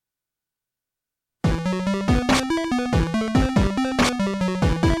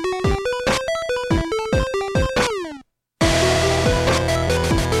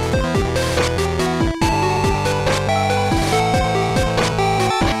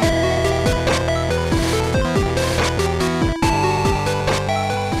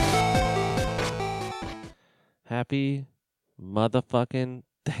happy motherfucking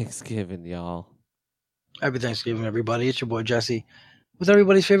Thanksgiving, y'all. Happy Thanksgiving, everybody. It's your boy Jesse with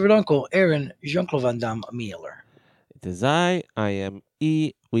everybody's favorite uncle, Aaron Jean-Claude Van Damme Mueller. It is I am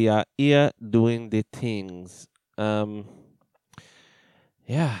E. We are here doing the things. Yeah.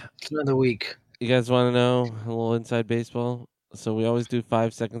 It's another week. You guys want to know a little inside baseball? So we always do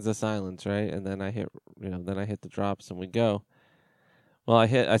 5 seconds of silence, right? And then I hit the drops and we go. Well,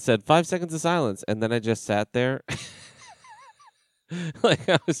 I said 5 seconds of silence, and then I just sat there. Like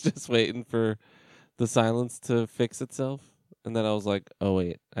I was just waiting for the silence to fix itself. And then I was like, oh,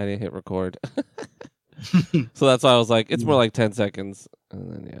 wait, I didn't hit record. So that's why I was like, it's more like 10 seconds.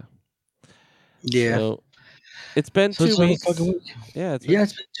 And then, Yeah. So it's been 2 weeks. Week. Yeah, it's been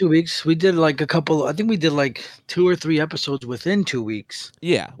 2 weeks. We did like a couple. I think we did like 2 or 3 episodes within 2 weeks.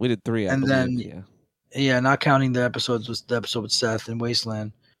 Yeah, we did 3. And then, not counting the episodes, was the episode with Seth and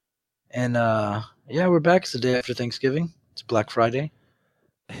Wasteland. And we're back. It's the day after Thanksgiving. It's Black Friday,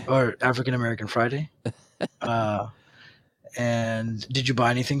 or African American Friday. And did you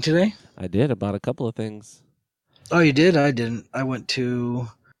buy anything today? I did. I bought a couple of things. Oh, you did? I didn't. I went to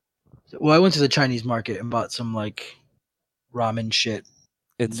the Chinese market and bought some like ramen shit.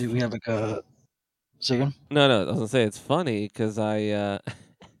 We have like a second. No, I was gonna say it's funny because I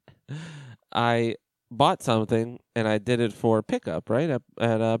bought something and I did it for pickup right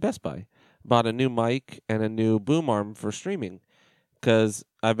at Best Buy. Bought a new mic and a new boom arm for streaming because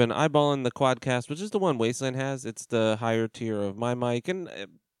I've been eyeballing the Quadcast, which is the one Wasteland has. It's the higher tier of my mic, and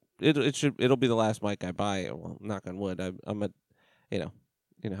it'll be the last mic I buy. Well, knock on wood. I'm a, you know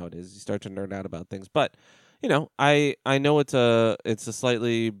how it is. You start to nerd out about things, but I know it's a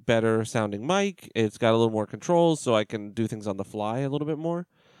slightly better sounding mic. It's got a little more controls, so I can do things on the fly a little bit more.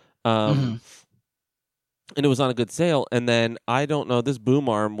 And it was on a good sale. And then I don't know, this boom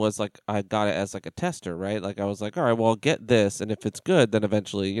arm was like, I got it as like a tester, right? Like I was like, all right, well, I'll get this. And if it's good, then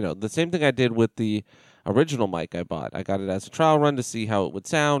eventually, the same thing I did with the original mic I bought. I got it as a trial run to see how it would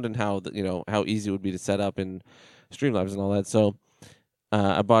sound and how, how easy it would be to set up in Streamlabs and all that. So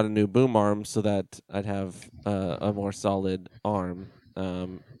I bought a new boom arm so that I'd have a more solid arm.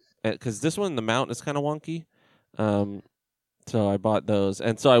 Because this one, the mount is kind of wonky. So I bought those,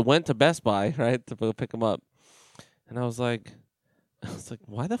 and so I went to Best Buy, right, to go pick them up, and I was like,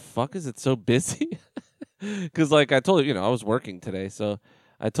 why the fuck is it so busy? Because like I told you, I was working today, so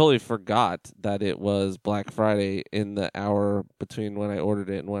I totally forgot that it was Black Friday in the hour between when I ordered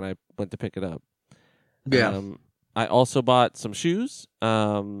it and when I went to pick it up. Yeah. I also bought some shoes.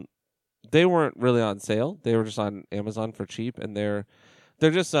 They weren't really on sale; they were just on Amazon for cheap, and they're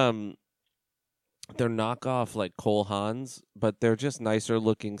just they're knockoff like Cole Haans, but they're just nicer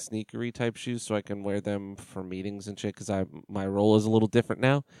looking sneakery type shoes, so I can wear them for meetings and shit. Because my role is a little different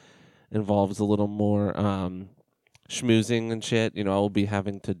now, involves a little more schmoozing and shit. I will be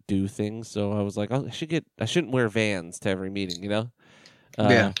having to do things, so I was like, I shouldn't wear Vans to every meeting,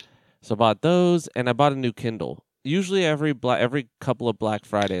 Yeah. So I bought those, and I bought a new Kindle. Usually every couple of Black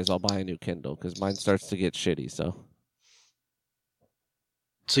Fridays, I'll buy a new Kindle because mine starts to get shitty.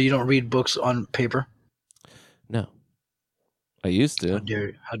 So you don't read books on paper? No. I used to. How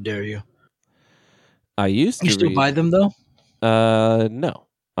dare you? I used to. You still buy them though? No.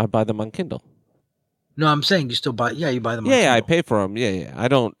 I buy them on Kindle. No, I'm saying you still buy. Yeah, you buy them. Yeah, I pay for them. Yeah. I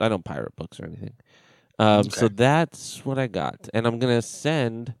don't pirate books or anything. Okay. So that's what I got, and I'm gonna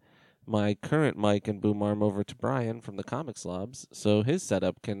send my current mic and boom arm over to Brian from the Comic Slobs, so his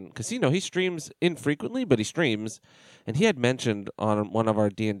setup can, because he streams infrequently, but he streams, and he had mentioned on one of our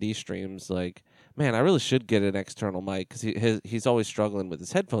D&D streams, like, man, I really should get an external mic because he's always struggling with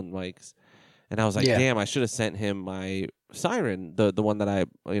his headphone mics, and I was like, damn, I should have sent him my Siren, the one that I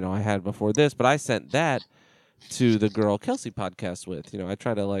had before this, but I sent that to the girl Kelsey podcast with. I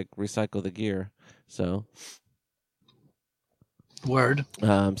try to like recycle the gear, so. Word.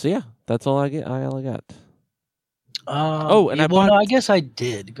 So yeah, that's all I get. All I got. I bought. No, I guess I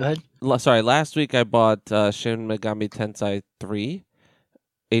did. Go ahead. Sorry, last week I bought Shin Megami Tensei 3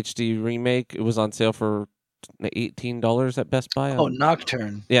 HD remake. It was on sale for $18 at Best Buy.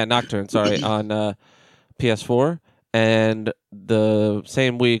 Nocturne. Yeah, Nocturne. Sorry, on PS4. And the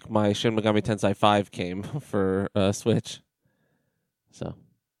same week, my Shin Megami Tensei 5 came for Switch. So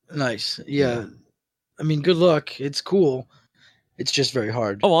nice. Yeah. I mean, good luck. It's cool. It's just very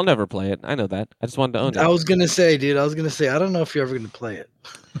hard. Oh, I'll never play it. I know that. I just wanted to own it. I was gonna say, dude. I don't know if you're ever gonna play it.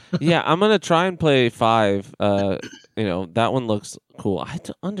 Yeah, I'm gonna try and play 5. That one looks cool.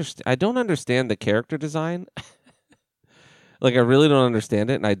 I don't understand the character design. Like, I really don't understand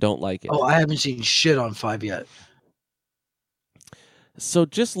it, and I don't like it. Oh, I haven't seen shit on 5 yet. So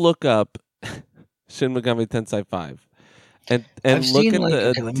just look up Shin Megami Tensei 5. And I've look seen at like the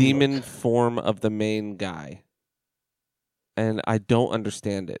okay, let me look. demon form of the main guy. And I don't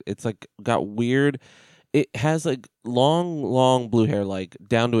understand it. It's like got weird. It has like long blue hair, like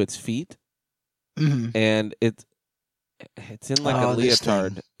down to its feet, Hmm. and it's in like a Oh, this thing.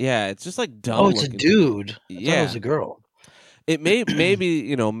 leotard. Yeah, it's just like Oh, dumb it's a looking to me. dude. I thought it was Yeah, a girl. it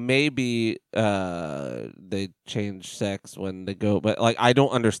maybe they change sex when they go, but like I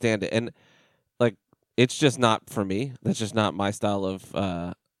don't understand it, and like it's just not for me. That's just not my style of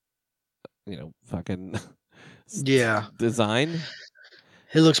fucking Yeah, design.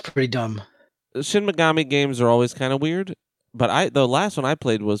 it looks pretty dumb. Shin Megami games are always kind of weird, but the last one I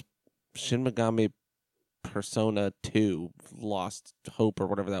played was Shin Megami Persona 2 Lost Hope or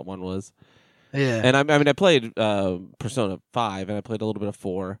whatever that one was. Yeah, And I played Persona 5 and I played a little bit of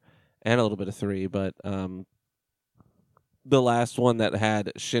 4 and a little bit of 3, but the last one that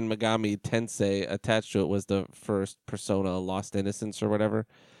had Shin Megami Tensei attached to it was the first Persona Lost Innocence or whatever.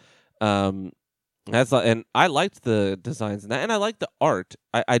 Um and I liked the designs and that, and I like the art.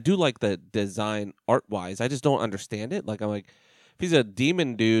 I do like the design art wise. I just don't understand it. Like I'm like, if he's a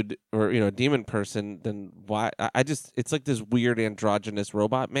demon dude or a demon person, then why? I just it's like this weird androgynous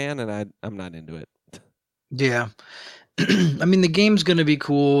robot man, and I'm not into it. yeah. I mean, the game's gonna be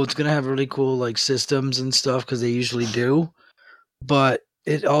cool. It's gonna have really cool like systems and stuff because they usually do. But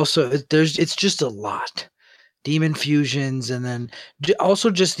it also it's just a lot. Demon fusions, and then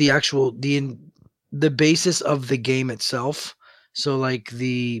also just the actual the basis of the game itself. So like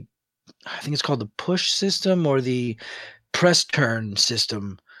I think it's called the push system or the press turn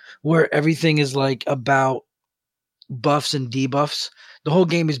system, where everything is like about buffs and debuffs. The whole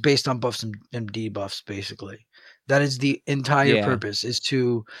game is based on buffs and debuffs, basically. That is the entire Yeah, purpose, is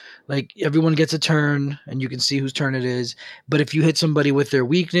to like everyone gets a turn and you can see whose turn it is. But if you hit somebody with their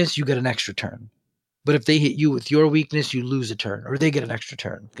weakness, you get an extra turn. But if they hit you with your weakness, you lose a turn or they get an extra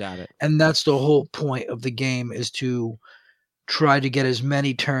turn. got it. And that's the whole point of the game, is to try to get as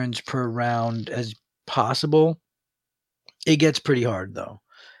many turns per round as possible. It gets pretty hard though.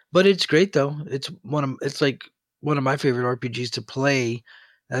 But it's great though. It's like one of my favorite RPGs to play,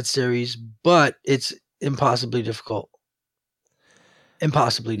 that series, but it's impossibly difficult.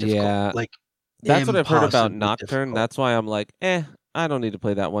 Impossibly difficult. Yeah, Like that's what I've heard about impossibly Nocturne. difficult. That's why I'm like, I don't need to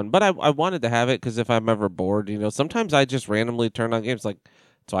play that one. But I wanted to have it because if I'm ever bored, sometimes I just randomly turn on games. Like,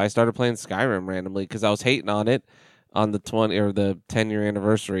 so I started playing Skyrim randomly because I was hating on it on the 20 or the 10-year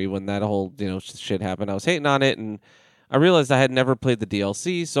anniversary when that whole shit happened. I was hating on it, and I realized I had never played the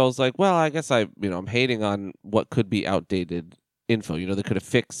DLC. So I was like, well, I guess I'm hating on what could be outdated info. They could have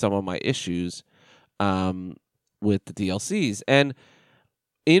fixed some of my issues um, with the DLCs, and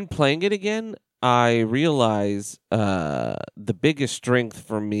in playing it again, I realize the biggest strength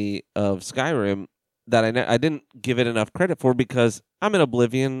for me of Skyrim that I didn't give it enough credit for because I'm an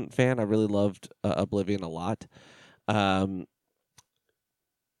Oblivion fan. I really loved Oblivion a lot. Um,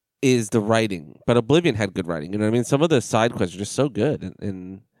 is the writing, but Oblivion had good writing. You know what I mean? Some of the side quests are just so good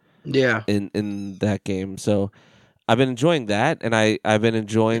Yeah. in that game. So I've been enjoying that, and I've been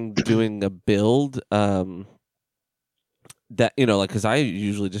enjoying doing a build. That like because I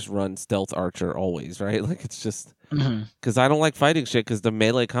usually just run stealth archer always, right? Like it's just Mhm. because I don't like fighting shit because the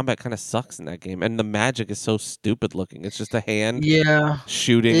melee combat kind of sucks in that game, and the magic is so stupid looking. It's just a hand Yeah.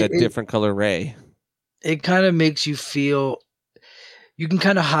 shooting It a it, different color ray. it kind of makes you feel you can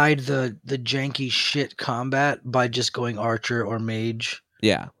kind of hide the janky shit combat by just going archer or mage,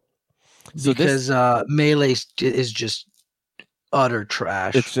 Yeah. So this because melee is just utter it's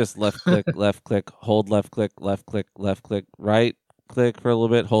trash. just left click, hold left click, right click for a little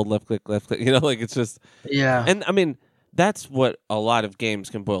bit, hold left click, left click. Like it's just Yeah. and I mean that's what a lot of games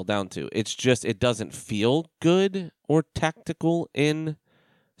can boil down to. It's just it doesn't feel good or tactical in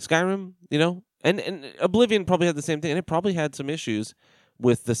Skyrim. And Oblivion probably had the same thing, and it probably had some issues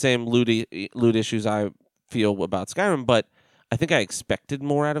with the same loot issues I feel about Skyrim. But I think I expected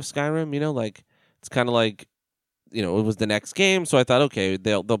more out of Skyrim. Like it's kind of like it was the next game, so I thought, okay,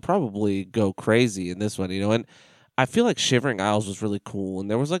 they'll probably go crazy in this one. And I feel like Shivering Isles was really cool, and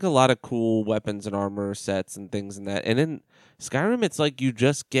there was like a lot of cool weapons and armor sets and things in that. And in Skyrim, it's like you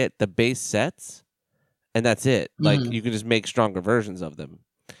just get the base sets, and that's it. Like Mhm. you can just make stronger versions of them.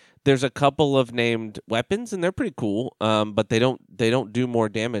 There's a couple of named weapons, and they're pretty cool. But they don't do more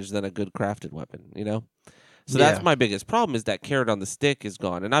damage than a good crafted weapon. So that's Yeah. my biggest problem is that carrot on the stick is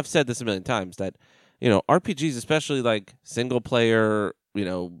gone. And I've said this a million times that RPGs, especially like single player,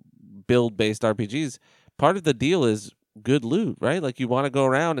 build based RPGs, part of the deal is good loot, right? Like you want to go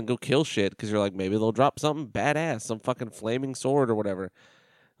around and go kill shit because you're like maybe they'll drop something badass, some fucking flaming sword or whatever.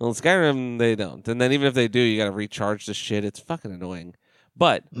 Well, Skyrim, they don't. And then even if they do, you got to recharge the shit. It's fucking annoying.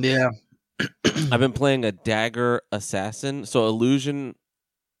 But Yeah. I've been playing a dagger assassin. So illusion,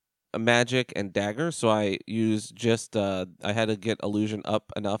 magic, and dagger. So I use just, I had to get illusion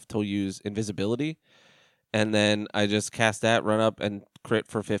up enough to use invisibility. And then I just cast that, run up, and crit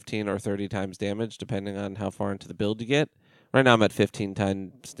for 15 or 30 times damage, depending on how far into the build you get. Right now I'm at 15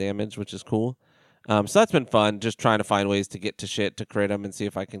 times damage, which is cool. So that's been fun, just trying to find ways to get to shit, to crit them, and see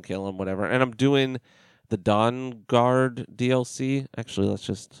if I can kill them, whatever. And I'm doing the Dawn Guard DLC. Actually, let's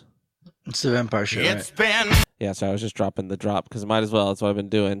just... It's the vampire shit, right? Yeah, so I was just dropping the drop, because might as well. That's what I've been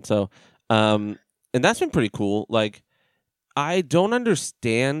doing. So, and that's been pretty cool. Like, I don't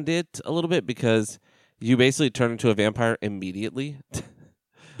understand it a little bit, because you basically turn into a vampire immediately.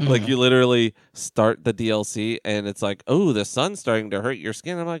 Like, you literally start the DLC, and it's like, oh, the sun's starting to hurt your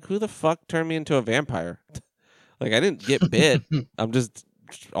skin. I'm like, who the fuck turned me into a vampire? Like, I didn't get bit. I'm just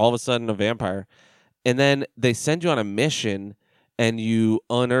all of a sudden a vampire. And then they send you on a mission, and you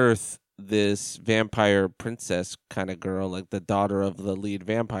unearth this vampire princess kind of girl, like the daughter of the lead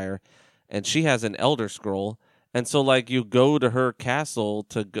vampire, and she has an elder scroll. And so, like, you go to her castle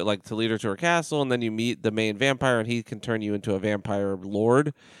to go, like, to lead her to her castle, and then you meet the main vampire, and he can turn you into a vampire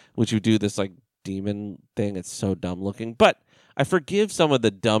lord, which you do this, like, demon thing. It's so dumb looking. But I forgive some of the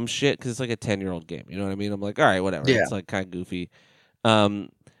dumb shit, because it's like a 10-year-old game. You know what I mean? I'm like, all right, whatever. Yeah. It's, like, kind of goofy.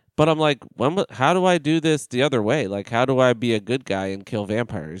 But I'm like, how do I do this the other way? Like, how do I be a good guy and kill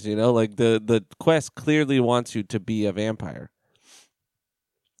vampires? You know, like, the quest clearly wants you to be a vampire.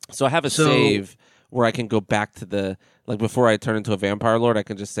 So I have a save where I can go back to the, like, before I turn into a vampire lord, I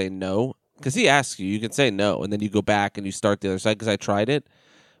can just say no. Because he asks you, you can say no, and then you go back and you start the other side, because I tried it.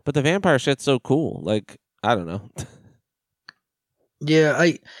 But the vampire shit's so cool. Like, I don't know. Yeah,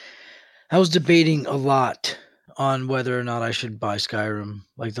 I was debating a lot on whether or not I should buy Skyrim,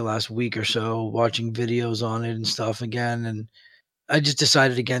 like the last week or so, watching videos on it and stuff again, and I just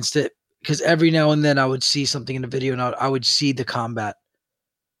decided against it, because every now and then I would see something in the video, and I would see the combat,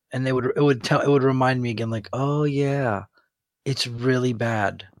 and it would remind me again, like, oh yeah, it's really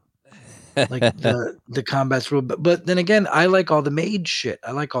bad. Like the combat's real, but then again, I like all the mage shit.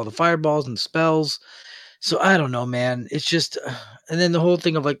 I like all the fireballs and spells. So I don't know, man. It's just, and then the whole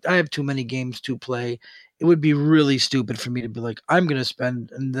thing of, like, I have too many games to play. It would be really stupid for me to be like, I'm gonna spend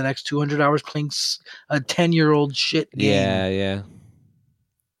the next 200 hours playing a 10-year-old shit game. Yeah,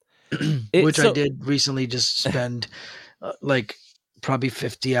 yeah. Which I did recently. Just spend like probably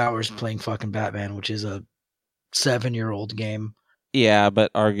 50 hours playing fucking Batman, which is a 7-year-old game. Yeah,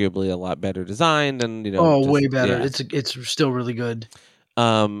 but arguably a lot better designed, and way better. Yeah. It's still really good.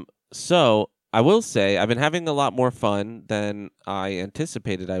 So I will say I've been having a lot more fun than I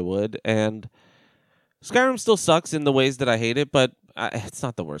anticipated I would, and Skyrim still sucks in the ways that I hate it, but it's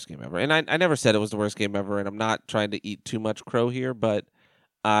not the worst game ever. And I never said it was the worst game ever, and I'm not trying to eat too much crow here, but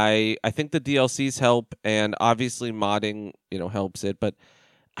I think the DLCs help, and obviously modding helps it, but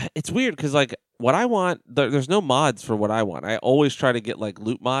it's weird because, like, what I want, there's no mods for what I want. I always try to get, like,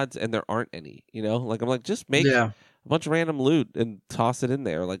 loot mods, and there aren't any. Like, I'm like, just make a bunch of random loot and toss it in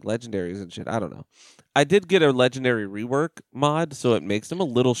there, like legendaries and shit. I don't know. I did get a legendary rework mod, so it makes them a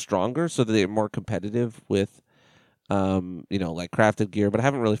little stronger, so that they're more competitive with, like crafted gear. But I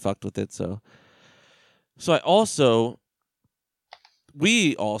haven't really fucked with it, so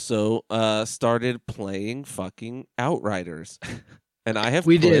we also started playing fucking Outriders. And I have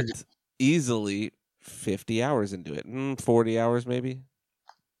put easily 50 hours into it. 40 hours maybe.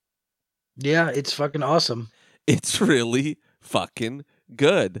 Yeah, it's fucking awesome. It's really fucking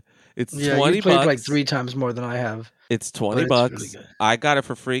good. It's $20. You played like 3 times more than I have. It's $20. It's really, I got it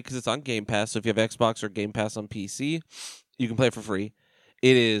for free because it's on Game Pass. So if you have Xbox or Game Pass on PC, you can play it for free.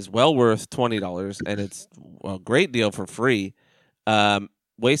 It is well worth $20, and it's a great deal for free.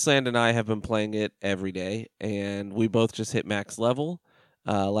 Wasteland and I have been playing it every day, and we both just hit max level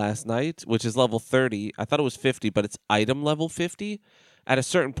last night, which is level 30. I thought it was 50, but it's item level 50. At a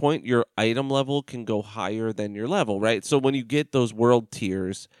certain point, your item level can go higher than your level, right? So when you get those world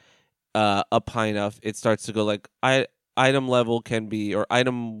tiers up high enough, it starts to go like item level can be, or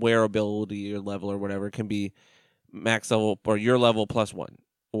item wearability or level or whatever can be max level, or your level +1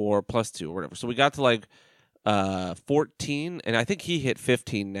 or +2 or whatever. So we got to like 14, and I think he hit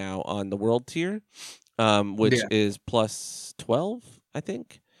 15 now on the world tier, which is +12, I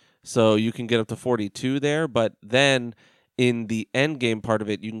think. So you can get up to 42 there, but then in the end game part of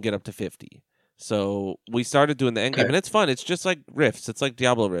it, you can get up to 50. So we started doing the end game, and it's fun. It's just like rifts. It's like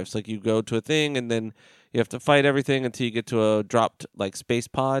Diablo rifts. Like, you go to a thing, and then you have to fight everything until you get to a dropped like space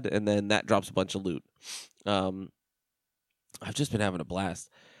pod, and then that drops a bunch of loot. I've just been having a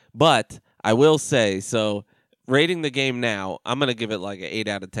blast. But I will say, so rating the game now, I'm going to give it like an 8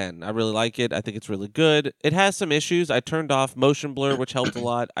 out of 10. I really like it. I think it's really good. It has some issues. I turned off motion blur, which helped a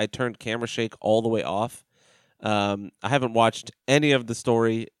lot. I turned camera shake all the way off. I haven't watched any of the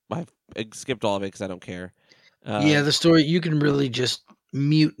story. I skipped all of it because I don't care. Yeah, the story, you can really just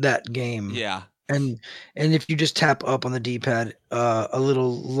mute that game. Yeah. And if you just tap up on the D-pad, a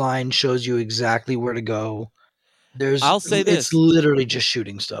little line shows you exactly where to go. I'll say this. It's literally just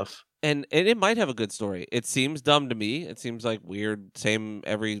shooting stuff. And it might have a good story. It seems dumb to me. It seems like weird, same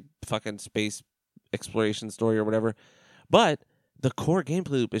every fucking space exploration story or whatever. But the core gameplay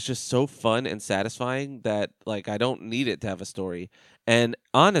loop is just so fun and satisfying that like I don't need it to have a story. And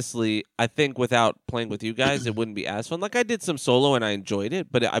honestly, I think without playing with you guys, it wouldn't be as fun. Like I did some solo and I enjoyed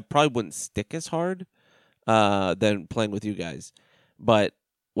it, but I probably wouldn't stick as hard than playing with you guys. But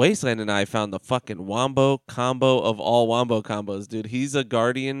Wasteland and I found the fucking wombo combo of all wombo combos, dude. He's a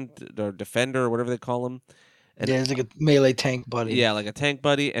guardian or defender or whatever they call him. And yeah, it's like a melee tank buddy. yeah, like a tank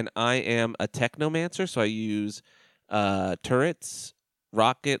buddy. And I am a technomancer, so I use turrets,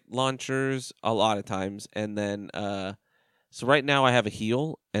 rocket launchers a lot of times. And then, so right now I have a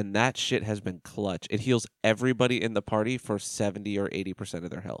heal, and that shit has been clutch. It heals everybody in the party for 70 or 80% of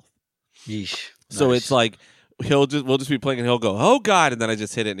their health. Yeesh. So Nice. it's like we'll just be playing and he'll go, "Oh God," and then I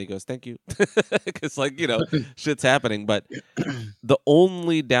just hit it and he goes, "Thank you," because like shit's happening. But the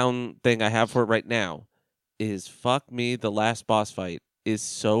only down thing I have for it right now is fuck me. The last boss fight is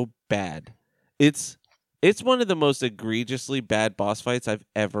so bad. It's one of the most egregiously bad boss fights I've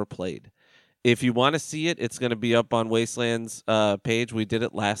ever played. If you want to see it, it's going to be up on Wasteland's page. We did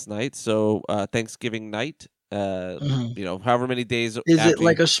it last night, so Thanksgiving night. However many days. Is it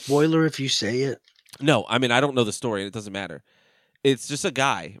like a spoiler if you say it? No, I mean I don't know the story, and it doesn't matter. It's just a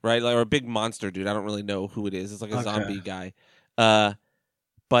guy, right? Like, or a big monster dude. I don't really know who it is. It's like a zombie guy.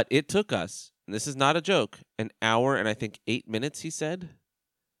 But it took us, and this is not a joke, an hour and I think 8 minutes. He said,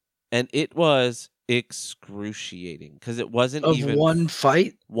 and it was excruciating because it wasn't even one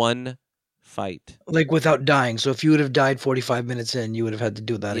fight. One fight, like without dying. So if you would have died 45 minutes in, you would have had to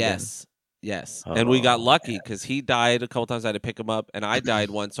do that again. Yes. And we got lucky because he died a couple times. I had to pick him up, and I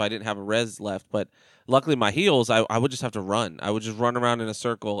died once, so I didn't have a res left. But luckily, my heals, I would just have to run. I would just run around in a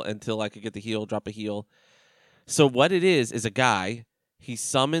circle until I could get the heal, drop a heal. So what it is a guy. He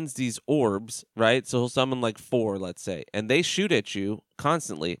summons these orbs, right? So he'll summon like 4, let's say, and they shoot at you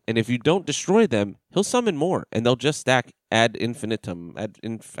constantly. And if you don't destroy them, he'll summon more, and they'll just stack ad infinitum,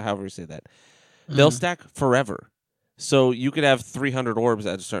 however you say that. They'll stack forever. So you could have 300 orbs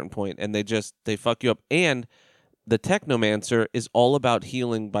at a certain point, and they fuck you up. And the Technomancer is all about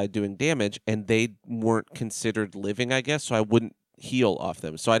healing by doing damage, and they weren't considered living, I guess, so I wouldn't heal off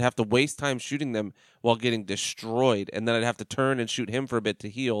them. So I'd have to waste time shooting them while getting destroyed, and then I'd have to turn and shoot him for a bit to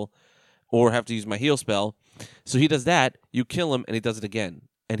heal, or have to use my heal spell. So he does that, you kill him, and he does it again.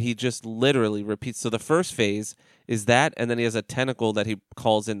 And he just literally repeats. So the first phase is that, and then he has a tentacle that he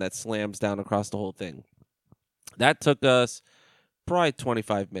calls in that slams down across the whole thing. That took us probably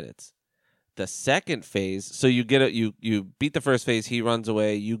 25 minutes. The second phase, so you beat the first phase, he runs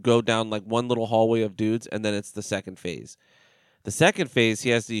away, you go down like one little hallway of dudes, and then it's the second phase. The second phase, he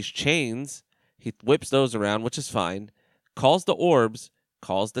has these chains, he whips those around, which is fine, calls the orbs,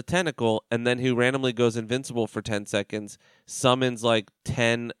 calls the tentacle, and then he randomly goes invincible for 10 seconds, summons like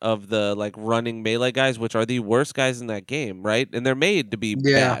 10 of the like running melee guys, which are the worst guys in that game, right? And they're made to be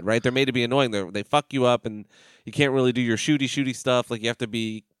bad, right? They're made to be annoying. They fuck you up, and you can't really do your shooty stuff. Like you have to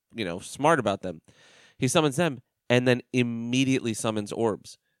be, smart about them. He summons them, and then immediately summons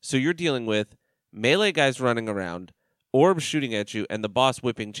orbs. So you're dealing with melee guys running around, orbs shooting at you, and the boss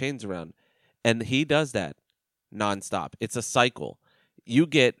whipping chains around. And he does that nonstop. It's a cycle. You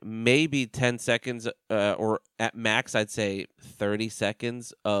get maybe 10 seconds, or at max, I'd say 30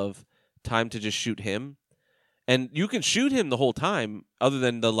 seconds of time to just shoot him. And you can shoot him the whole time, other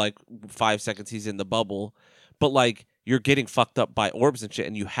than the like 5 seconds he's in the bubble. But like you're getting fucked up by orbs and shit,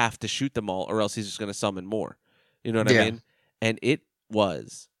 and you have to shoot them all, or else he's just going to summon more. You know what I mean? And it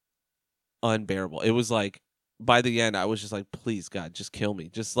was unbearable. It was like, by the end, I was just like, please, God, just kill me.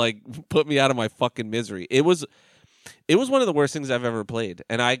 Just like put me out of my fucking misery. It was one of the worst things I've ever played.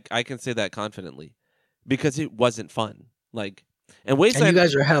 And I can say that confidently because it wasn't fun. Like, and Wasteland. And you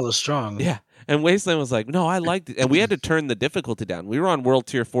guys are hella strong. Yeah. And Wasteland was like, no, I liked it. And we had to turn the difficulty down. We were on World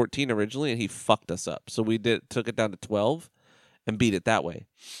Tier 14 originally, and he fucked us up. So we took it down to 12 and beat it that way.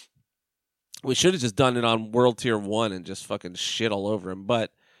 We should have just done it on World Tier 1 and just fucking shit all over him.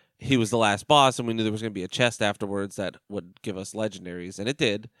 But he was the last boss, and we knew there was going to be a chest afterwards that would give us legendaries, and it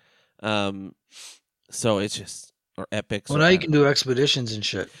did. So it's just or epics. Well, or now I you don't can know. do expeditions and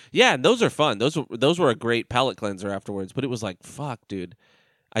shit. Yeah, and those are fun. Those were a great palate cleanser afterwards. But it was like, fuck, dude.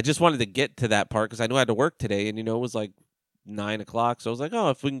 I just wanted to get to that part because I knew I had to work today, and it was like 9 o'clock. So I was like, oh,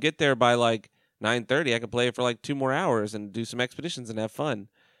 if we can get there by like 9:30, I could play it for like 2 more hours and do some expeditions and have fun.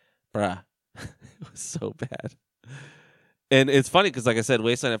 Bruh, it was so bad. And it's funny because, like I said,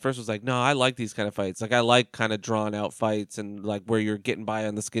 Wasteland at first was like, no, I like these kind of fights. Like, I like kind of drawn out fights and like where you're getting by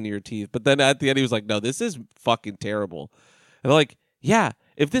on the skin of your teeth. But then at the end, he was like, no, this is fucking terrible. And I'm like, yeah,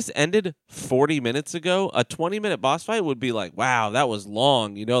 if this ended 40 minutes ago, a 20-minute boss fight would be like, wow, that was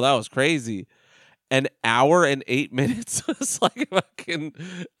long. That was crazy. An hour and 8 minutes was like fucking,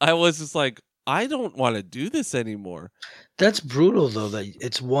 I was just like, I don't want to do this anymore. That's brutal though. That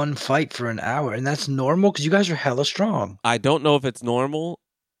it's one fight for an hour, and that's normal because you guys are hella strong. I don't know if it's normal.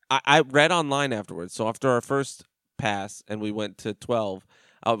 I read online afterwards. So after our first pass and we went to 12,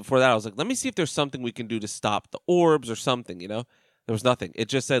 before that I was like, let me see if there's something we can do to stop the orbs or something, There was nothing. It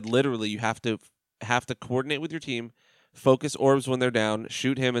just said literally you have to coordinate with your team, focus orbs when they're down,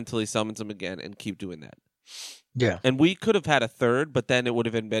 shoot him until he summons them again, and keep doing that. Yeah. And we could have had a third, but then it would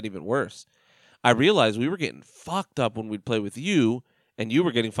have been even worse. I realized we were getting fucked up when we'd play with you, and you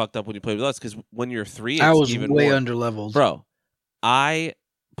were getting fucked up when you played with us, because when you're 3, it's I was even way more. under leveled. Bro, I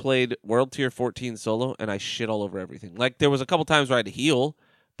played World Tier 14 solo, and I shit all over everything. Like, there was a couple times where I had to heal,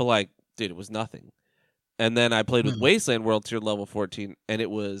 but, like, dude, it was nothing. And then I played with Wasteland World Tier level 14, and it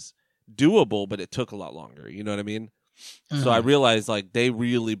was doable, but it took a lot longer. You know what I mean? So I realized, like, they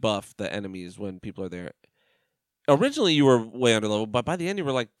really buff the enemies when people are there. Originally, you were way under level, but by the end, you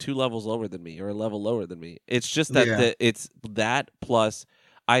were like 2 levels lower than me or a level lower than me. It's just that it's that plus,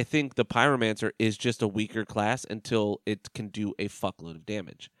 I think the Pyromancer is just a weaker class until it can do a fuckload of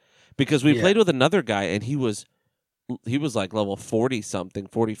damage. Because we played with another guy, and he was like level 40 something,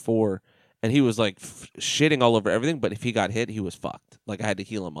 44, and he was like shitting all over everything. But if he got hit, he was fucked. Like, I had to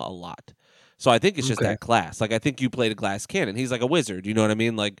heal him a lot. So I think it's just that class. Like, I think you played a glass cannon. He's like a wizard. You know what I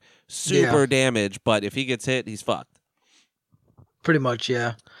mean? Like, super damage, but if he gets hit, he's fucked. Pretty much,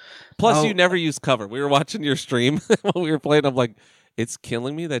 yeah. Plus, you never use cover. We were watching your stream when we were playing. I'm like, it's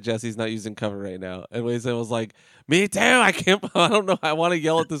killing me that Jesse's not using cover right now. And Waze was like, me too. I can't. I don't know. I want to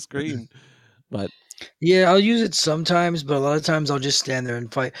yell at the screen, but yeah, I'll use it sometimes, but a lot of times I'll just stand there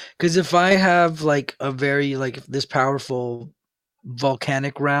and fight. Because if I have like a very this powerful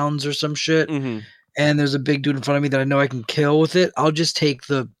volcanic rounds or some shit, and there's a big dude in front of me that I know I can kill with it, I'll just take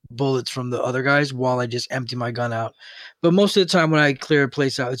the bullets from the other guys while I just empty my gun out. But most of the time when I clear a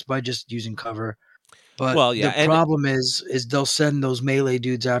place out, it's by just using cover. But the problem is they'll send those melee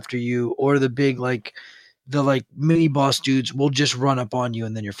dudes after you, or the big the mini boss dudes will just run up on you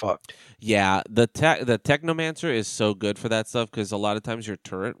and then you're fucked. Yeah, the Technomancer is so good for that stuff because a lot of times your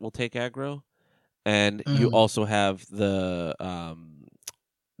turret will take aggro. And you also have the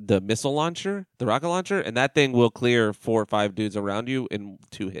missile launcher, the rocket launcher, and that thing will clear 4 or 5 dudes around you in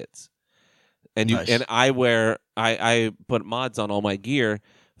 2 hits. And and I put mods on all my gear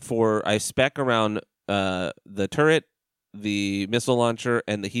I spec around the turret, the missile launcher,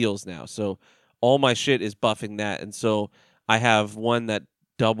 and the heals now. So all my shit is buffing that, and so I have one that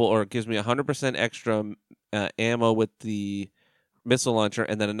gives me 100% extra ammo with the missile launcher,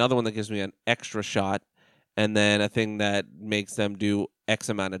 and then another one that gives me an extra shot, and then a thing that makes them do X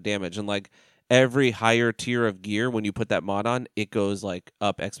amount of damage. And like every higher tier of gear, when you put that mod on, it goes like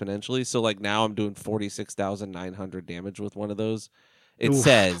up exponentially. So like now I'm doing 46,900 damage with one of those. It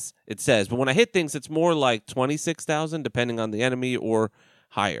says, but when I hit things, it's more like 26,000 depending on the enemy or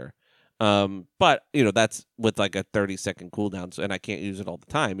higher. But that's with like a 30-second cooldown, and I can't use it all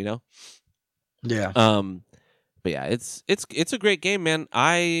the time. Yeah. But yeah, it's a great game, man.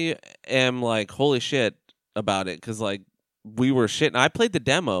 I am like, holy shit about it, because like we were shitting. I played the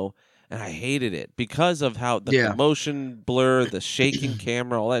demo and I hated it because of how the motion blur, the shaking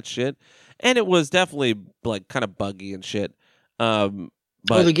camera, all that shit, and it was definitely like kind of buggy and shit. But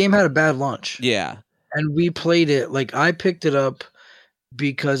the game had a bad launch. Yeah, and we played it. Like I picked it up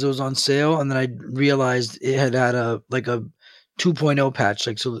because it was on sale, and then I realized it had a 2.0 patch,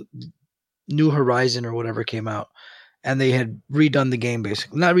 like so. New Horizon or whatever came out, and they had redone the game,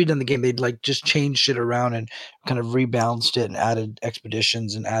 basically not redone the game, they'd like just changed shit around and kind of rebalanced it and added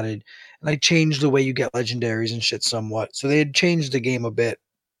expeditions and changed the way you get legendaries and shit somewhat. So they had changed the game a bit,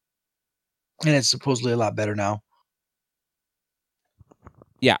 and it's supposedly a lot better now.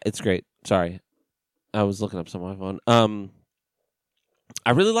 Yeah, it's great. Sorry, I was looking up some on my phone.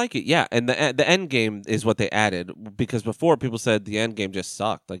 I really like it, yeah. And the end game is what they added, because before people said the end game just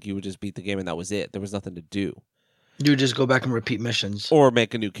sucked. Like you would just beat the game and that was it. There was nothing to do. You would just go back and repeat missions or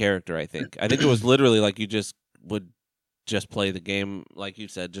make a new character. I think it was literally like you just would just play the game, like you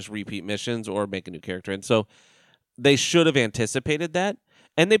said, just repeat missions or make a new character. And so they should have anticipated that,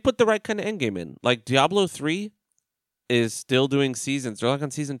 and they put the right kind of endgame in. Like Diablo 3 is still doing seasons. They're like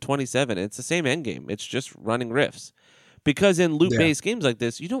on season 27. It's the same endgame. It's just running rifts. Because in loot-based games like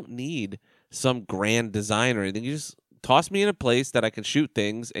this, you don't need some grand design or anything. You just toss me in a place that I can shoot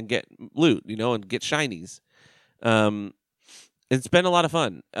things and get loot, and get shinies. It's been a lot of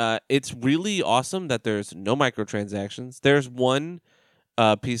fun. It's really awesome that there's no microtransactions. There's one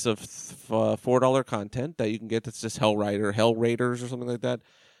piece of $4 content that you can get that's just Hell Raiders or something like that.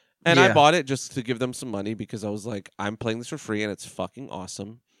 And I bought it just to give them some money because I was like, I'm playing this for free and it's fucking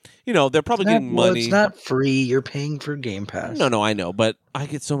awesome. They're probably getting money. Well, it's not free. You're paying for Game Pass. No, I know, but I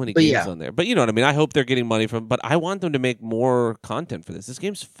get so many games on there. But you know what I mean? I hope they're getting money from, but I want them to make more content for this. This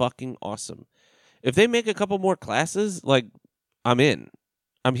game's fucking awesome. If they make a couple more classes, like, I'm in.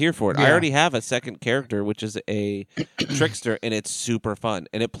 I'm here for it. Yeah. I already have a second character, which is a trickster, and it's super fun,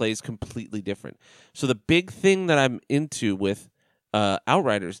 and it plays completely different. So the big thing that I'm into with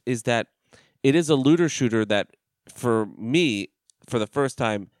Outriders is that it is a looter shooter that, for me, for the first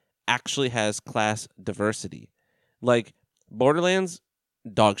time, actually has class diversity. Like, Borderlands,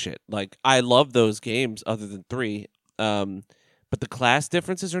 dog shit. Like, I love those games other than 3, but the class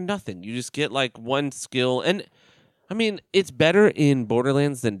differences are nothing. You just get, like, one skill, and I mean, it's better in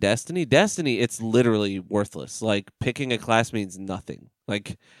Borderlands than Destiny. Destiny, it's literally worthless. Like, picking a class means nothing.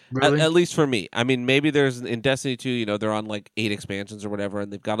 Like, Really? at least for me. I mean, maybe there's, in Destiny 2, they're on, like, 8 expansions or whatever,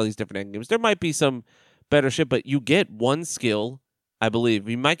 and they've got all these different endgames. There might be some better shit, but you get one skill, I believe.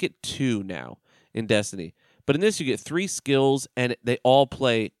 You might get 2 now in Destiny. But in this, you get 3 skills, and they all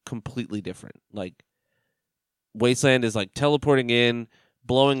play completely different. Like, Wasteland is, like, teleporting in,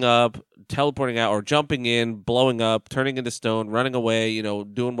 blowing up, teleporting out, or jumping in, blowing up, turning into stone, running away,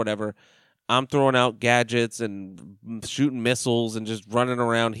 doing whatever. I'm throwing out gadgets and shooting missiles and just running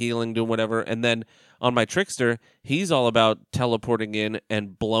around, healing, doing whatever. And then on my Trickster, he's all about teleporting in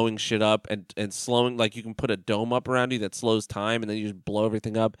and blowing shit up and slowing. Like, you can put a dome up around you that slows time, and then you just blow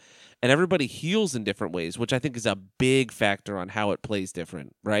everything up. And everybody heals in different ways, which I think is a big factor on how it plays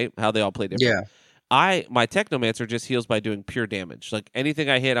different, right? How they all play different. Yeah. My Technomancer just heals by doing pure damage. Like, anything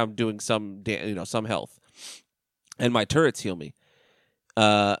I hit, I'm doing some health, and my turrets heal me.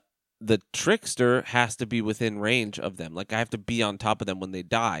 The Trickster has to be within range of them. Like, I have to be on top of them when they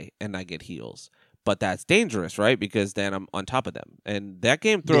die, and I get heals. But that's dangerous, right? Because then I'm on top of them, and that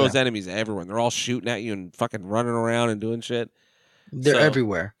game throws enemies everywhere. And they're all shooting at you and fucking running around and doing shit. They're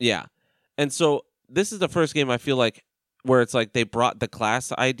everywhere. Yeah, and so this is the first game I feel like where it's like they brought the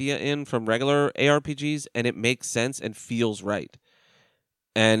class idea in from regular ARPGs, and it makes sense and feels right.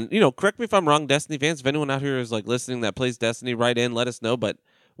 And, correct me if I'm wrong, Destiny fans, if anyone out here is like listening that plays Destiny, write in, let us know. But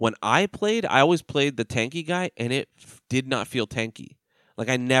when I played, I always played the tanky guy, and it did not feel tanky. Like,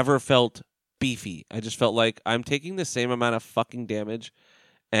 I never felt beefy. I just felt like I'm taking the same amount of fucking damage,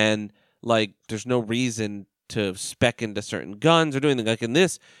 and, like, there's no reason to spec into certain guns or do anything. Like, in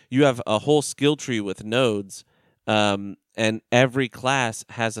this, you have a whole skill tree with nodes, and every class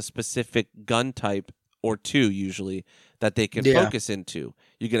has a specific gun type or 2 usually that they can focus into.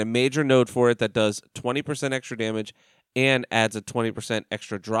 You get a major node for it that does 20% extra damage and adds a 20%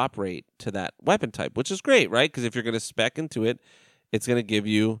 extra drop rate to that weapon type, which is great, right? Because if you're going to spec into it, it's going to give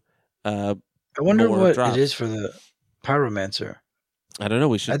you I wonder more what drops. it is for the Pyromancer. I don't know.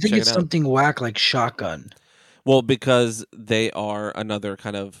 We should I think check it's it out. something whack like Shotgun. Well, because they are another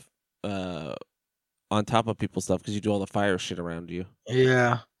kind of on top of people's stuff, because you do all the fire shit around you.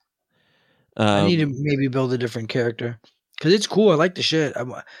 Yeah. I need to maybe build a different character because it's cool. I like the shit.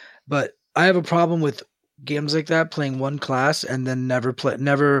 But I have a problem with games like that, playing one class and then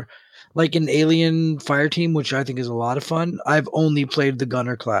never like in Alien Fireteam, which I think is a lot of fun. I've only played the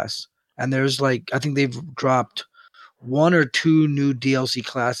Gunner class, and there's like, I think they've dropped 1 or 2 new DLC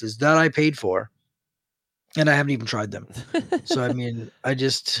classes that I paid for, and I haven't even tried them. So I mean,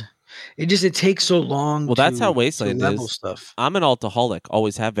 it takes so long. Well, that's how Wasteland to level is. stuff. I'm an altaholic,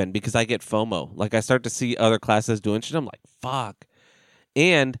 always have been, because I get FOMO. Like, I start to see other classes doing shit, I'm like, fuck.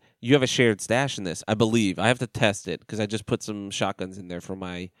 And you have a shared stash in this, I believe. I have to test it because I just put some shotguns in there for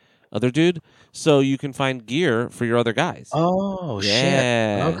my other dude, so you can find gear for your other guys. Oh,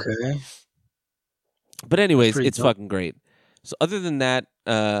 yeah. Shit. Okay. But anyways, pretty it's dope. fucking great. So other than that,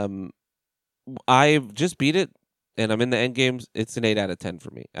 I just beat it, and I'm in the end games. It's an 8 out of 10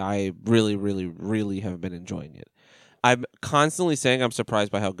 for me. I really, really, really have been enjoying it. I'm constantly saying I'm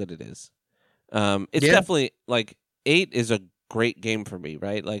surprised by how good it is. It's definitely, like, 8 is a great game for me,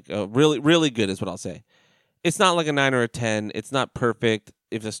 right? Like, really, really good is what I'll say. It's not like a 9 or a 10. It's not perfect.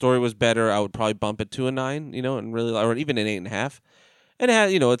 if the story was better, I would probably bump it to a 9, and really, or even an 8.5. And it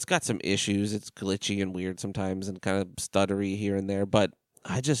has, it's got some issues. It's glitchy and weird sometimes and kind of stuttery here and there, but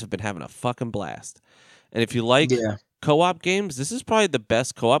I just have been having a fucking blast. And if you like Yeah. co-op games, this is probably the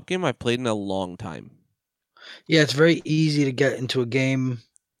best co-op game I've played in a long time. Yeah, it's very easy to get into a game,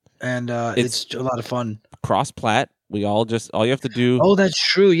 and It's it's a lot of fun. cross-plat. All you have to do, Oh, that's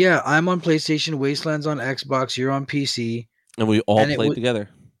true. Yeah, I'm on PlayStation, Wasteland's on Xbox, you're on PC, and we all and played together.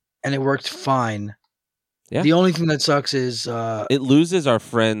 and it worked fine. Yeah. The only thing that sucks is It loses our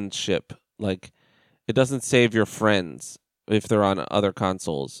friendship. Like, it doesn't save your friends if they're on other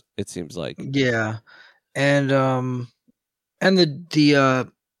consoles, it seems like. yeah, and the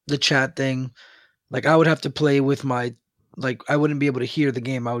chat thing. Like, I would have to play with my, like, I wouldn't be able to hear the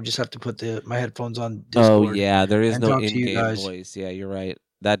game. I would just have to put my headphones on Discord. Oh, yeah, there is and no talk to you in-game guys. voice. Yeah, you're right.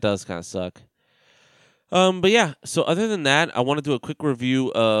 That does kind of suck. But yeah, so other than that, I want to do a quick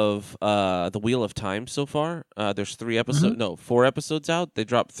review of The Wheel of Time so far. There's 4 episodes out. They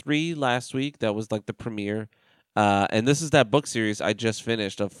dropped 3 last week. That was like the premiere. And this is that book series I just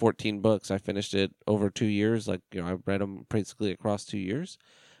finished of 14 books. I finished it over 2 years. Like, I read them basically across 2 years.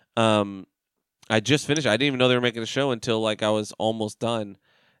 I just finished. I didn't even know they were making a show until like I was almost done,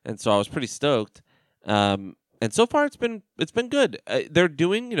 and so I was pretty stoked. And so far, it's been good. They're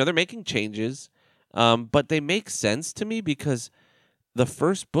doing, they're making changes, but they make sense to me because the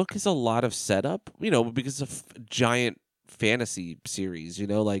first book is a lot of setup. Because it's a giant fantasy series.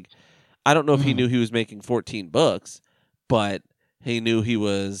 Like, I don't know if he knew he was making 14 books, but he knew he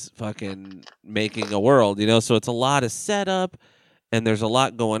was fucking making a world. So it's a lot of setup, and there's a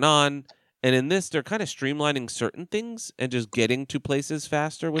lot going on. And in this, they're kind of streamlining certain things and just getting to places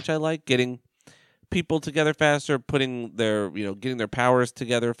faster, which I like. Getting people together faster, getting their powers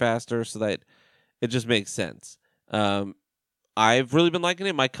together faster, so that it just makes sense. I've really been liking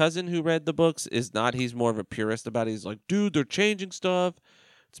it. My cousin who read the books is not. He's more of a purist about it. He's like, dude, they're changing stuff.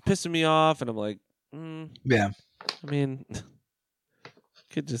 It's pissing me off. And I'm like, yeah. I mean,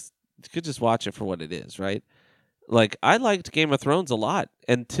 could just watch it for what it is, right? Like, I liked Game of Thrones a lot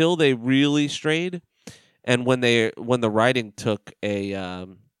until they really strayed, and when the writing took a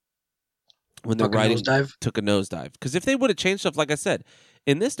nosedive. Because if they would have changed stuff, like I said,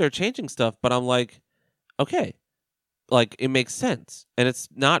 in this they're changing stuff, but I'm like, okay, like, it makes sense, and it's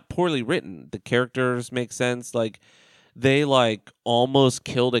not poorly written. The characters make sense. Like, they like almost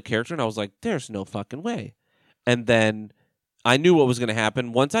killed a character, and I was like, there's no fucking way. And then I knew what was going to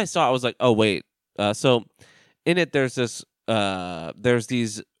happen. Once I saw it, I was like, oh wait, so. In it, there's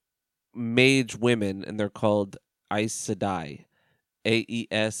these mage women, and they're called Aes Sedai,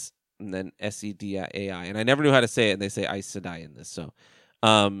 AES, and then SEDAI. And I never knew how to say it, and they say Aes Sedai in this. So,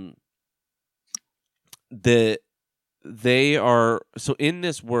 they are so in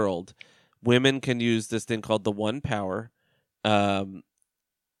this world, women can use this thing called the One Power, and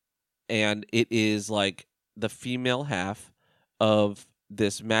it is like the female half of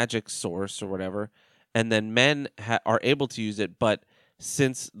this magic source or whatever. And then men are able to use it, but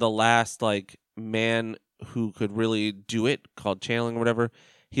since the last like man who could really do it, called channeling or whatever,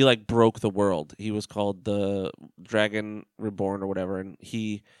 he like broke the world. He was called the Dragon Reborn or whatever, and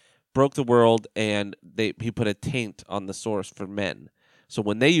he broke the world, and he put a taint on the source for men. So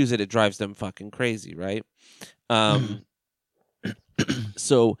when they use it, it drives them fucking crazy, right?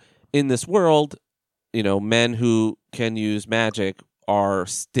 So in this world, men who can use magic are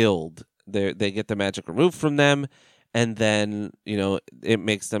stilled. They get the magic removed from them, and then it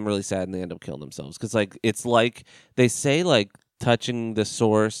makes them really sad, and they end up killing themselves. Because like it's like they say, like touching the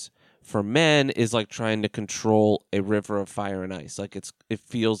source for men is like trying to control a river of fire and ice. Like it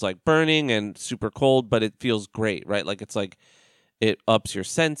feels like burning and super cold, but it feels great, right? Like it's like it ups your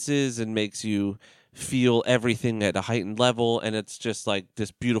senses and makes you feel everything at a heightened level, and it's just like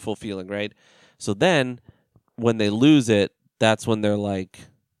this beautiful feeling, right? So then when they lose it, that's when they're like,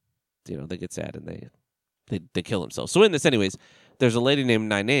 they get sad and they kill themselves. So in this, anyways, there's a lady named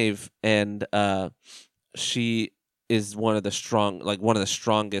Nynaeve, and she is one of the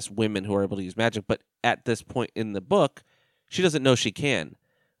strongest women who are able to use magic. But at this point in the book, she doesn't know she can.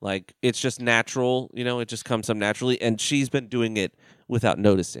 Like, it's just natural, it just comes up naturally, and she's been doing it without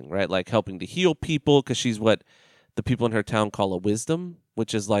noticing, right? Like helping to heal people, because she's what the people in her town call a wisdom,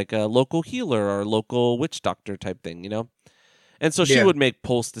 which is like a local healer or local witch doctor type thing, And so she would make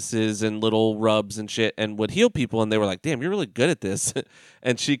poultices and little rubs and shit and would heal people. And they were like, damn, you're really good at this.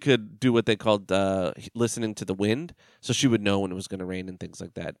 And she could do what they called listening to the wind. So she would know when it was going to rain and things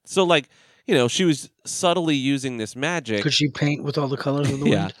like that. So, like, she was subtly using this magic. Could she paint with all the colors of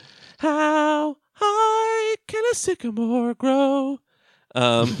the wind? How high can a sycamore grow?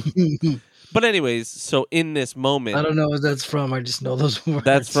 Um, but anyways, so in this moment, I don't know what that's from. I just know those words.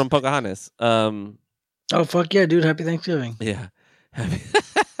 that's from Pocahontas. Oh fuck yeah, dude! Happy Thanksgiving. Yeah.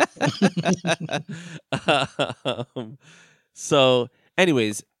 So,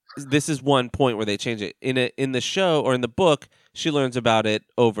 anyways, this is one point where they change it in the show or in the book. She learns about it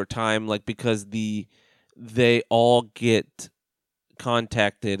over time, like because they all get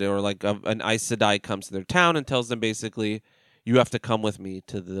contacted, or like an Aes Sedai comes to their town and tells them basically, you have to come with me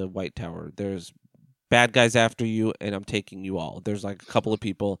to the White Tower. There's bad guys after you, and I'm taking you all. There's like a couple of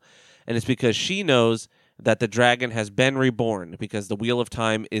people, and it's because she knows that the dragon has been reborn, because the Wheel of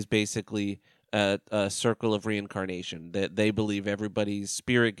Time is basically a circle of reincarnation. That they believe everybody's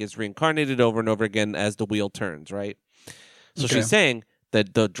spirit gets reincarnated over and over again as the wheel turns, right? So Okay. she's saying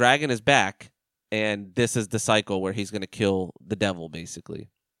that the dragon is back, and this is the cycle where he's going to kill the devil, basically.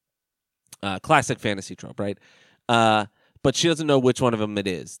 Classic fantasy trope, right? But she doesn't know which one of them it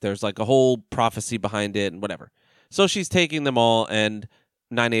is. There's like a whole prophecy behind it and whatever. So she's taking them all, and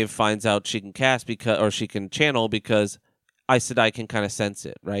Nynaeve finds out she can cast or she can channel because Aes Sedai can kind of sense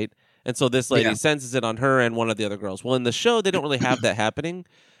it, right? And so this lady senses it on her and one of the other girls. Well, in the show, they don't really have that happening.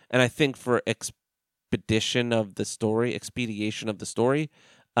 And I think for expedition of the story,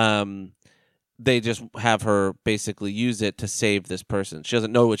 they just have her basically use it to save this person. She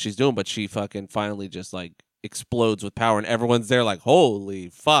doesn't know what she's doing, but she fucking finally just like explodes with power, and everyone's there like, holy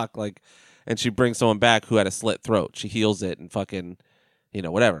fuck, like, and she brings someone back who had a slit throat. She heals it and fucking,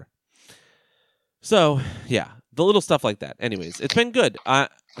 whatever. So yeah, the little stuff like that. Anyways, it's been good.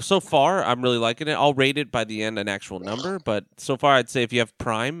 So far, I'm really liking it. I'll rate it by the end an actual number, but so far I'd say if you have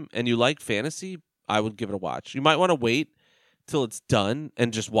Prime and you like fantasy, I would give it a watch. You might want to wait till it's done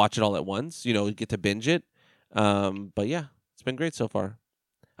and just watch it all at once. Get to binge it. But yeah, it's been great so far.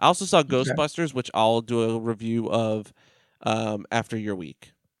 I also saw Ghostbusters, which I'll do a review of after your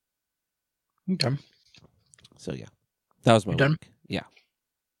week. Okay. So yeah, that was my week. Yeah.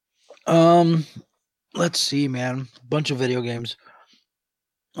 Let's see, man. Bunch of video games.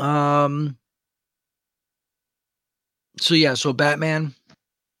 So Batman.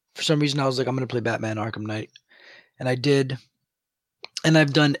 For some reason, I was like, I'm gonna play Batman Arkham Knight, and I did. And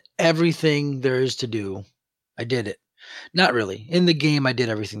I've done everything there is to do. I did it. Not really. In the game, I did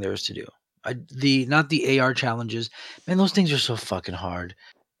everything there is to do. Not the AR challenges. Man, those things are so fucking hard.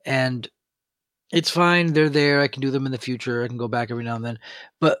 And it's fine. They're there. I can do them in the future. I can go back every now and then.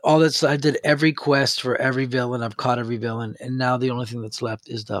 But I did every quest for every villain. I've caught every villain. And now the only thing that's left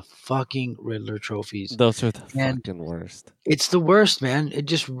is the fucking Riddler trophies. Those are the fucking worst. It's the worst, man. It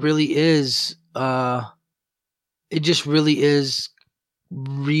just really is. It just really is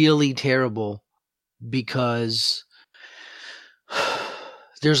really terrible, because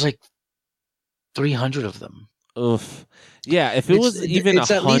there's like 300 of them. Oof. Yeah, if it was even 100.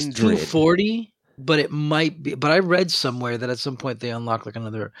 It's at least 240, but it might be. But I read somewhere that at some point they unlock like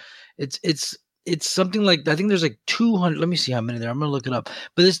another. It's something like, I think there's like 200. Let me see how many there. I'm gonna look it up.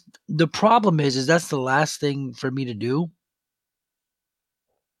 But the problem is that's the last thing for me to do.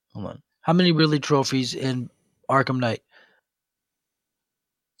 Hold on. How many Ridley trophies in Arkham Knight?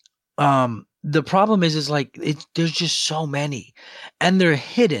 The problem is like there's just so many, and they're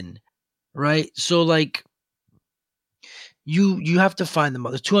hidden, right? So like you have to find them.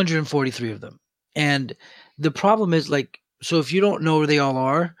 There's 243 of them, and the problem is like, so if you don't know where they all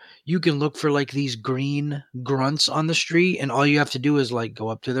are, you can look for like these green grunts on the street, and all you have to do is like go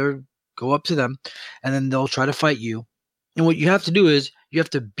up to them, and then they'll try to fight you. And what you have to do is you have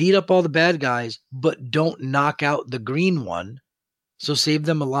to beat up all the bad guys, but don't knock out the green one. So save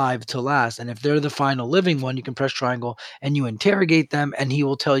them alive to last. And if they're the final living one, you can press triangle and you interrogate them, and he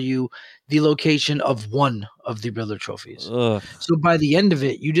will tell you the location of one of the Riddler trophies. Ugh. So by the end of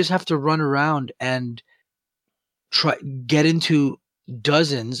it, you just have to run around and get into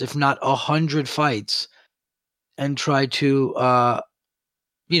dozens, if not 100 fights, and try to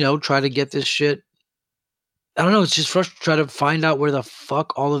get this shit. I don't know. It's just frustrating. Try to find out where the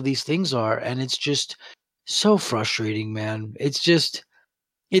fuck all of these things are. And it's just so frustrating, man. It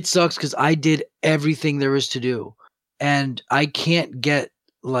sucks because I did everything there is to do, and I can't get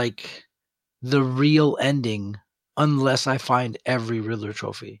like the real ending unless I find every Riddler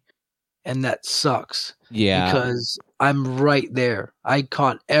trophy, and that sucks. Yeah, because I'm right there. I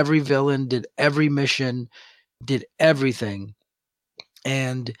caught every villain, did every mission, did everything,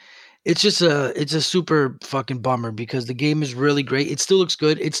 and it's a super fucking bummer because the game is really great. It still looks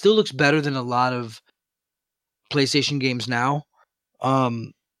good. It still looks better than a lot of PlayStation games now.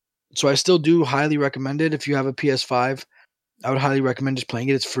 So I still do highly recommend it. If you have a PS5, I would highly recommend just playing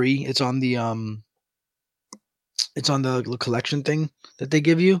it. It's free. It's on the It's on the collection thing that they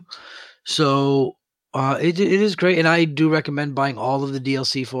give you. So it is great, and I do recommend buying all of the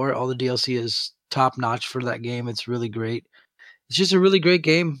DLC for it. All the DLC is top notch for that game. It's really great. It's just a really great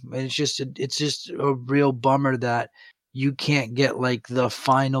game, and it's just a real bummer that you can't get like the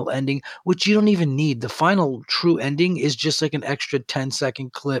final ending, which you don't even need. The final true ending is just like an extra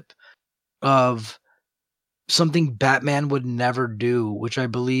 10-second clip of something Batman would never do, which I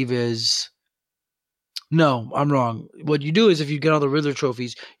believe is no, I'm wrong. What you do is if you get all the Riddler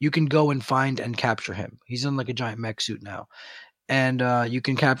trophies, you can go and find and capture him. He's in like a giant mech suit now. And you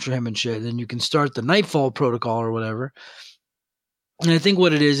can capture him and shit. Then you can start the Nightfall protocol or whatever. And I think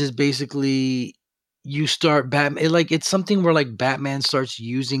what it is basically you start Batman. It's something where like Batman starts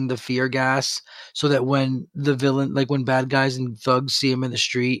using the fear gas so that when the villain, like when bad guys and thugs see him in the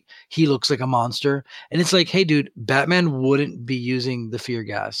street, he looks like a monster. And it's like, hey, dude, Batman wouldn't be using the fear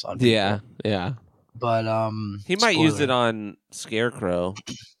gas on people. Yeah, yeah. But he might use it spoiler. on Scarecrow.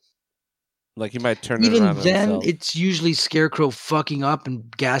 Like he might turn it Even around on then, himself. it's usually Scarecrow fucking up and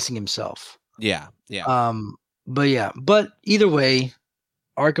gassing himself. Yeah, yeah. But either way,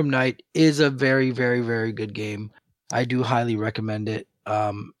 Arkham Knight is a very, very, very good game. I do highly recommend it.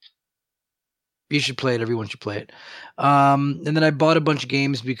 You should play it. Everyone should play it. And then I bought a bunch of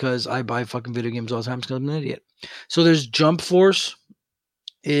games because I buy fucking video games all the time because I'm an idiot. So there's Jump Force,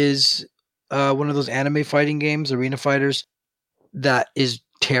 is one of those anime fighting games, Arena Fighters, that is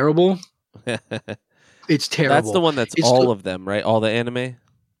terrible. It's terrible. That's the one that's It's all the- of them, right? All the anime?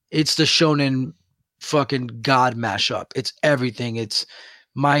 It's the shonen fucking god mashup. It's everything. It's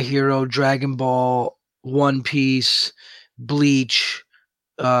My Hero, Dragon Ball, One Piece, Bleach,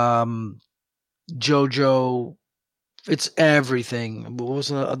 JoJo. It's everything. What was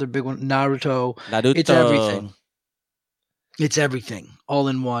the other big one? Naruto. It's everything. It's everything all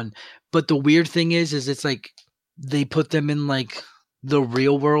in one. But the weird thing is it's like they put them in like the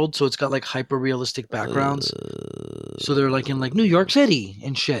real world, so it's got like hyper realistic backgrounds. So they're like in like New York City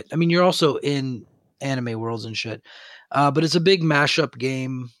and shit. I mean, you're also in anime worlds and shit. But it's a big mashup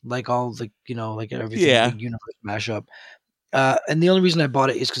game, like all the like everything, Yeah. big universe mashup. And the only reason I bought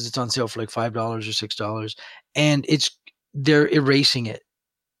it is because it's on sale for like $5 or $6, and they're erasing it.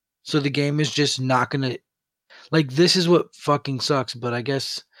 So the game is just not gonna like. This is what fucking sucks. But I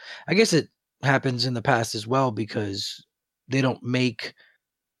guess it happens in the past as well because they don't make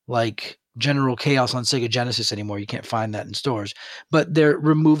like General Chaos on Sega Genesis anymore. You can't find that in stores. But they're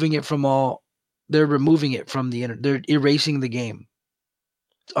removing it from all. They're removing it from the internet. They're erasing the game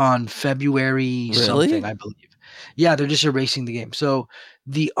on February something, I believe. Yeah, they're just erasing the game. So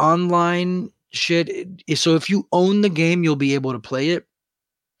the online shit. So if you own the game, you'll be able to play it.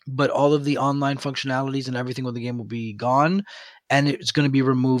 But all of the online functionalities and everything with the game will be gone, and it's going to be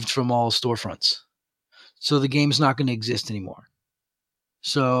removed from all storefronts. So the game's not going to exist anymore.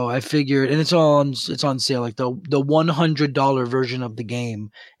 So I figured, and it's on sale. Like the $100 version of the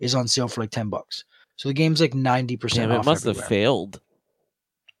game is on sale for like $10. So the game's like 90% Damn, off. it must everywhere. have failed.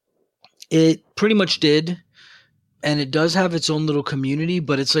 It pretty much did, and it does have its own little community,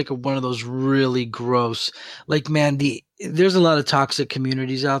 but it's like one of those really gross. Like, man, there's a lot of toxic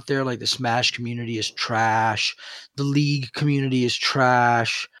communities out there. Like the Smash community is trash. The League community is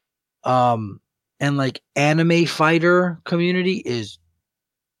trash. And like anime fighter community is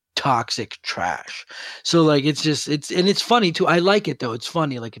toxic trash. So like it's funny too. I like it though. It's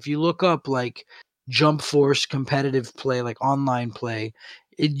funny. Like if you look up like Jump Force competitive play, like online play,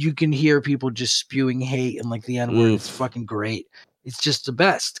 you can hear people just spewing hate and like the N-word. It's fucking great. It's just the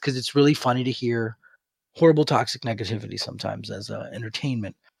best because it's really funny to hear horrible toxic negativity sometimes as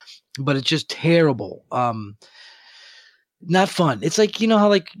entertainment. But it's just terrible. Not fun. It's like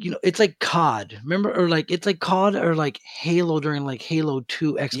how it's like COD. Remember, or like it's like COD or like Halo during like Halo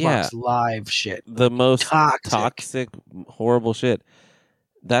 2 Xbox Live shit. The like, most toxic, horrible shit.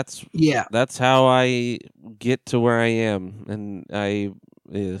 That's how I get to where I am, and I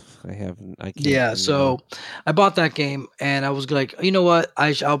can't. Yeah, so I bought that game, and I was like, you know what?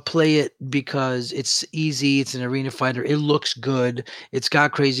 I'll play it because it's easy. It's an arena fighter. It looks good. It's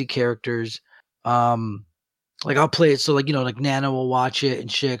got crazy characters. Like I'll play it, so like like Nana will watch it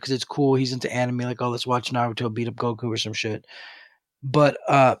and shit because it's cool. He's into anime. Like, oh, let's watch Naruto beat up Goku or some shit. But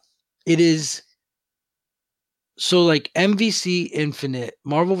it is so like MVC Infinite,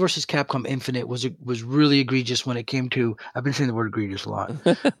 Marvel vs. Capcom Infinite was really egregious when it came to. I've been saying the word egregious a lot.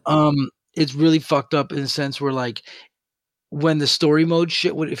 It's really fucked up in the sense where like when the story mode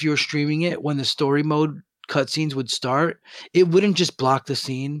shit would, if you were streaming it, when the story mode cutscenes would start, it wouldn't just block the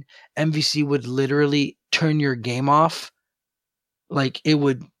scene. MVC would literally turn your game off. Like it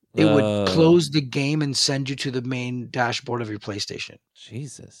would it would Oh, close the game and send you to the main dashboard of your PlayStation.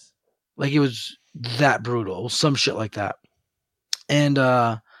 Jesus. Like, it was that brutal, some shit like that. And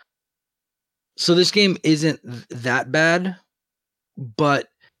so this game isn't that bad, but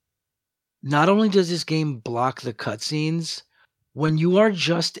not only does this game block the cutscenes, when you are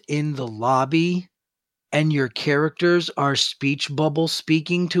just in the lobby and your characters are speech bubble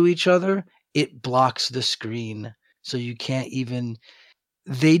speaking to each other, it blocks the screen. So you can't even,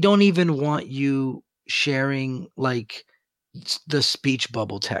 they don't even want you sharing like the speech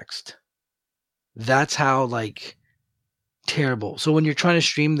bubble text. That's how like terrible. So when you're trying to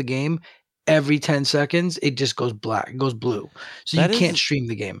stream the game, every 10 seconds it just goes black, it goes blue. So you That can't is stream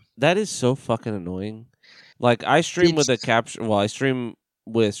the game. that is so fucking annoying. Like I stream with It's a capture. Well, I stream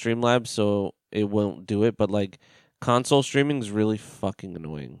with Streamlabs, so it won't do it. But like console streaming is really fucking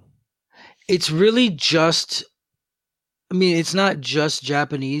annoying. it's really just, I mean, it's not just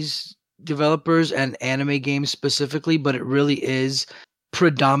Japanese developers and anime games specifically, but it really is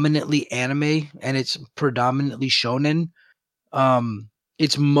predominantly anime and it's predominantly shonen. Um,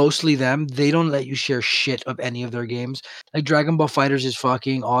 it's mostly them. They don't let you share shit of any of their games. Like Dragon Ball Fighters is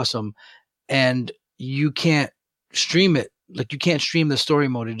fucking awesome, and you can't stream it. Like you can't stream the story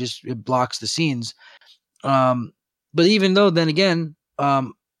mode. It blocks the scenes. Um, but even though, then again,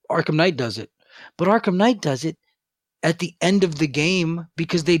 Arkham Knight does it. But Arkham Knight does it at the end of the game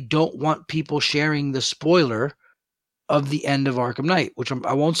because they don't want people sharing the spoiler of the end of Arkham Knight, which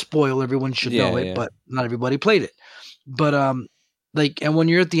I won't spoil. Everyone should Yeah, know it, yeah. but not everybody played it. But like, and when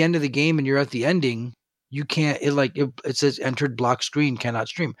you're at the end of the game and you're at the ending, you can't. It says entered block screen, cannot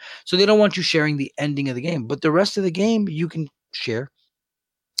stream. So they don't want you sharing the ending of the game, but the rest of the game you can share.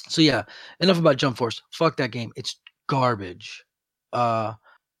 So yeah, enough about Jump Force. Fuck that game. It's garbage. Uh,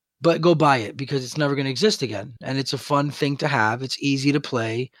 but go buy it because it's never going to exist again, and it's a fun thing to have. It's easy to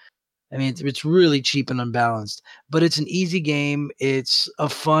play. I mean, it's really cheap and unbalanced, but it's an easy game. It's a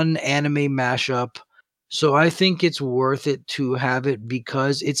fun anime mashup. So I think it's worth it to have it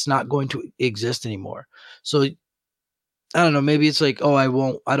because it's not going to exist anymore. So I don't know, maybe it's like, oh,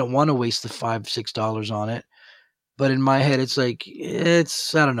 I don't want to waste the $5-6 on it. But in my head, it's like, I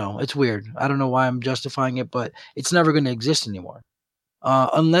don't know, it's weird. I don't know why I'm justifying it, but it's never going to exist anymore.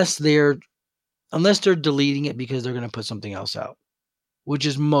 Unless they're deleting it because they're going to put something else out, which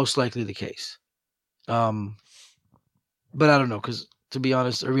is most likely the case. Um, but I don't know, because to be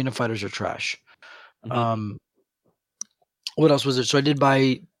honest, arena fighters are trash. Mhm. Um, what else was there? So I did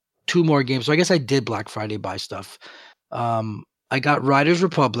buy 2 more games. So I guess I did Black Friday buy stuff. I got Riders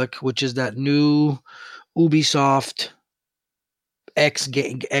Republic, which is that new Ubisoft X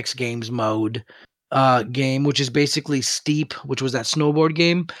Games mode game, which is basically Steep, which was that snowboard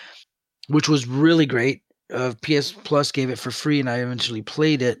game, which was really great. PS Plus gave it for free, and I eventually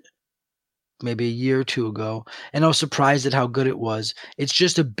played it maybe a year or 2 ago, and I was surprised at how good it was. It's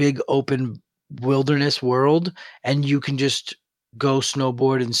just a big open wilderness world, and you can just go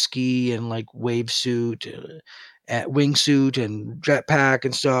snowboard and ski and like wingsuit and jetpack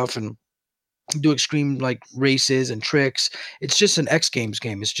and stuff, and do extreme like races and tricks. It's just an X Games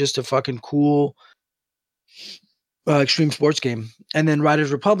game. It's just a fucking cool extreme sports game. And then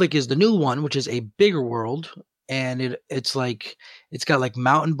Riders Republic is the new one, which is a bigger world, and it's got like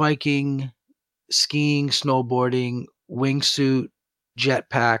mountain biking, skiing, snowboarding, wingsuit,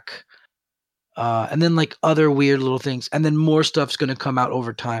 jetpack, and then like other weird little things. And then more stuff's going to come out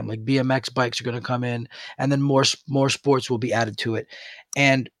over time. Like BMX bikes are going to come in, and then more sports will be added to it.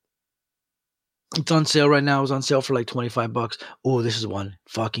 And it's on sale right now. It was on sale for like $25. Oh, this is one.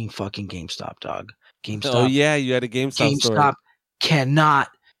 Fucking GameStop, dog. Oh GameStop. yeah, you had a GameStop story. GameStop cannot.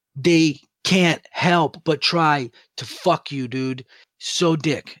 They can't help but try to fuck you, dude. So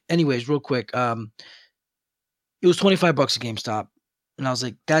dick. Anyways, real quick. It was $25 at GameStop, and I was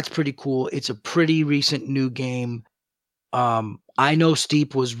like, that's pretty cool. It's a pretty recent new game. I know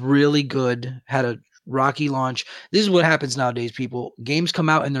Steep was really good, had a rocky launch. This is what happens nowadays, people. Games come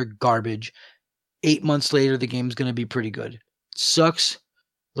out and they're garbage. 8 months later, the game's going to be pretty good. Sucks.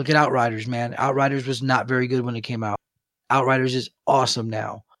 Look at Outriders, man. Outriders was not very good when it came out. Outriders is awesome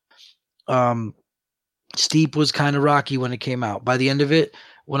now. Steep was kind of rocky when it came out. By the end of it,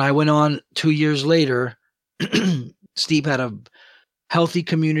 when I went on 2 years later, Steep had a healthy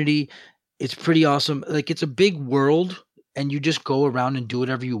community. It's pretty awesome. Like, it's a big world, and you just go around and do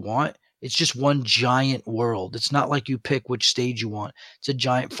whatever you want. It's just one giant world. It's not like you pick which stage you want. It's a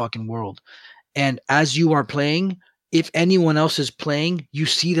giant fucking world. And as you are playing, if anyone else is playing, you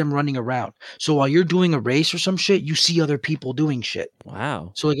see them running around. So while you're doing a race or some shit, you see other people doing shit.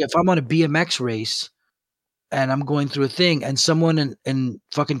 Wow. So like if I'm on a BMX race and I'm going through a thing, and someone in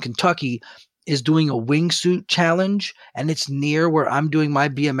fucking Kentucky is doing a wingsuit challenge, and it's near where I'm doing my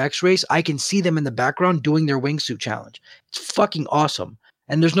BMX race. I can see them in the background doing their wingsuit challenge. It's fucking awesome.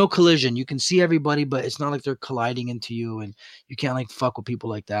 And there's no collision. You can see everybody, but it's not like they're colliding into you, and you can't like fuck with people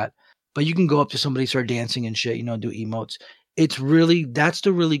like that. But you can go up to somebody, start dancing and shit, do emotes. That's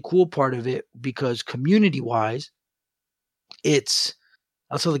the really cool part of it, because community wise,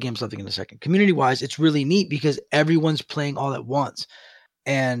 I'll tell the game something in a second. Community wise, it's really neat because everyone's playing all at once.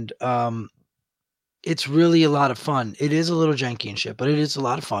 And it's really a lot of fun. It is a little janky and shit, but it is a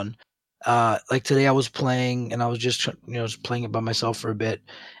lot of fun. Like today I was playing, and I was just just playing it by myself for a bit,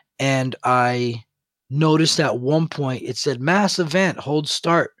 and I noticed at one point it said mass event, hold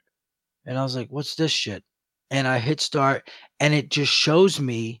start, and I was like, what's this shit? And I hit start, and it just shows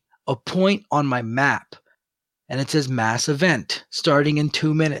me a point on my map, and it says mass event starting in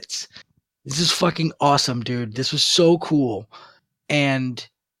 2 minutes. This is fucking awesome, dude. This was so cool. And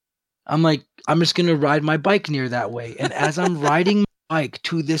I'm like, I'm just going to ride my bike near that way. And as I'm riding my bike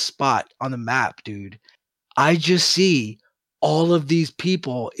to this spot on the map, dude, I just see all of these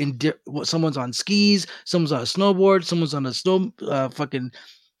people someone's on skis, someone's on a snowboard, someone's on a snowmobile,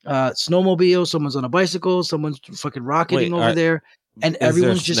 someone's on a bicycle, someone's fucking rocketing over there. And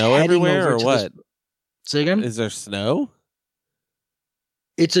everyone's just heading over to what? Say again? Is there snow?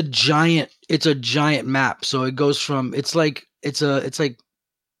 It's a giant map. So it goes from it's like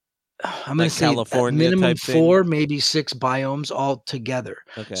I'm gonna say California minimum type 4, maybe 6 biomes all together.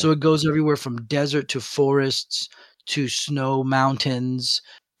 Okay. So it goes everywhere from desert to forests to snow mountains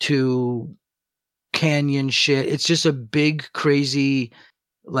to canyon shit. It's just a big crazy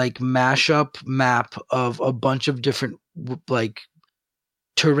like mashup map of a bunch of different like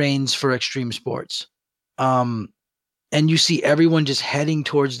terrains for extreme sports. And you see everyone just heading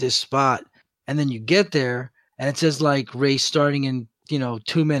towards this spot, and then you get there and it says like race starting in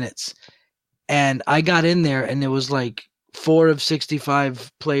 2 minutes, and I got in there and it was like 4 of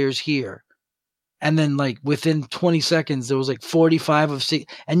 65 players here, and then like within 20 seconds there was like 45 of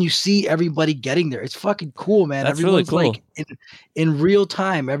 6, and you see everybody getting there. It's fucking cool, man. That's Everyone's really cool. Like in real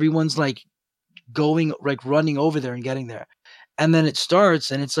time, everyone's like going, like running over there and getting there. And then it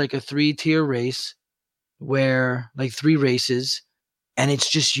starts, and it's like a 3-tier race where like 3 races, and it's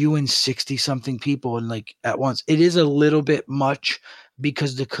just you and 60 something people and like at once. It is a little bit much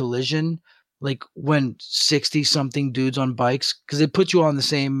because the collision, like when 60 something dudes on bikes, because it puts you on the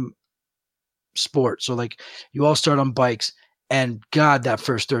same sport. So like you all start on bikes, and God, that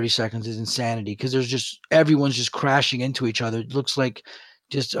first 30 seconds is insanity because everyone's just crashing into each other. It looks like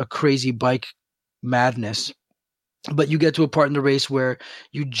just a crazy bike madness. But you get to a part in the race where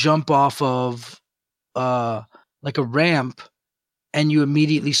you jump off of like a ramp, and you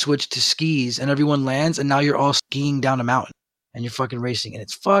immediately switch to skis, and everyone lands, and now you're all skiing down a mountain and you're fucking racing, and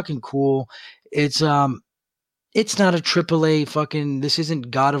it's fucking cool. It's not a AAA fucking, this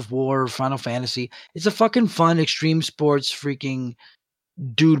isn't God of War or Final Fantasy. It's a fucking fun extreme sports freaking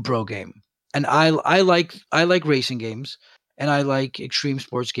dude bro game. And I like racing games, and I like extreme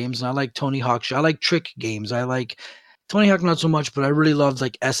sports games, and I like Tony Hawk shit. I like trick games. I like Tony Hawk not so much, but I really love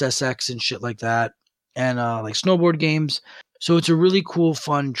like SSX and shit like that, and like snowboard games. So it's a really cool,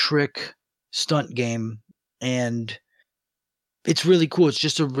 fun trick stunt game, and it's really cool. It's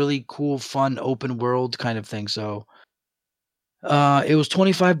just a really cool, fun, open world kind of thing. So it was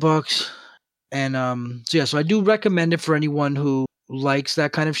 $25, and so I do recommend it for anyone who likes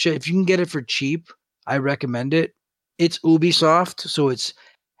that kind of shit. If you can get it for cheap, I recommend it. It's Ubisoft, so it's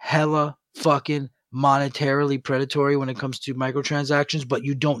hella fucking monetarily predatory when it comes to microtransactions, but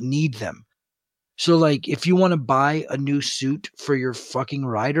you don't need them. So like if you want to buy a new suit for your fucking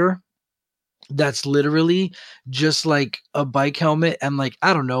rider, that's literally just like a bike helmet and like,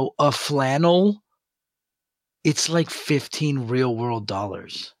 I don't know, a flannel, it's like 15 real world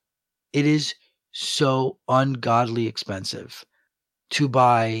dollars. It is so ungodly expensive to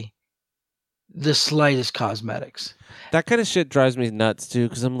buy the slightest cosmetics. That kind of shit drives me nuts too,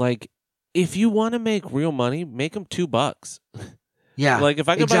 because I'm like, if you want to make real money, make them $2. Yeah. Like if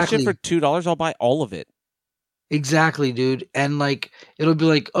I can buy shit for $2, I'll buy all of it. Exactly, dude. And like it'll be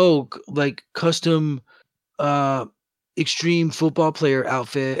like, oh, like custom extreme football player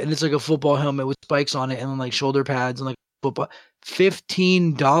outfit, and it's like a football helmet with spikes on it and like shoulder pads and like football,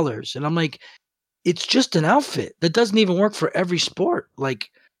 $15. And I'm like, it's just an outfit that doesn't even work for every sport. Like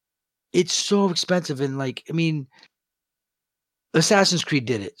it's so expensive. And like, I mean, Assassin's Creed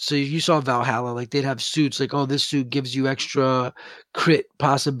did it. So you saw Valhalla, like they'd have suits like, oh, this suit gives you extra crit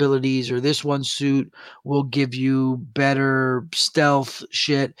possibilities, or this one suit will give you better stealth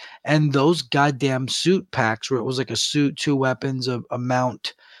shit. And those goddamn suit packs where it was like a suit, 2 weapons, a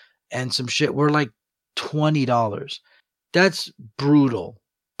mount, and some shit were like $20. That's brutal,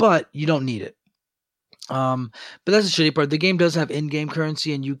 but you don't need it. But that's the shitty part. The game does have in-game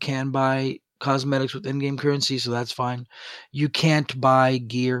currency, and you can buy cosmetics with in-game currency, so that's fine. You can't buy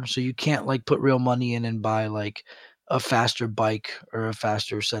gear, so you can't like put real money in and buy like a faster bike or a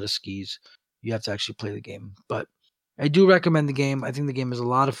faster set of skis. You have to actually play the game. But I do recommend the game. I think the game is a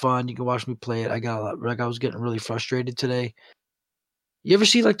lot of fun. You can watch me play it. I was getting really frustrated today. You ever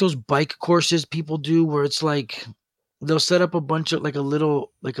see like those bike courses people do where it's like they'll set up a bunch of like a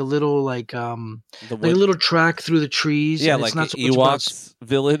little like a little track through the trees. Yeah, and it's like not an so much about Ewoks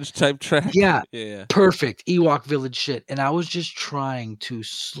village type track. yeah, Yeah. perfect Ewok Village shit. And I was just trying to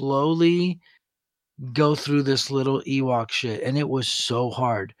slowly go through this little Ewok shit, and it was so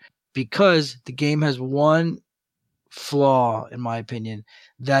hard because the game has one flaw, in my opinion,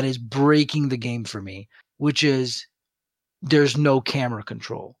 that is breaking the game for me, which is there's no camera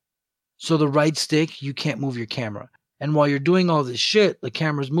control. So the right stick, you can't move your camera. And while you're doing all this shit, the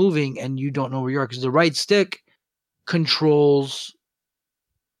camera's moving and you don't know where you are because the right stick controls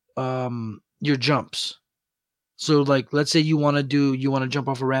your jumps. So like let's say you want to jump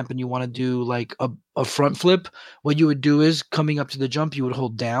off a ramp and you want to do like a front flip. What you would do is coming up to the jump, you would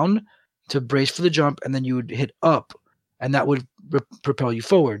hold down to brace for the jump, and then you would hit up, and that would propel you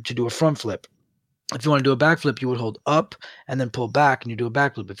forward to do a front flip. If you want to do a backflip, you would hold up and then pull back and you do a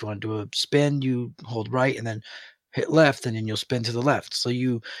backflip. If you want to do a spin, you hold right and then hit left, and then you'll spin to the left. So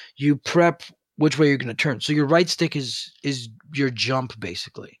you prep which way you're going to turn. So your right stick is your jump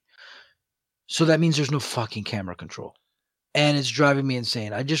basically. So that means there's no fucking camera control. And it's driving me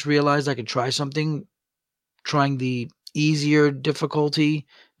insane. I just realized I could try something, trying the easier difficulty,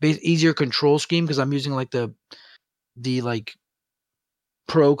 easier control scheme, because I'm using like the like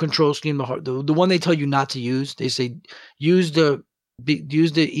pro control scheme, the one they tell you not to use. They say use the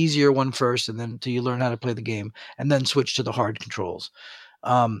easier one first, and then until you learn how to play the game, and then switch to the hard controls.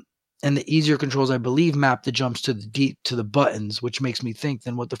 And the easier controls, I believe, map the jumps to the buttons, which makes me think,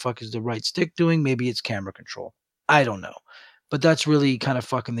 then what the fuck is the right stick doing? Maybe it's camera control. I don't know, but that's really kind of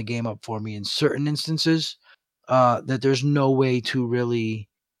fucking the game up for me in certain instances. That there's no way to really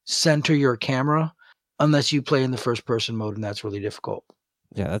center your camera unless you play in the first person mode, and that's really difficult.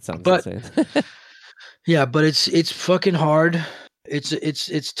 Yeah, that sounds insane. Yeah, but it's fucking hard.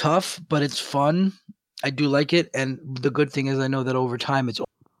 It's tough, but it's fun. I do like it, and the good thing is I know that over time it's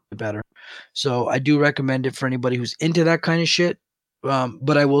better. So I do recommend it for anybody who's into that kind of shit.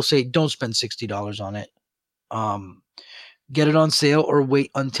 But I will say don't spend $60 on it. Get it on sale or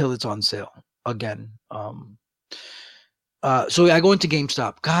wait until it's on sale again. So I go into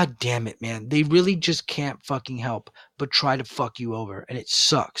GameStop. God damn it, man. They really just can't fucking help but try to fuck you over, and it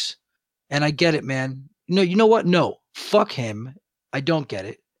sucks. And I get it, man. No, you know what? No. Fuck him. I don't get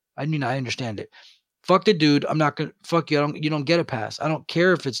it. I mean, I understand it. Fuck the dude. I'm not gonna fuck you. You don't get a pass. I don't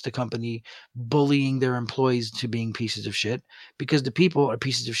care if it's the company bullying their employees to being pieces of shit, because the people are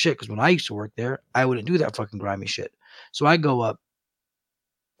pieces of shit. Because when I used to work there, I wouldn't do that fucking grimy shit. So I go up.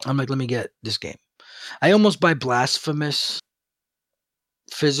 I'm like, let me get this game. I almost buy Blasphemous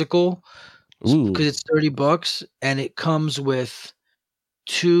physical because it's $30 and it comes with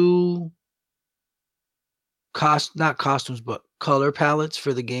two not costumes but color palettes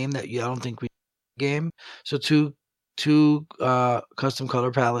for the game that I don't think we game. So two custom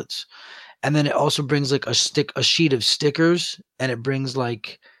color palettes, and then it also brings like a sheet of stickers, and it brings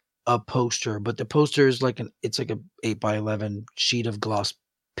like a poster, but the poster is like it's like a 8x11 sheet of gloss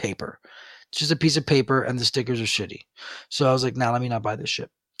paper. It's just a piece of paper, and the stickers are shitty. So I was like, nah, let me not buy this shit.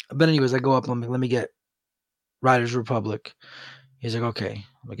 But anyways, I go up, let me get Riders Republic. He's like, okay.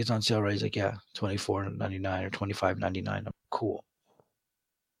 I'm like, it's on sale, right? He's like, yeah, $24.99 or $25.99. I'm cool.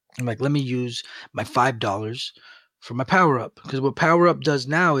 I'm like, let me use my $5 for my Power Up, because what Power Up does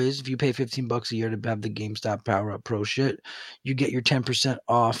now is if you pay $15 a year to have the GameStop Power Up Pro shit, you get your 10%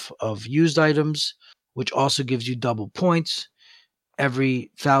 off of used items, which also gives you double points.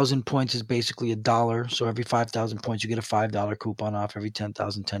 Every 1,000 points is basically $1. So every 5,000 points, you get a $5 coupon off. Every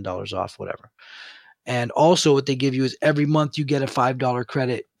 10,000, $10 off, whatever. And also what they give you is every month you get a $5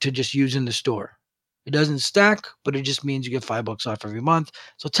 credit to just use in the store. It doesn't stack, but it just means you get $5 off every month.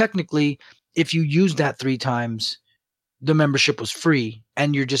 So technically, if you use that 3 times, the membership was free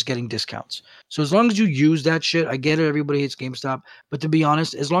and you're just getting discounts. So as long as you use that shit, I get it, everybody hates GameStop. But to be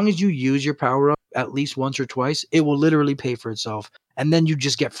honest, as long as you use your Power Up, at least once or twice, it will literally pay for itself, and then you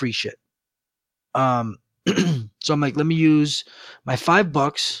just get free shit. So I'm like, let me use my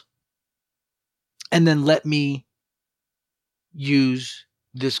 $5, and then let me use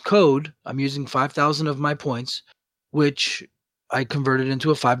this code. I'm using 5,000 of my points, which I converted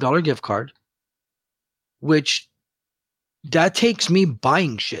into a $5 gift card, which that takes me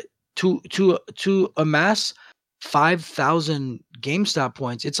buying shit to amass 5,000 GameStop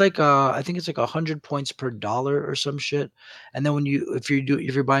points. It's like I think it's like 100 points per dollar or some shit. And then if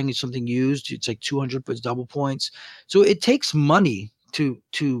you're buying something used, it's like 200 points, double points. So it takes money to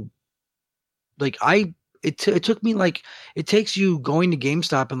like it took me like it takes you going to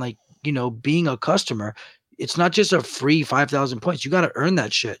GameStop and like, you know, being a customer. It's not just a free 5,000 points. You got to earn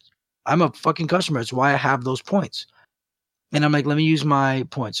that shit. I'm a fucking customer. That's why I have those points. And I'm like, let me use my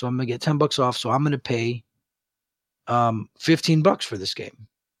points. So I'm gonna get $10 off. So I'm gonna pay $15 for this game.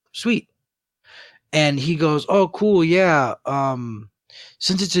 Sweet. And he goes, oh, cool, yeah.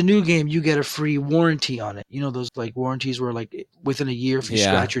 Since it's a new game, you get a free warranty on it. You know, those like warranties where like within a year, if you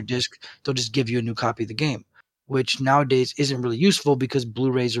scratch your disc, they'll just give you a new copy of the game, which nowadays isn't really useful because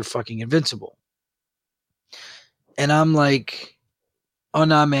Blu-rays are fucking invincible. And I'm like, oh,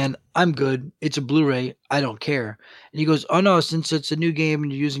 nah, man, I'm good. It's a Blu-ray. I don't care. And he goes, oh, no, since it's a new game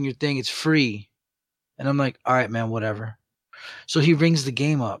and you're using your thing, it's free. And I'm like, all right, man, whatever. So he rings the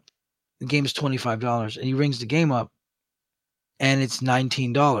game up. The game's $25. And he rings the game up, and it's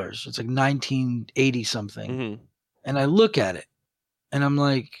 $19. It's like $19.80 something. Mm-hmm. And I look at it, and I'm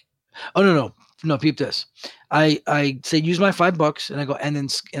like, oh, no, peep this. I say, use my $5, and I go, and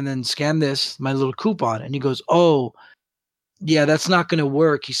then scan this, my little coupon. And he goes, oh, yeah, that's not going to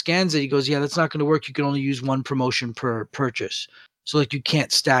work. He scans it. He goes, yeah, that's not going to work. You can only use one promotion per purchase. So like you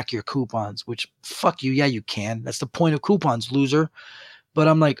can't stack your coupons, which fuck you. Yeah, you can. That's the point of coupons, loser. But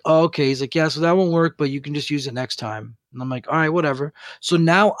I'm like, oh, okay. He's like, yeah, so that won't work, but you can just use it next time. And I'm like, all right, whatever. So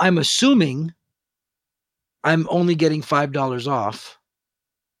now I'm assuming I'm only getting $5 off.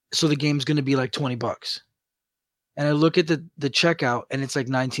 So the game's going to be like $20. And I look at the checkout, and it's like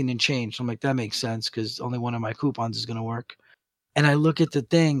 19 and change. So I'm like, that makes sense because only one of my coupons is going to work. And I look at the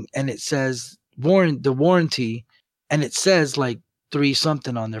thing, and it says the warranty, and it says like 3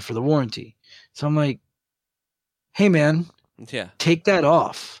 something on there for the warranty. So I'm like, hey, man, yeah, take that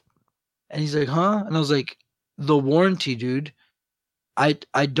off. And he's like, huh? And I was like, the warranty, dude. I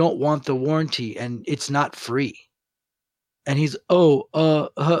don't want the warranty, and it's not free. And he's, oh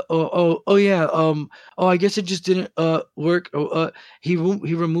yeah, I guess it just didn't work. He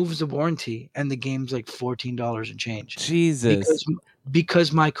removes the warranty, and the game's like $14 and change. Jesus,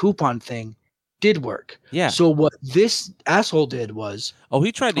 because my coupon thing did work. Yeah. So what this asshole did was,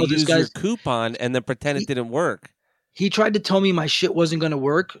 he tried to use your coupon and then pretend it didn't work. He tried to tell me my shit wasn't going to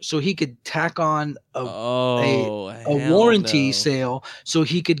work so he could tack on a warranty sale so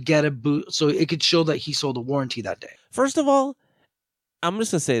he could get a boot, so it could show that he sold a warranty that day. First of all, I'm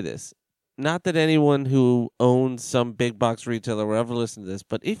just going to say this. Not that anyone who owns some big box retailer will ever listen to this,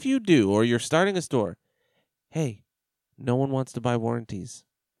 but if you do, or you're starting a store, hey, no one wants to buy warranties.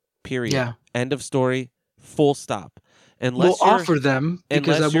 Period. Yeah. End of story. Full stop. We'll offer them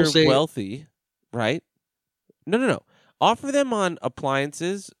because I will say wealthy, right? No. Offer them on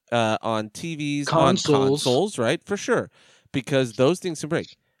appliances, on TVs, on consoles, right? For sure. Because those things can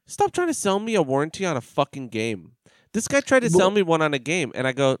break. Stop trying to sell me a warranty on a fucking game. This guy tried to sell me one on a game, and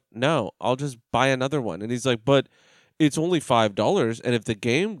I go, no, I'll just buy another one. And he's like, but it's only $5, and if the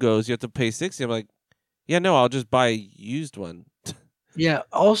game goes, you have to pay $60. I'm like, yeah, no, I'll just buy a used one. Yeah.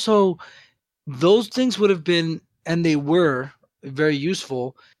 Also, those things would have been, and they were very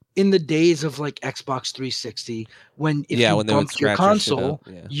useful in the days of like Xbox 360, when if you bumped your console,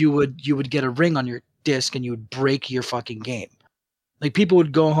 you would get a ring on your disc and you would break your fucking game. Like people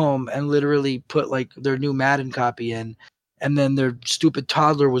would go home and literally put like their new Madden copy in, and then their stupid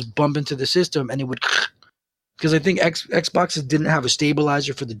toddler was bump into the system and it would, because I think Xboxes didn't have a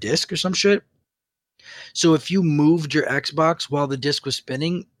stabilizer for the disc or some shit. So if you moved your Xbox while the disc was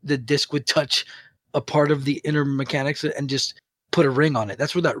spinning, the disc would touch a part of the inner mechanics and just put a ring on it.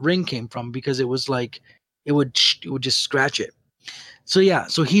 That's where that ring came from, because it was like it would just scratch it. So yeah,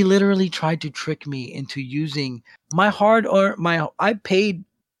 so he literally tried to trick me into using my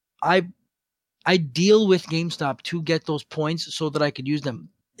I deal with GameStop to get those points so that I could use them,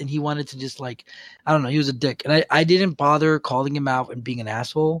 and he wanted to just like, I don't know, he was a dick, and I didn't bother calling him out and being an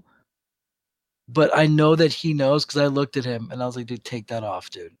asshole, but I know that he knows because I looked at him and I was like, dude, take that off,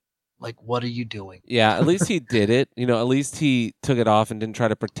 dude. Like, what are you doing? Yeah, at least he did it. At least he took it off and didn't try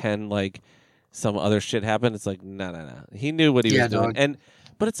to pretend like some other shit happened. It's like, no. He knew what he was doing. Dog.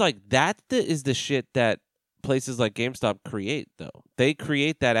 But it's like is the shit that places like GameStop create, though. They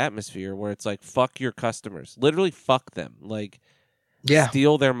create that atmosphere where it's like, fuck your customers. Literally fuck them. Like, Yeah.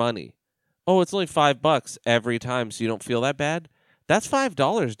 steal their money. Oh, it's only $5 every time, so you don't feel that bad? That's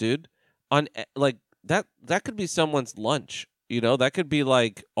 $5, dude. On like that could be someone's lunch. You know, that could be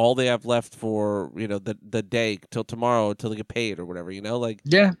like all they have left for, you know, the day till tomorrow till they get paid or whatever, you know? Like,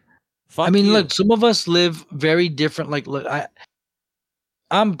 Yeah. fuck I mean, you. look, some of us live very different. Like, look,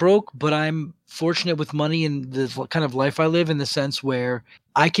 I'm broke, but I'm fortunate with money and the kind of life I live in the sense where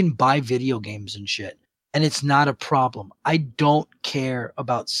I can buy video games and shit, and it's not a problem. I don't care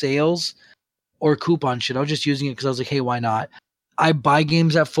about sales or coupon shit. I was just using it because I was like, hey, why not? I buy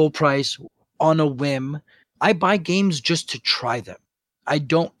games at full price on a whim. I buy games just to try them. I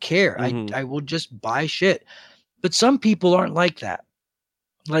don't care. Mhm. I will just buy shit. But some people aren't like that.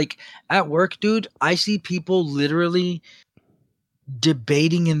 Like at work, dude, I see people literally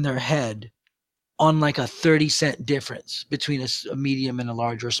debating in their head on like a 30-cent difference between a medium and a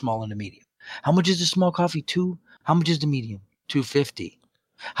large or a small and a medium. How much is the small coffee? $2. How much is the medium? $2.50.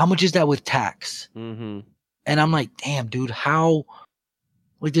 How much is that with tax? Mhm. And I'm like, damn, dude, how?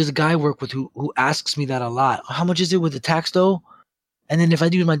 Like, there's a guy I work with who asks me that a lot. How much is it with the tax though? And then if I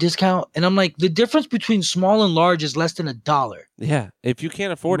do my discount, and I'm like, the difference between small and large is less than $1. Yeah. If you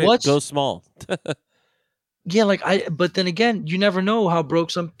can't afford it, What's go small. Yeah, like but then again, you never know how broke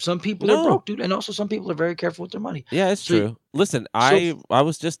some people are No. broke, dude. And also some people are very careful with their money. Yeah, it's So true. Listen, so I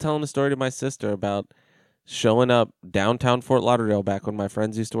was just telling a story to my sister about showing up downtown Fort Lauderdale back when my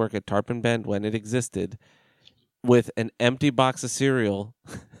friends used to work at Tarpon Bend when it existed with an empty box of cereal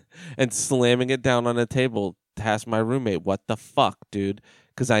and slamming it down on a table to ask my roommate, what the fuck, dude?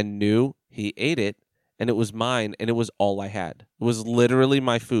 Because I knew he ate it and it was mine and it was all I had. It was literally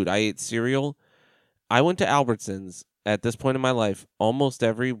my food. I ate cereal. I went to Albertsons at this point in my life almost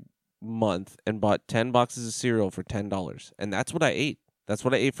every month and bought 10 boxes of cereal for $10. And that's what I ate. That's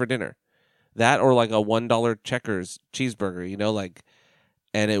what I ate for dinner. That or like a $1 Checkers cheeseburger, you know, like,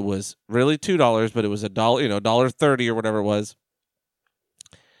 and it was really $2, but it was $1, you know, $1.30 or whatever it was.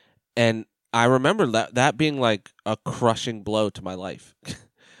 And I remember that being like a crushing blow to my life.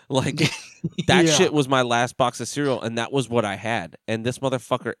 Like that yeah. shit was my last box of cereal, and that was what I had. And this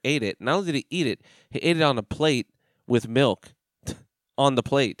motherfucker ate it. Not only did he eat it, he ate it on a plate with milk on the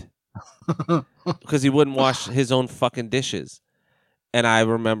plate because he wouldn't wash his own fucking dishes. And I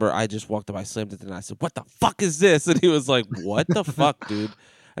remember I just walked up, I slammed it, and I said, "What the fuck is this?" And he was like, "What the fuck, dude?"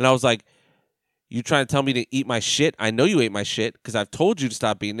 And I was like, "You trying to tell me to eat my shit? I know you ate my shit because I've told you to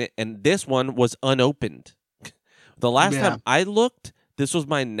stop eating it, and this one was unopened. The last Yeah. time I looked, this was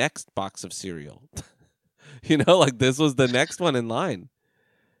my next box of cereal. You know, like this was the next one in line.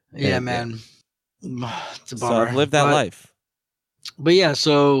 Yeah, And, man. It's a So bummer. I've lived that life. But yeah,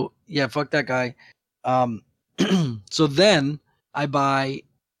 so yeah, fuck that guy. So then I buy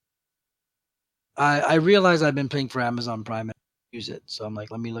I realize I've been paying for Amazon Prime and I use it. So I'm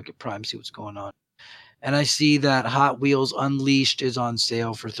like, let me look at Prime, see what's going on. And I see that Hot Wheels Unleashed is on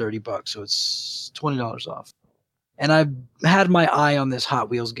sale for $30. So it's $20 off. And I've had my eye on this Hot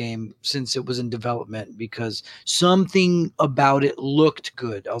Wheels game since it was in development because something about it looked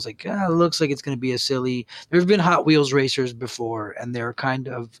good. I was like, it looks like it's going to be a silly. There have been Hot Wheels racers before, and they're kind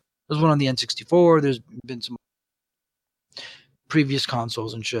of. There's one on the N64. There's been some previous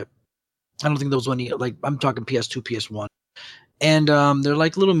consoles and shit. I don't think there was one like I'm talking PS2, PS1, and they're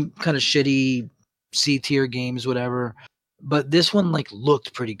like little kind of shitty C tier games, whatever. But this one like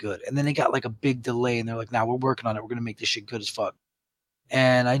looked pretty good, and then it got like a big delay, and they're like, "Now we're working on it. We're gonna make this shit good as fuck."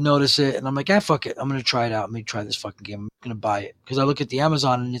 And I notice it, and I'm like, fuck it. I'm gonna try it out. Let me try this fucking game. I'm gonna buy it because I look at the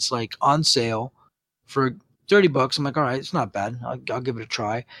Amazon and it's like on sale for $30. I'm like, all right, it's not bad. I'll give it a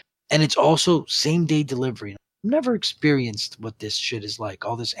try. And it's also same day delivery. I've never experienced what this shit is like,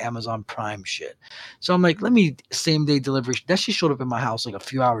 all this Amazon Prime shit. So I'm like, let me same day delivery. That shit showed up in my house like a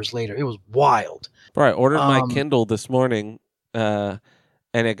few hours later. It was wild. Bro, I ordered my Kindle this morning, and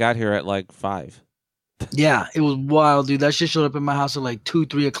it got here at like 5. Yeah, it was wild, dude. That shit showed up in my house at like 2,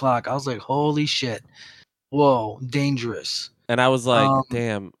 3 o'clock. I was like, holy shit. Whoa, dangerous. And I was like,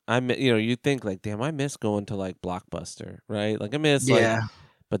 damn, you think like, damn, I miss going to like Blockbuster, right? Like I miss yeah.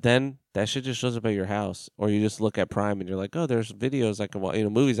 But then that shit just shows up at your house, or you just look at Prime and you're like, oh, there's videos I can watch,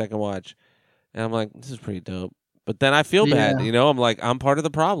 movies I can watch. And I'm like, this is pretty dope. But then I feel bad, I'm like, I'm part of the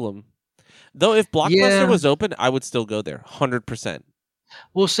problem. Though if Blockbuster was open, I would still go there, 100%.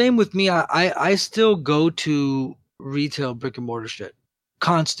 Well, same with me. I still go to retail brick and mortar shit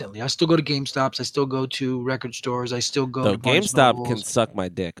constantly. I still go to GameStops. I still go to record stores. I still go to GameStop can suck my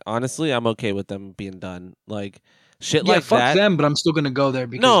dick. Honestly, I'm okay with them being done. Like Shit Yeah, like fuck that. them, but I'm still gonna go there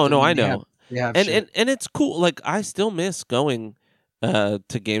because No, I no, mean I know. they have And shit. and it's cool. Like I still miss going to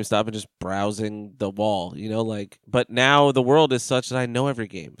GameStop and just browsing the wall, like but now the world is such that I know every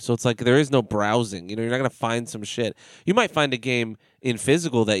game. So it's like there is no browsing. You're not going to find some shit. You might find a game in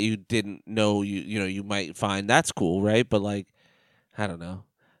physical that you didn't know you might find. That's cool, right? But like I don't know.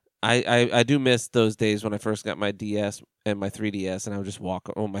 I do miss those days when I first got my DS and my 3DS and I would just my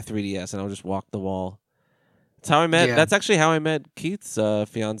 3DS and I would just walk the wall. Yeah. That's actually how I met Keith's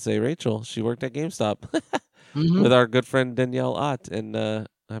fiance Rachel. She worked at GameStop Hmm. with our good friend Danielle Ott, and I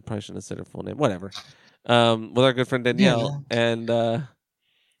probably shouldn't have said her full name. Whatever. With our good friend Yeah, Danielle, man.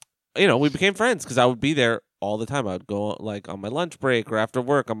 and we became friends because I would be there all the time. I would go like on my lunch break or after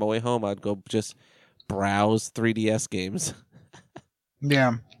work on my way home. I'd go just browse 3DS games.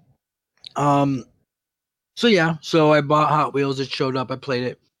 Yeah. Um. So yeah. So I bought Hot Wheels. It showed up. I played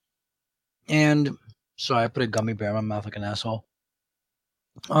it, and sorry, I put a gummy bear in my mouth like an asshole.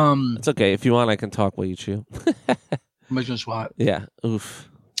 It's okay if you want. I can talk while you chew. I'm just gonna swat. Yeah. Oof.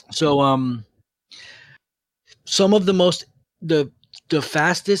 So some of the the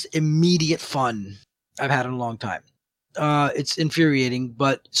fastest immediate fun I've had in a long time. It's infuriating,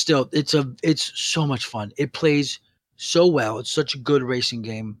 but still, it's so much fun. It plays so well. It's such a good racing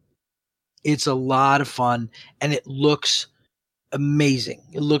game. It's a lot of fun, and it looks amazing.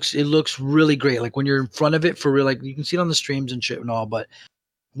 It looks really great. Like when you're in front of it for real, like you can see it on the streams and shit and all, but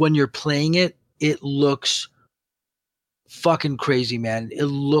when you're playing it, it looks fucking crazy, man. It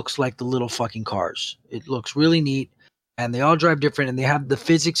looks like the little fucking cars. It looks really neat, and they all drive different, and they have the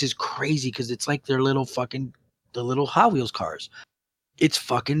physics is crazy because it's like their little fucking the little Hot Wheels cars. It's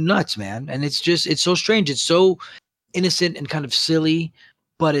fucking nuts, man, and it's so strange. It's so innocent and kind of silly,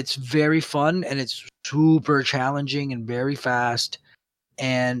 but it's very fun and it's super challenging and very fast.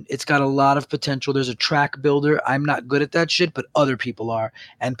 And it's got a lot of potential. There's a track builder. I'm not good at that shit, but other people are.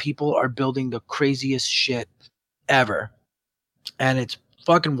 And people are building the craziest shit ever, and it's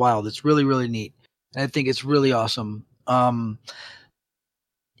fucking wild. It's really, really neat. And I think it's really awesome. It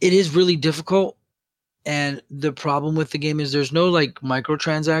is really difficult. And the problem with the game is there's no like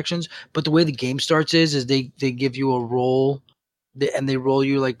microtransactions, but the way the game starts is they give you a roll, and they roll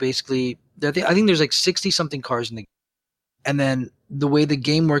you like basically. I think there's like 60 something cars in the game. And then the way the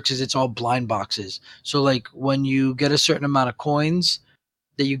game works is it's all blind boxes. So like when you get a certain amount of coins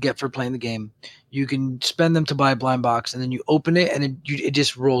that you get for playing the game, you can spend them to buy a blind box, and then you open it, and it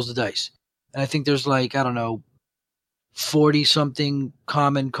just rolls the dice. And I think there's like I don't know, 40 something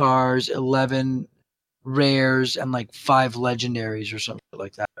common cars, 11 rares, and like 5 legendaries or something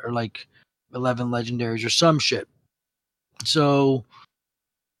like that, or like 11 legendaries or some shit. So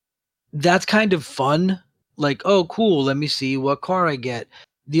that's kind of fun. Like, oh, cool. Let me see what car I get.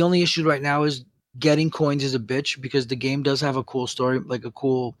 The only issue right now is getting coins is a bitch because the game does have a cool story, like a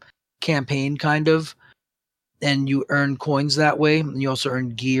cool campaign kind of, and you earn coins that way. And you also earn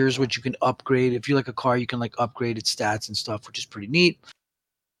gears, which you can upgrade. If you like a car, you can like upgrade its stats and stuff, which is pretty neat.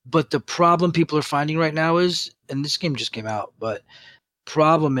 But the problem people are finding right now is, and this game just came out, but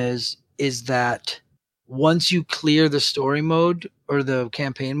problem is that once you clear the story mode or the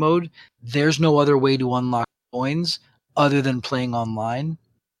campaign mode, there's no other way to unlock coins other than playing online.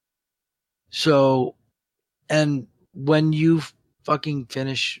 So, and when you fucking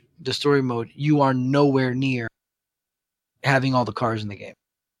finish the story mode, you are nowhere near having all the cars in the game.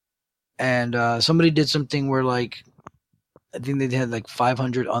 And somebody did something where like I think they had like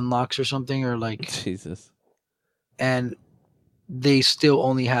 500 unlocks or something, or like, Jesus. and they still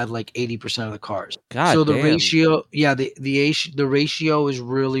only had like 80% of the cars. So God the damn. ratio, yeah, the ratio is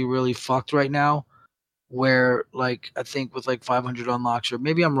really really fucked right now. Where like I think with like 500 unlocks, or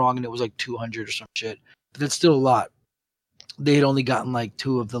maybe I'm wrong and it was like 200 or some shit, but that's still a lot. They had only gotten like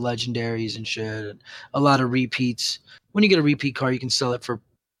 2 of the legendaries and shit, and a lot of repeats. When you get a repeat car, you can sell it for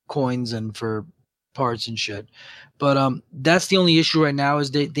coins and for parts and shit. But that's the only issue right now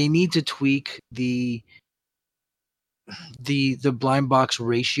is they need to tweak the blind box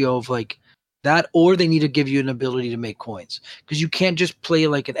ratio of like that, or they need to give you an ability to make coins, because you can't just play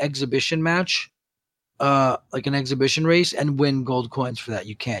like an exhibition match, like an exhibition race, and win gold coins for that.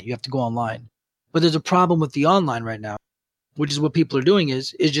 You can't. You have to go online. But there's a problem with the online right now, which is what people are doing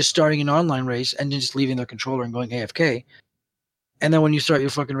is just starting an online race and then just leaving their controller and going AFK. And then when you start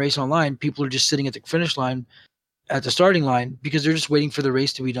your fucking race online, people are just sitting at the finish line, at the starting line, because they're just waiting for the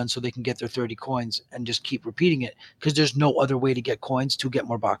race to be done so they can get their 30 coins and just keep repeating it, because there's no other way to get coins to get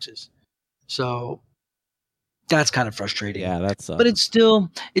more boxes. So that's kind of frustrating. Yeah, that But sucks. it's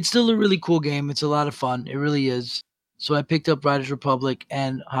still a really cool game. It's a lot of fun. It really is. So I picked up Riders Republic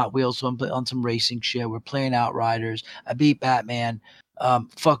and Hot Wheels. So I'm on some racing shit. We're playing Outriders. I beat Batman.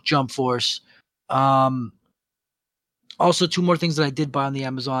 Fuck Jump Force. Also, two more things that I did buy on the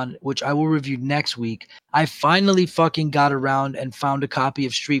Amazon, which I will review next week. I finally fucking got around and found a copy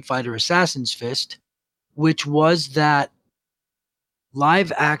of Street Fighter Assassin's Fist, which was that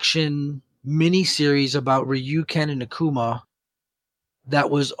live action mini-series about Ryu, Ken, and Akuma that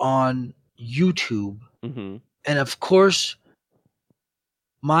was on YouTube. Mm-hmm. And of course,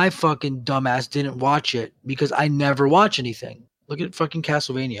 my fucking dumbass didn't watch it because I never watch anything. Look at fucking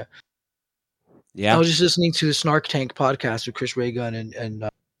Castlevania. Yeah. I was just listening to the Snark Tank podcast with Chris Reagan and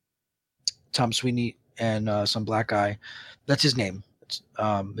Tom Sweeney and some black guy. That's his name.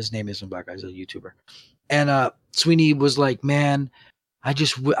 His name isn't black guy. He's a YouTuber. And Sweeney was like, man,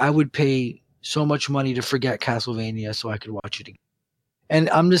 I would pay so much money to forget Castlevania so I could watch it again. And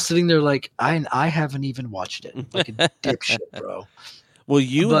I'm just sitting there like, I haven't even watched it. Like a dipshit, bro. Well,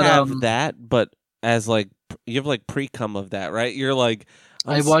 you have that, but as like, you have like pre-cum of that, right? You're like,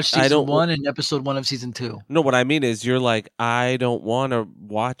 I watched season 1 and episode 1 of season 2. No, what I mean is you're like, I don't want to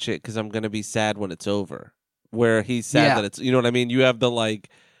watch it because I'm going to be sad when it's over. Where he's sad that it's, you know what I mean? You have the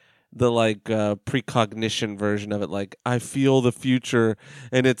precognition version of it. Like, I feel the future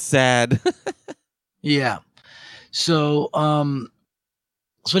and it's sad. Yeah. So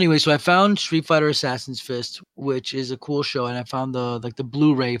anyway, so I found Street Fighter Assassin's Fist, which is a cool show. And I found the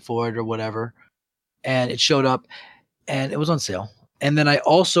Blu-ray for it or whatever. And it showed up and it was on sale. And then I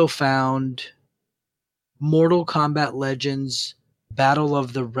also found Mortal Kombat Legends Battle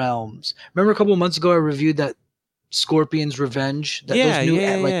of the Realms. Remember a couple of months ago I reviewed that Scorpion's Revenge?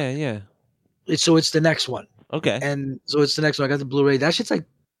 Yeah. So it's the next one. Okay. And so it's the next one. I got the Blu-ray. That shit's like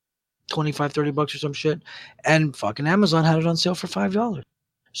 $25-$30 or some shit. And fucking Amazon had it on sale for $5.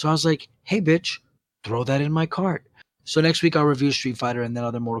 So I was like, hey, bitch, throw that in my cart. So next week I'll review Street Fighter and then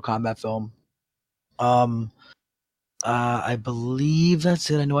other Mortal Kombat film. I believe that's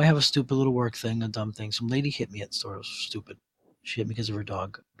it. I know I have a stupid little work thing, a dumb thing. Some lady hit me at the store. It was stupid. She hit me because of her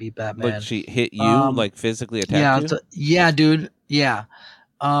dog. Beat Batman. Like she hit you, like physically attacked you? Yeah, dude. Yeah.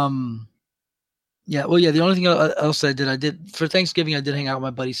 Yeah. Well, yeah. The only thing else I did for Thanksgiving, I did hang out with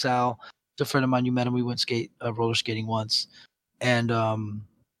my buddy Sal. It's a friend of mine. You met him. We went roller skating once. And don't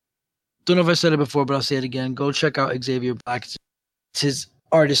know if I said it before, but I'll say it again. Go check out Xavier Black. It's his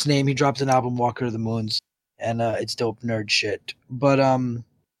artist name. He dropped an album, Walker of the Moons. And it's dope nerd shit. But and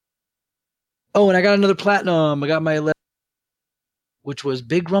I got another platinum. I got my 11th, which was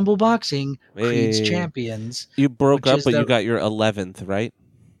Big Rumble Boxing, Creed's Champions. You broke up, but you got your 11th, right?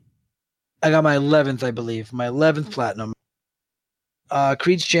 I got my 11th, I believe. My 11th platinum.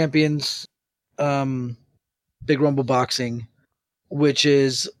 Creed's Champions, Big Rumble Boxing, which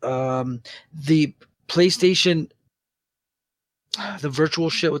is the PlayStation, the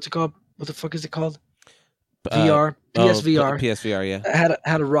virtual shit. What's it called? What the fuck is it called? VR, PSVR. PSVR, yeah.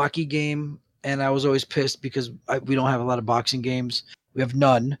 Had a Rocky game, and I was always pissed because we don't have a lot of boxing games. We have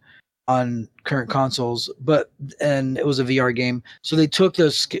none on current consoles, and it was a VR game. So they took the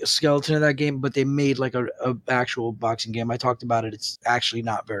skeleton of that game, but they made like a actual boxing game. I talked about it. It's actually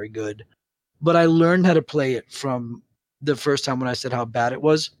not very good, but I learned how to play it from the first time when I said how bad it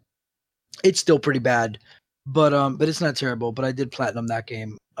was. It's still pretty bad, but it's not terrible. But I did platinum that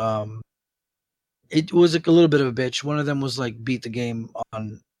game. It was like a little bit of a bitch. One of them was like beat the game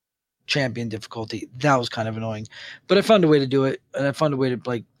on champion difficulty. That was kind of annoying, but I found a way to do it, and I found a way to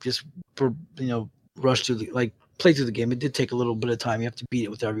like just rush through play through the game. It did take a little bit of time. You have to beat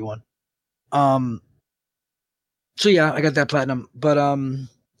it with everyone. So yeah, I got that platinum, but and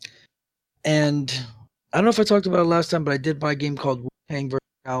I don't know if I talked about it last time, but I did buy a game called Wu-Tang vs.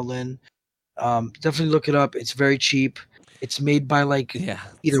 Shaolin. Definitely look it up. It's very cheap. It's made by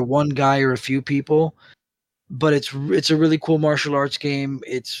either one guy or a few people, but it's a really cool martial arts game.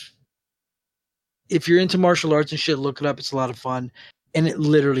 If you're into martial arts and shit, look it up. It's a lot of fun, and it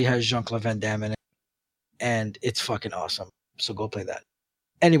literally has Jean-Claude Van Damme in it, and it's fucking awesome. So go play that.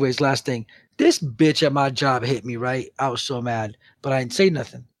 Anyways, last thing. This bitch at my job hit me, right? I was so mad, but I didn't say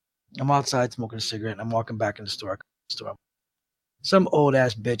nothing. I'm outside smoking a cigarette, and I'm walking back in the store. Some old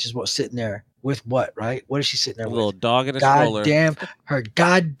ass bitch is sitting there with what, right? What is she sitting there with? A little dog in a stroller. Her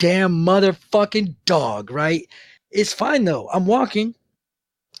goddamn motherfucking dog, right? It's fine though. I'm walking,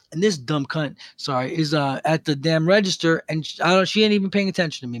 and this dumb cunt, is at the damn register, and she ain't even paying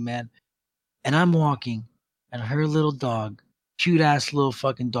attention to me, man. And I'm walking, and her little dog, cute ass little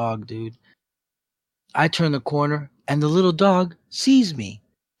fucking dog, dude. I turn the corner, and the little dog sees me,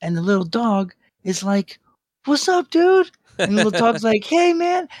 and the little dog is like, "What's up, dude?" And the little dog's like, "Hey,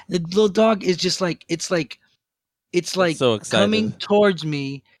 man." The little dog is just like, it's like It's That's like so coming excited. towards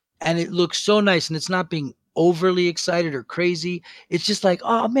me, and it looks so nice, and it's not being overly excited or crazy. It's just like,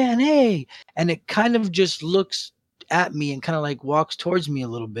 oh man, hey, and it kind of just looks at me and kind of like walks towards me a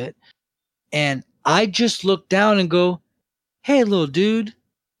little bit, and I just look down and go, hey, little dude.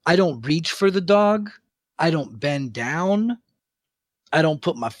 I don't reach for the dog. I don't bend down. I don't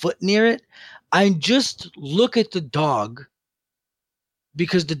put my foot near it. I just look at the dog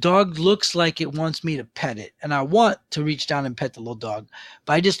because the dog looks like it wants me to pet it. And I want to reach down and pet the little dog.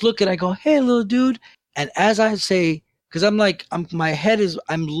 But I just look at it, I go, hey, little dude. And as I say, because my head is,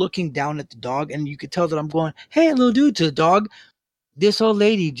 I'm looking down at the dog, and you could tell that I'm going, hey, little dude, to the dog. This old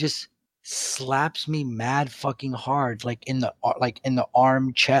lady just slaps me mad fucking hard, like in the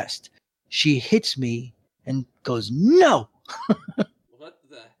arm chest. She hits me and goes, no. What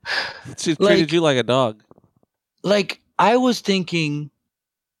the? She treated Like, you like a dog. I was thinking,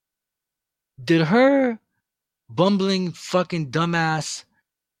 did her bumbling fucking dumbass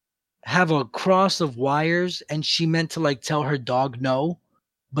have a cross of wires and she meant to like tell her dog no,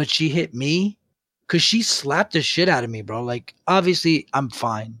 but she hit me? Cause she slapped the shit out of me, bro. Like, obviously I'm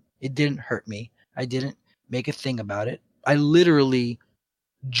fine. It didn't hurt me. I didn't make a thing about it. I literally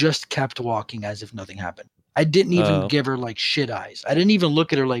just kept walking as if nothing happened. I didn't even give her like shit eyes. I didn't even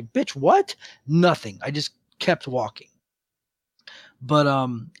look at her like, bitch, what? Nothing. I just kept walking. But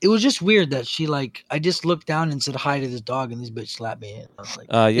it was just weird that she like, I just looked down and said hi to this dog, and this bitch slapped me. And I was like,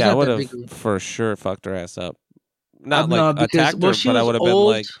 it's Yeah, I not would that have big of a for sure fucked her ass up. Not like no, because attacked well, her, she but I was would have been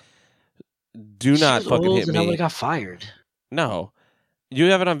old. like, "Do She not was fucking old, hit and I would have me." got fired. No, you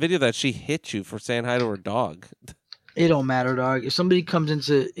have it on video that she hit you for saying hi to her dog. It don't matter, dog. If somebody comes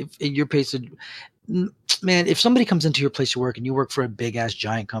into in your place of man, if somebody comes into your place of work and you work for a big ass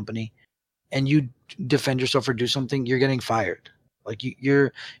giant company and you defend yourself or do something, you're getting fired. Like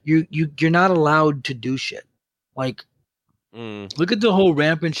you're not allowed to do shit. Like look at the whole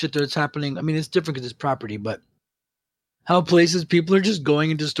rampant shit that's happening. I mean, it's different because it's property, but how places people are just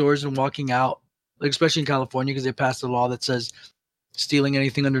going into stores and walking out, like especially in California because they passed a law that says stealing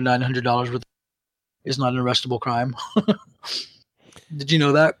anything under $900 worth is not an arrestable crime. Did you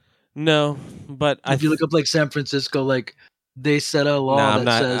know that? No, but If you look up like San Francisco, like they set a law nah, I'm that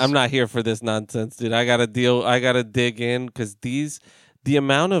not. says I'm not here for this nonsense, dude. I gotta deal. I gotta dig in because the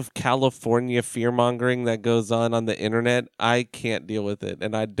amount of California fear mongering that goes on the internet, I can't deal with it,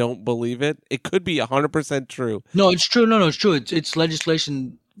 and I don't believe it. It could be 100% true. no, it's true. No, it's true. It's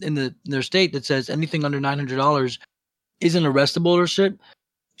legislation in their state that says anything under $900 isn't arrestable or shit.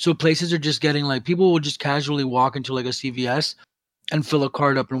 So places are just getting like people will just casually walk into like a CVS and fill a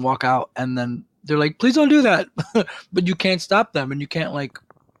cart up and walk out, and then they're like, "Please don't do that," but you can't stop them, and you can't like.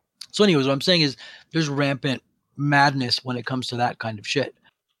 So, anyways, what I'm saying is there's rampant madness when it comes to that kind of shit.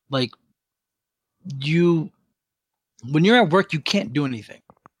 Like when you're at work, you can't do anything,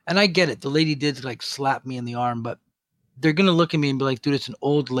 and I get it. The lady did like slap me in the arm, but they're gonna look at me and be like, "Dude, it's an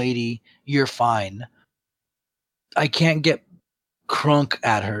old lady. You're fine." I can't get crunk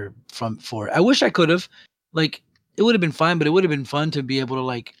at her for it. I wish I could have. Like, it would have been fine, but it would have been fun to be able to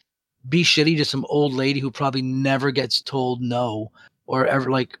like be shitty to some old lady who probably never gets told no or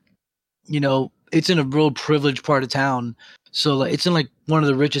ever like, it's in a real privileged part of town. So like it's in like one of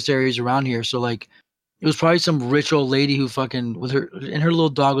the richest areas around here. So like it was probably some rich old lady who fucking with her and her little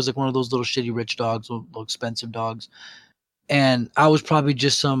dog was like one of those little shitty rich dogs, little expensive dogs. And I was probably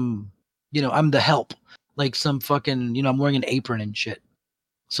just some, I'm the help. Like some fucking, I'm wearing an apron and shit.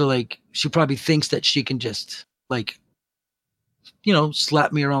 So like she probably thinks that she can just like,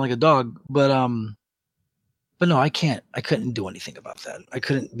 slap me around like a dog. But no, I can't. I couldn't do anything about that. I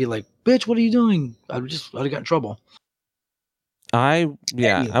couldn't be like, bitch, what are you doing? I'd have got in trouble. I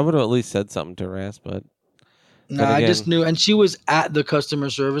Anyway, would have at least said something to her ass, but no, then I just again, knew, and she was at the customer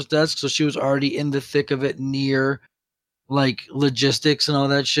service desk, so she was already in the thick of it, near like logistics and all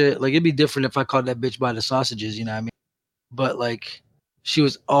that shit. Like it'd be different if I caught that bitch by the sausages, you know what I mean? But like she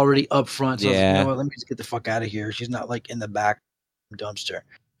was already up front, so I was like, you know yeah, what? Let me just get the fuck out of here. She's not like in the back dumpster.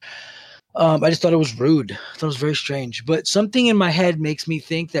 I just thought it was rude. I thought it was very strange. But something in my head makes me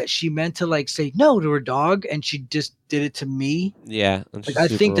think that she meant to like say no to her dog and she just did it to me. yeah, and Like she's I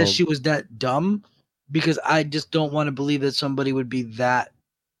super think that old. she was that dumb because I just don't want to believe that somebody would be that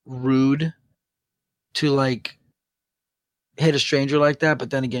rude to like hit a stranger like that.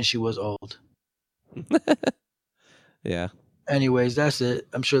 But then again, she was old. Yeah. Anyways, that's it.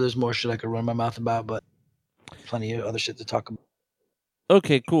 I'm sure there's more shit I could run my mouth about, but plenty of other shit to talk about.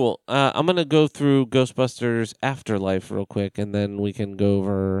 Okay, cool. I'm gonna go through Ghostbusters Afterlife real quick, and then we can go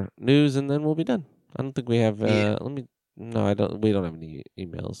over news, and then we'll be done. I don't think we have. Yeah. Let me. No, I don't. We don't have any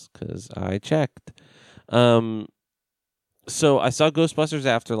emails because I checked. Um, So I saw Ghostbusters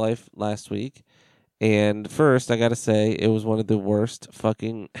Afterlife last week, and first I gotta say it was one of the worst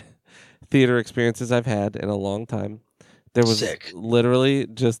fucking theater experiences I've had in a long time. There was Sick. literally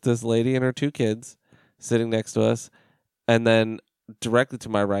just this lady and her two kids sitting next to us, and then directly to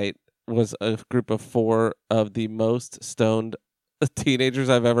my right was a group of four of the most stoned teenagers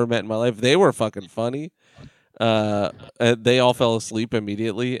I've ever met in my life. They were fucking funny. And they all fell asleep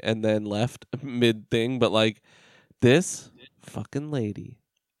immediately and then left mid thing. But like this fucking lady,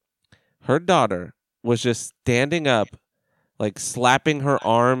 her daughter was just standing up, like slapping her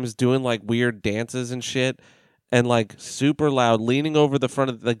arms, doing like weird dances and shit, and like super loud, leaning over the front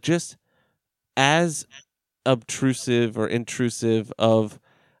of like just as obtrusive or intrusive of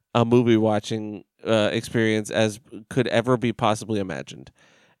a movie watching experience as could ever be possibly imagined.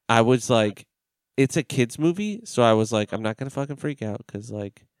 I was like, it's a kids movie, so I was like, I'm not gonna fucking freak out because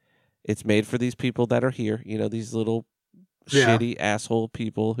like it's made for these people that are here, these little Yeah. shitty asshole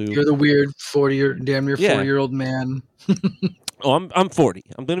people who. You're the weird 40 damn near Yeah. 40-year-old man. Oh, I'm 40.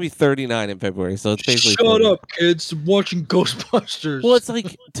 I'm gonna be 39 in February, so it's basically. Shut 40. up, kids! I'm watching Ghostbusters. Well, it's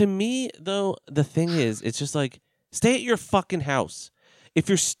like to me though. The thing is, it's just like stay at your fucking house. If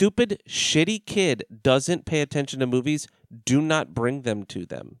your stupid, shitty kid doesn't pay attention to movies, do not bring them to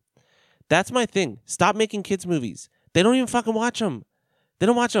them. That's my thing. Stop making kids movies. They don't even fucking watch them. They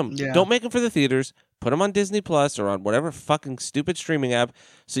don't watch them. Yeah. Don't make them for the theaters. Put them on Disney Plus or on whatever fucking stupid streaming app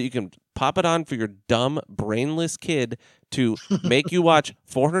so you can pop it on for your dumb, brainless kid to make you watch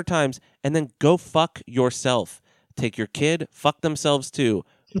 400 times and then go fuck yourself. Take your kid, fuck themselves too.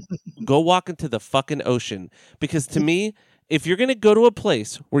 Go walk into the fucking ocean. Because to me, if you're going to go to a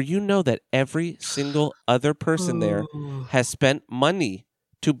place where you know that every single other person there has spent money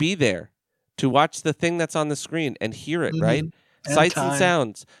to be there, to watch the thing that's on the screen and hear it, right? And Sights time. and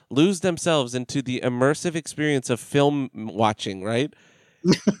sounds, lose themselves into the immersive experience of film watching, right?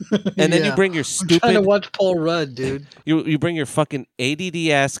 And then you bring your I'm trying to stupid, watch Paul Rudd, dude. you bring your fucking ADD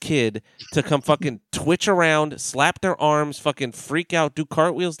ass kid to come fucking twitch around, slap their arms, fucking freak out, do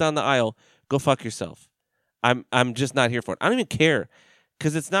cartwheels down the aisle. Go fuck yourself. I'm just not here for it. I don't even care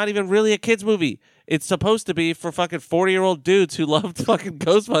because it's not even really a kids movie. It's supposed to be for fucking 40-year-old dudes who loved fucking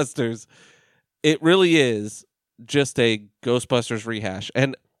Ghostbusters. It really is just a Ghostbusters rehash.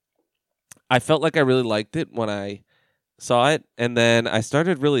 And I felt like I really liked it when I saw it. And then I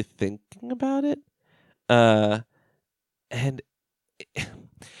started really thinking about it. And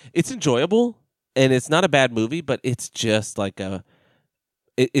it's enjoyable. And it's not a bad movie, but it's just like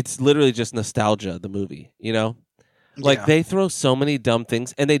it's literally just nostalgia, the movie, Like Yeah. they throw so many dumb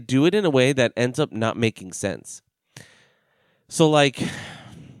things and they do it in a way that ends up not making sense. So like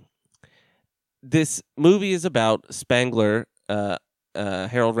this movie is about Spangler,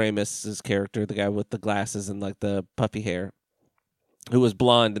 Harold Ramis's character, the guy with the glasses and like the puffy hair, who was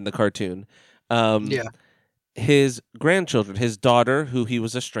blonde in the cartoon. Yeah. His grandchildren, his daughter, who he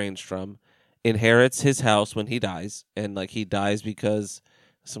was estranged from, inherits his house when he dies, and like he dies because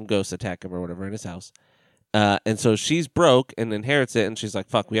some ghosts attack him or whatever in his house. And so she's broke and inherits it, and she's like,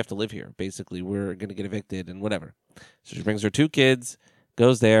 fuck, we have to live here. Basically, we're going to get evicted and whatever. So she brings her two kids,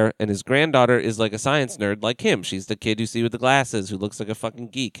 goes there, and his granddaughter is like a science nerd like him. She's the kid you see with the glasses who looks like a fucking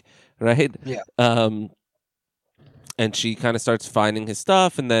geek, right? Yeah. And she kind of starts finding his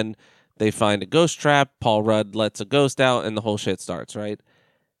stuff, and then they find a ghost trap. Paul Rudd lets a ghost out, and the whole shit starts, right?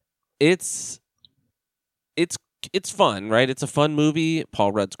 It's fun, right? It's a fun movie.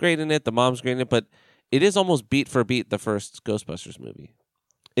 Paul Rudd's great in it. The mom's great in it, but it is almost beat for beat the first Ghostbusters movie.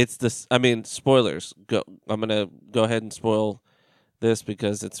 It's this. I mean, spoilers. I'm gonna go ahead and spoil this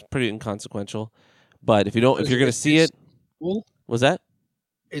because it's pretty inconsequential. But if you're gonna see it, Zool? was that?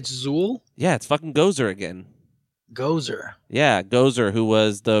 It's Zool? Yeah, it's fucking Gozer again. Gozer. Yeah, Gozer, who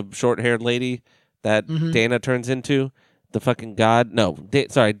was the short-haired lady that Mhm. Dana turns into the fucking god. No,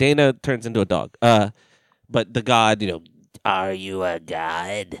 Dana turns into a dog. But the god, are you a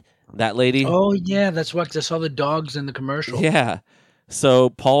god? That lady. Oh yeah, that's what 'cause I saw the dogs in the commercial. Yeah. So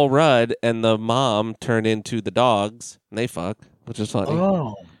Paul Rudd and the mom turn into the dogs, and they fuck, which is funny.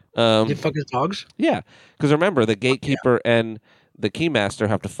 Oh. Um, They fuck his dogs? yeah, because remember, the gatekeeper and the keymaster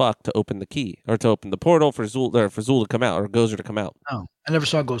have to fuck to open the key or to open the portal for Zool to come out or Gozer to come out. Oh. I never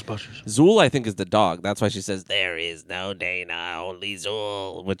saw Ghostbusters. Zool, I think, is the dog. That's why she says there is no Dana, only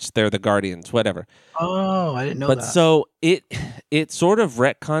Zool, which they're the guardians, whatever. Oh, I didn't know But that. so it sort of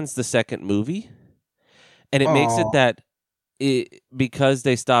retcons the second movie, and it makes it Aw. that because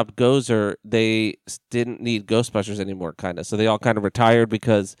they stopped Gozer, they didn't need Ghostbusters anymore, kind of. So they all kind of retired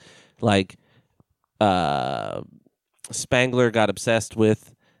because, like, Spangler got obsessed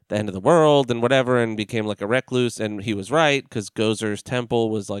with the end of the world and whatever, and became like a recluse. And he was right because Gozer's temple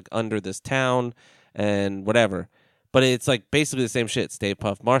was like under this town and whatever. But it's like basically the same shit. Stay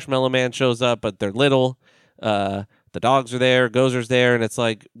Puft Marshmallow Man shows up, but they're little. The dogs are there, Gozer's there, and it's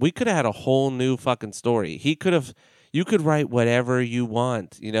like we could have had a whole new fucking story. You could write whatever you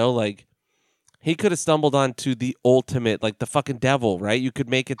want, like he could have stumbled onto the ultimate, like the fucking devil, right? You could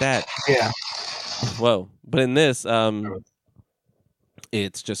make it that. Yeah. Whoa. But in this,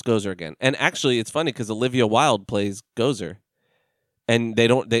 it's just Gozer again. And actually, it's funny because Olivia Wilde plays Gozer. And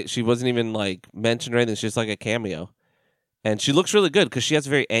she wasn't even like mentioned or anything. She's just like a cameo. And she looks really good because she has a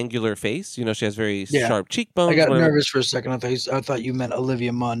very angular face. She has very sharp cheekbones. I got nervous for a second. I thought you meant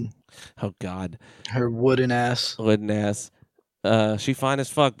Olivia Munn. Oh, God. Her wooden ass. She fine as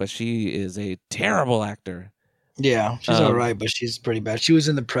fuck, but she is a terrible actor. Yeah, she's all right, but she's pretty bad. She was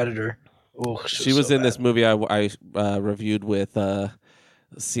in The Predator. Oh, she was in this movie I reviewed with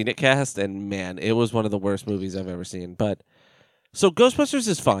Scenic Cast, and man, it was one of the worst movies I've ever seen. But so Ghostbusters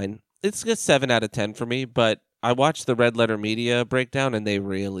is fine. It's a 7 out of 10 for me, but I watched the Red Letter Media breakdown, and they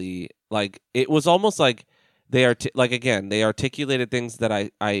really it was almost like they articulated things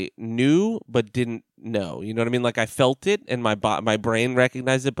that I knew but didn't know. You know what I mean? Like I felt it, and my brain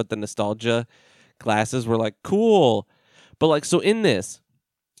recognized it, but the nostalgia glasses were like cool. But so in this,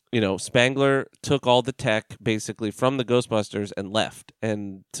 Spangler took all the tech basically from the Ghostbusters and left,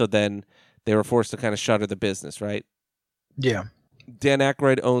 and so then they were forced to kind of shutter the business, right? Yeah. Dan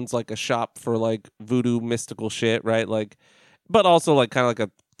Aykroyd owns like a shop for like voodoo mystical shit, right? But also like kind of like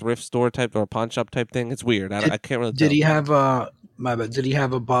a thrift store type or a pawn shop type thing. It's weird. I can't really tell. Did he have my bad? Did he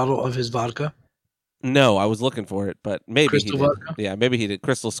have a bottle of his vodka? No, I was looking for it, but maybe Crystal he did. vodka? Yeah, maybe he did.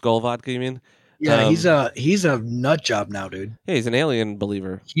 Crystal Skull vodka, you mean? Yeah, he's a nut job now, dude. Yeah, he's an alien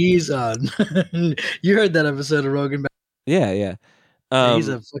believer. He's you heard that episode of Rogan? Yeah. He's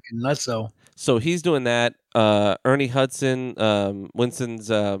a fucking nutso. So he's doing that. Ernie Hudson, Winston's,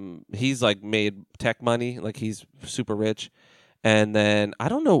 he's like made tech money, like he's super rich. And then I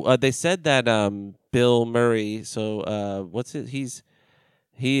don't know. They said that Bill Murray. So what's it? He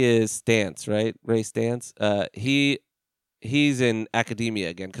is Stantz, right? Ray Stantz. He's in academia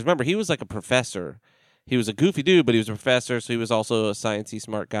again because remember he was like a professor. He was a goofy dude, but he was a professor, so he was also a sciencey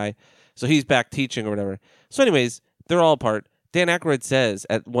smart guy. So he's back teaching or whatever. So, anyways, they're all apart. Dan Aykroyd says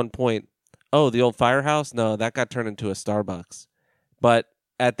at one point, "Oh, the old firehouse? No, that got turned into a Starbucks." But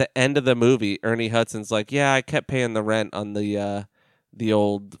at the end of the movie, Ernie Hudson's like, "Yeah, I kept paying the rent on the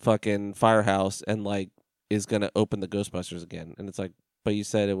old fucking firehouse, and like is gonna open the Ghostbusters again." And it's like, "But you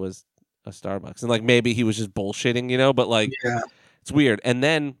said it was a Starbucks," and like maybe he was just bullshitting, but like it's weird. And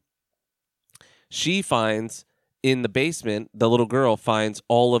then she finds in the basement, the little girl finds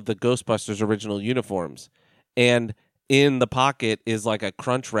all of the Ghostbusters original uniforms, and in the pocket is like a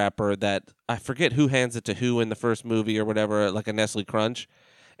Crunch wrapper that I forget who hands it to who in the first movie or whatever, like a Nestle Crunch,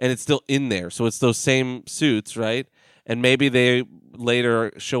 and it's still in there. So it's those same suits, right? And maybe they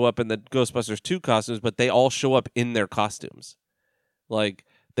later show up in the Ghostbusters 2 costumes, but they all show up in their costumes. Like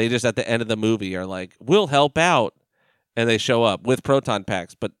they just at the end of the movie are like, "We'll help out," and they show up with proton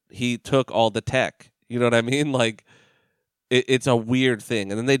packs. But he took all the tech. You know what I mean? Like it's a weird thing.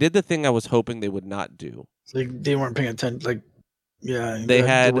 And then they did the thing I was hoping they would not do. Like they weren't paying attention. Like, yeah, they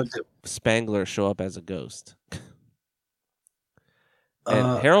had Spangler show up as a ghost,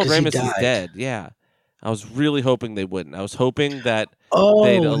 and Harold Ramis is dead. Yeah, I was really hoping they wouldn't. I was hoping that.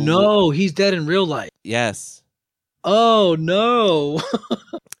 Oh no, he's dead in real life. Yes. Oh no.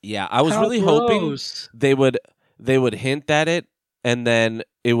 Yeah, I was really hoping they would hint at it, and then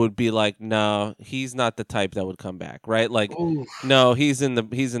it would be like, no, he's not the type that would come back, right? Like, no, he's in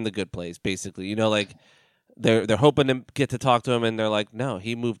the good place, basically. Like they're hoping to get to talk to him, and they're like, no,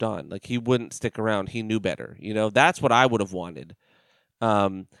 he moved on. Like he wouldn't stick around. He knew better. That's what I would have wanted.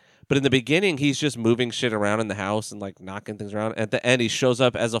 But in the beginning, he's just moving shit around in the house and like knocking things around. At the end, he shows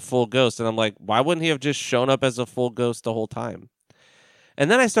up as a full ghost, and I'm like, why wouldn't he have just shown up as a full ghost the whole time? And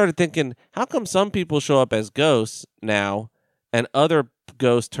then I started thinking, how come some people show up as ghosts now, and other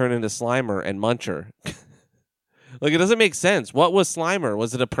ghosts turn into Slimer and Muncher? Like it doesn't make sense. What was Slimer?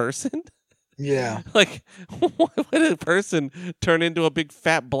 Was it a person? Yeah. Like, why would a person turn into a big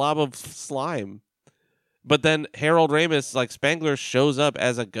fat blob of slime? But then Harold Ramis, like Spangler, shows up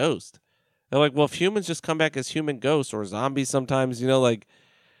as a ghost. They're like, well, if humans just come back as human ghosts or zombies sometimes, like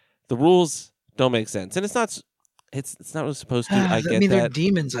the rules don't make sense. And it's not really supposed to. I get that. They're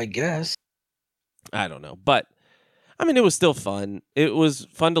demons, I guess. I don't know. But, I mean, it was still fun. It was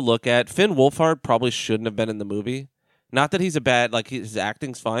fun to look at. Finn Wolfhard probably shouldn't have been in the movie. Not that he's a bad, like his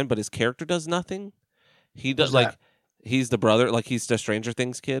acting's fine, but his character does nothing. He does, like, He's the brother, like he's the Stranger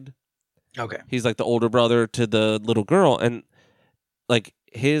Things kid. Okay. He's like the older brother to the little girl, and like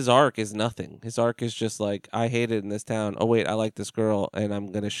his arc is nothing. His arc is just like, I hate it in this town. Oh wait, I like this girl, and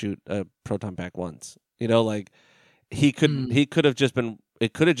I'm gonna shoot a proton pack once. Like he could have just been.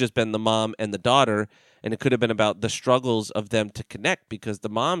 It could have just been the mom and the daughter, and it could have been about the struggles of them to connect, because the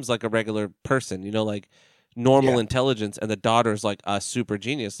mom's like a regular person, like normal Yeah. intelligence, and the daughter's like a super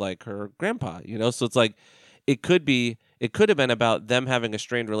genius like her grandpa. So it's like it could have been about them having a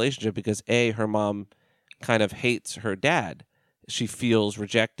strained relationship because her mom kind of hates her dad. She feels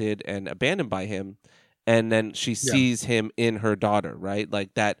rejected and abandoned by him, and then she Yeah. sees him in her daughter, right?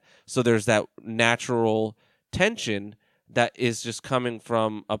 Like that. So there's that natural tension that is just coming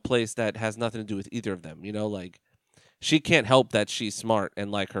from a place that has nothing to do with either of them. Like she can't help that she's smart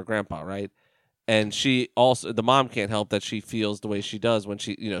and like her grandpa, right? And the mom can't help that she feels the way she does when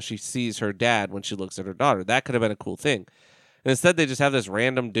she sees her dad when she looks at her daughter. That could have been a cool thing. And instead they just have this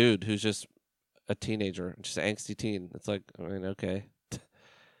random dude who's just a teenager, just an angsty teen. It's like, I mean, okay.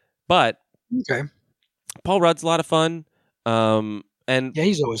 But Okay. Paul Rudd's a lot of fun. And Yeah,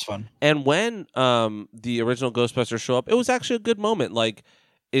 he's always fun. And when the original Ghostbusters show up, it was actually a good moment. Like,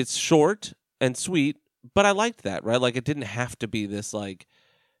 it's short and sweet, but I liked that, right? Like, it didn't have to be this, like,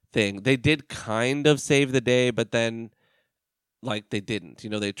 thing. They did kind of save the day, but then, like, they didn't.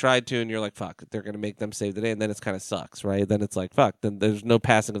 They tried to, and you're like, fuck, they're going to make them save the day, and then it's kind of sucks, right? Then it's like, fuck, then there's no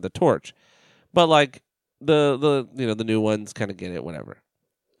passing of the torch. But, like, the new ones kind of get it, whatever.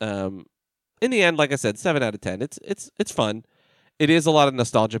 In the end, like I said, 7 out of 10. It's fun. It is a lot of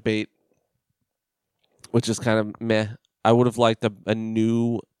nostalgia bait, which is kind of meh. I would have liked a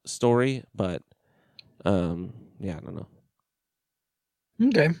new story, but yeah, I don't know.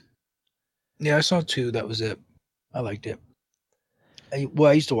 Okay. Yeah, I saw 2. That was it. I liked it. I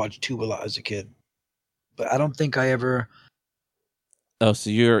used to watch 2 a lot as a kid, but I don't think I ever. Oh,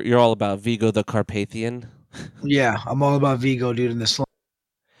 so you're all about Vigo the Carpathian? Yeah, I'm all about Vigo, dude, in the slum.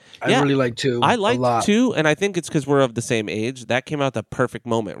 I really like 2 I a liked lot. 2, and I think it's because we're of the same age. That came out the perfect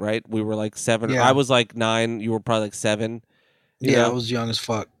moment, right? We were like 7. Yeah. I was like 9. You were probably like 7. Yeah, I was young as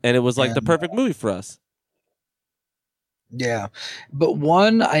fuck. And it was like the And, perfect movie for us. Yeah, but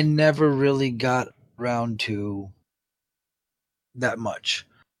 1 I never really got around to that much,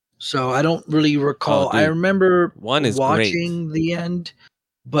 so I don't really recall. Oh, dude. I remember 1 is watching great. the end,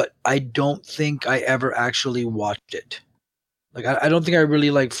 but I don't think I ever actually watched it. Like I don't think I really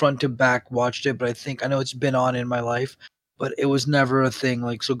like front to back watched it, but I know it's been on in my life, but it was never a thing.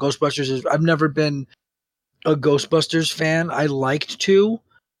 Like so, I've never been a Ghostbusters fan. I liked 2,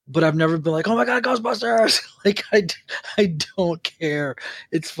 but I've never been like, oh my god, Ghostbusters! Like I don't care.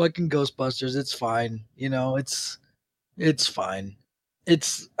 It's fucking Ghostbusters. It's fine. It's fine.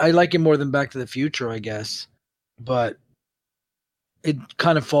 I like it more than Back to the Future, I guess, but it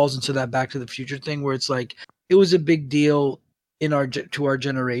kind of falls into that Back to the Future thing where it's like it was a big deal to our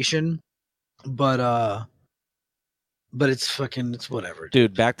generation, but it's whatever,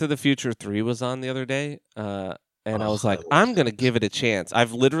 Dude, Back to the Future 3 was on the other day, and I was like, that I'm going to give it a chance.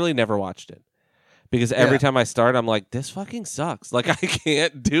 I've literally never watched it. Because every time I start, I'm like, this fucking sucks. Like, I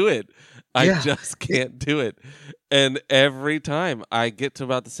can't do it. I just can't do it. And every time I get to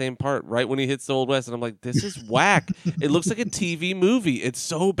about the same part, right when he hits the Old West, and I'm like, this is whack. It looks like a TV movie. It's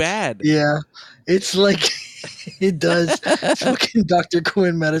so bad. Yeah. It's like, it does. Fucking Dr.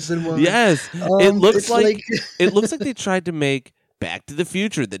 Quinn Medicine Woman. Yes. It looks like it looks like they tried to make Back to the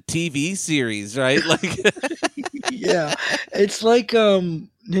Future, the TV series, right? Like, yeah. It's like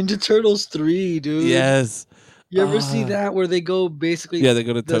Ninja Turtles 3, dude. Yes. You ever see that where they go basically they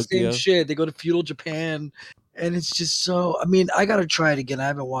go to the Tokyo. same shit. They go to feudal Japan, and it's just so. I mean, I gotta try it again. I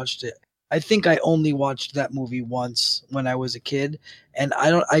haven't watched it. I think I only watched that movie once when I was a kid, and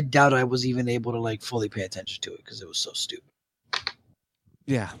I doubt I was even able to like fully pay attention to it because it was so stupid.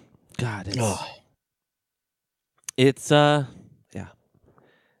 Yeah. God, it's yeah.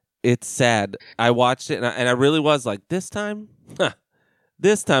 It's sad. I watched it and I really was like, this time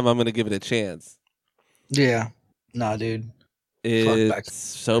I'm going to give it a chance. Yeah. Nah, dude. It's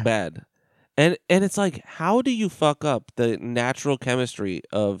so bad. And it's like, how do you fuck up the natural chemistry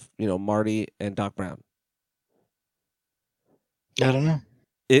of, Marty and Doc Brown? I don't know.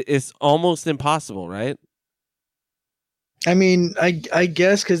 It's almost impossible, right? I mean, I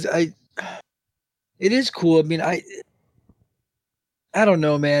guess because it is cool. I mean, I don't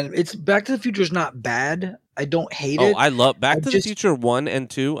know, man. It's Back to the Future is not bad. I don't hate it. Oh, I love Back to the Future 1 and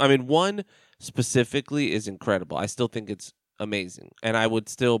 2. I mean, 1 specifically is incredible. I still think it's amazing. And I would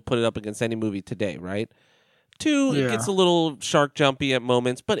still put it up against any movie today, right? 2, it Yeah. gets a little shark jumpy at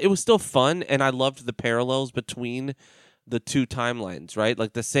moments, but it was still fun, and I loved the parallels between the two timelines, right?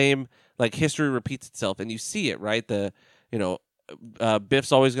 Like the same, like history repeats itself, and you see it, right? You know,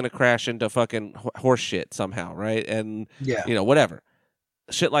 Biff's always going to crash into fucking horse shit somehow, right? And, Yeah. whatever.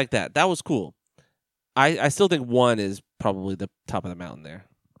 Shit like that. That was cool. I still think 1 is probably the top of the mountain there.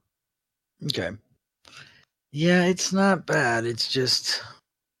 Okay. Yeah, it's not bad. It's just,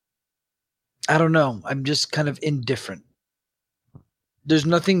 I don't know. I'm just kind of indifferent. There's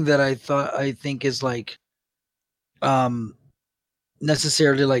nothing that I think is like,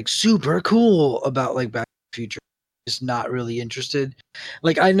 necessarily like super cool about like Back to the Future. Just not really interested.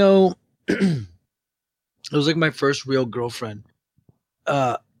 Like I know it was like my first real girlfriend.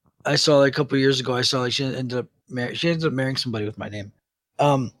 I saw like a couple years ago. I saw like she ended up marrying somebody with my name.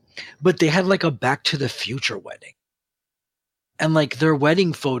 But they had like a Back to the Future wedding, and like their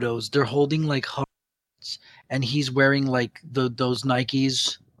wedding photos, they're holding like hearts, and he's wearing like those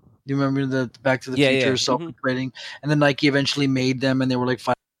Nikes. Do you remember the Back to the Future self-inflating? And then Nike eventually made them, and they were like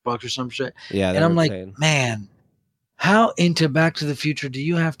 $5 or some shit. Yeah, and I'm like, insane. man, how into Back to the Future do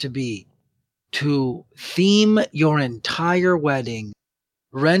you have to be to theme your entire wedding,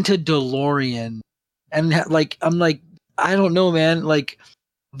 rent a DeLorean, and like I'm like, I don't know, man. Like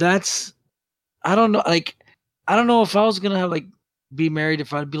that's, I don't know. Like I don't know if I was gonna have like be married,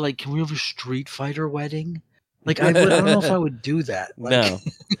 if I'd be like, can we have a Street Fighter wedding? Like I don't know if I would do that. Like,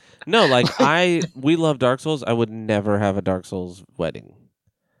 No, like we love Dark Souls. I would never have a Dark Souls wedding.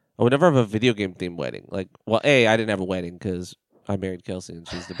 I would never have a video game themed wedding. Like, well, I didn't have a wedding because I married Kelsey and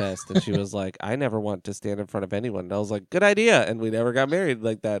she's the best. And she was like, I never want to stand in front of anyone. And I was like, good idea. And we never got married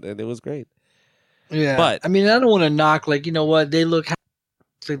like that. And it was great. Yeah. But I mean, I don't want to knock, like, you know what? They look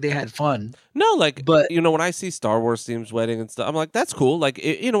like they had fun. No, like, but when I see Star Wars themed wedding and stuff, I'm like, that's cool. Like,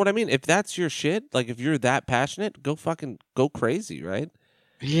 you know what I mean? If that's your shit, like, if you're that passionate, go crazy, right?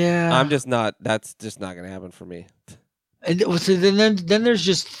 Yeah. I'm just not, that's just not going to happen for me. And so then there's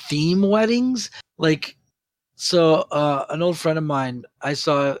just theme weddings. Like, so an old friend of mine, I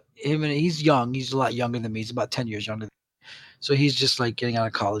saw him, and he's young. He's a lot younger than me. He's about 10 years younger than me. So he's just like getting out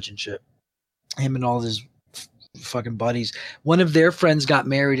of college and shit. Him and all his fucking buddies. One of their friends got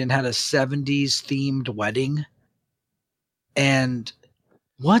married and had a 70s themed wedding. And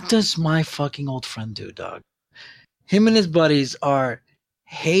what does my fucking old friend do, dog? Him and his buddies are,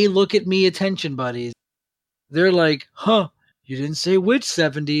 hey, look at me, attention buddies. They're like, huh, you didn't say which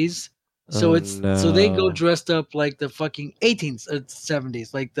 70s. So so they go dressed up like the fucking 18th,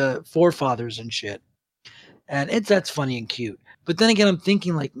 70s, like the forefathers and shit. And that's funny and cute. But then again, I'm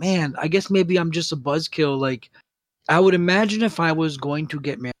thinking like, man, I guess maybe I'm just a buzzkill. Like, I would imagine if I was going to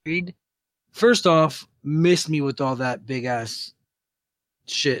get married, first off, miss me with all that big ass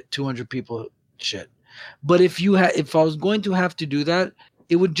shit, 200 people shit. But if I was going to have to do that,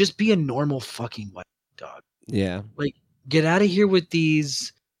 it would just be a normal fucking wedding, dog. Yeah. Like, get out of here with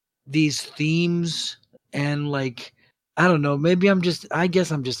these themes, and like, I don't know, I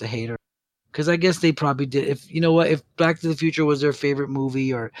guess I'm just a hater. Because I guess they probably did. If Back to the Future was their favorite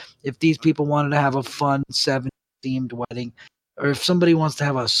movie, or if these people wanted to have a fun 70s themed wedding, or if somebody wants to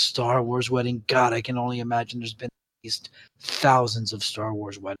have a Star Wars wedding, God, I can only imagine there's been at least thousands of Star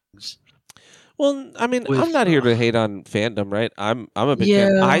Wars weddings. Well, I mean, I'm not here to hate on fandom, right? I'm a big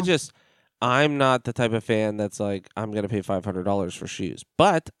fan. I'm not the type of fan that's like, I'm going to pay $500 for shoes,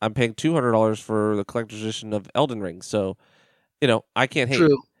 but I'm paying $200 for the collector's edition of Elden Ring. So, I can't hate.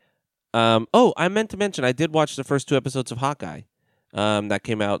 True. I meant to mention, I did watch the first 2 episodes of Hawkeye that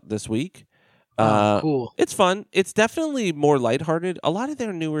came out this week. Cool. It's fun. It's definitely more lighthearted. A lot of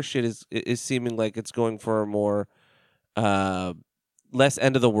their newer shit is seeming like it's going for a more less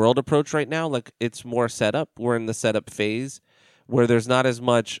end of the world approach right now. Like, it's more setup. We're in the setup phase where there's not as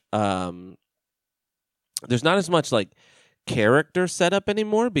much like character setup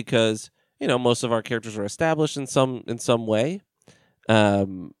anymore, because most of our characters are established in some way. I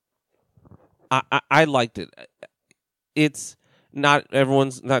liked it. It's not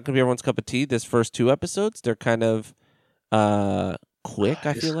going to be everyone's cup of tea. This first 2 episodes, they're kind of quick,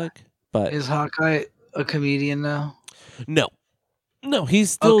 I feel like. But is Hawkeye a comedian now? No, he's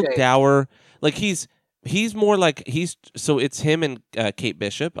still dour. Like, he's more like so it's him and Kate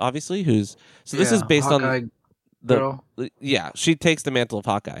Bishop, obviously, this is based Hawkeye on she takes the mantle of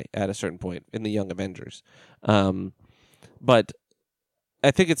Hawkeye at a certain point in the Young Avengers. But I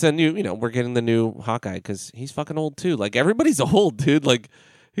think it's a new, we're getting the new Hawkeye because he's fucking old too. Like, everybody's old, dude. Like,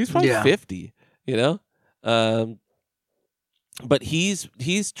 he's probably 50, but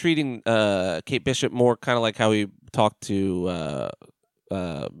he's treating Kate Bishop more kind of like how he talked to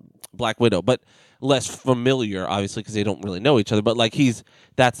Black Widow. But less familiar, obviously, because they don't really know each other. But like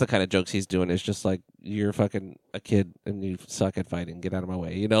that's the kind of jokes he's doing. Is just like, you're fucking a kid and you suck at fighting. Get out of my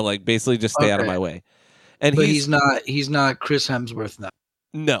way. You know, like basically just stay out of Okay. my way. And But he's not Chris Hemsworth now.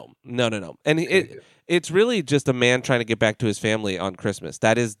 no. And Okay. it's really just a man trying to get back to his family on Christmas.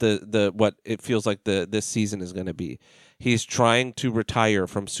 That is the what it feels like this season is going to be. He's trying to retire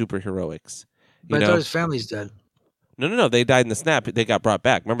from superheroics. You But I thought know, his family's dead. no. They died in the snap. They got brought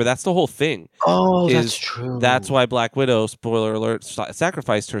back. Remember, that's the whole thing. Oh, that's Is true. That's why Black Widow, spoiler alert,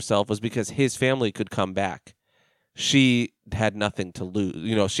 sacrificed herself, was because his family could come back. She had nothing to lose.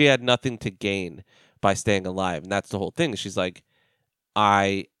 You know, she had nothing to gain by staying alive, and that's the whole thing. She's like,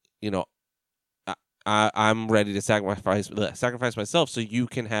 I, you know, I'm ready to sacrifice myself so you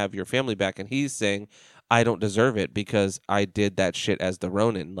can have your family back. And he's saying, I don't deserve it because I did that shit as the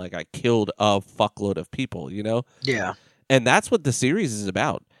Ronin. Like, I killed a fuckload of people, you know? Yeah. And that's what the series is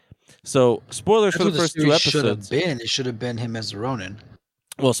about. So, spoilers That's for what the first two should have episodes. been. It should have been him as Ronin.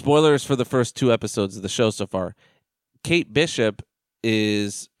 Well, spoilers for the first two episodes of the show so far. Kate Bishop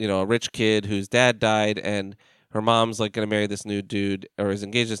is, you know, a rich kid whose dad died, and her mom's like going to marry this new dude, or is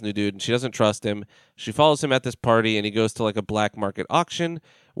engaged to this new dude, and she doesn't trust him. She follows him at this party, and he goes to like a black market auction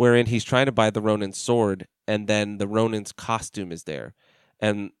wherein he's trying to buy the Ronin's sword, and then the Ronin's costume is there.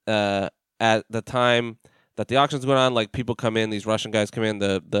 And at the time that the auction's going on, like people come in, these Russian guys come in,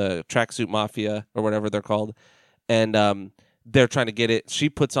 the tracksuit mafia or whatever they're called, and they're trying to get it. She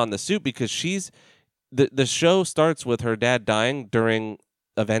puts on the suit because she's the show starts with her dad dying during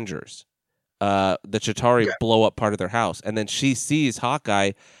Avengers. The Chitauri blow up part of their house, and then she sees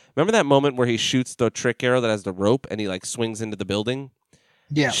Hawkeye. Remember that moment where he shoots the trick arrow that has the rope, and he like swings into the building?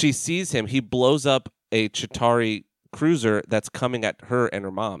 Yeah. She sees him. He blows up a Chitauri cruiser that's coming at her and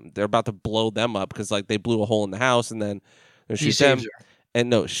her mom. They're about to blow them up because like they blew a hole in the house, and then they shoot them. Her. And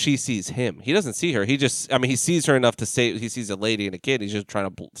no, she sees him. He doesn't see her. He sees her enough to save. He sees a lady and a kid. He's just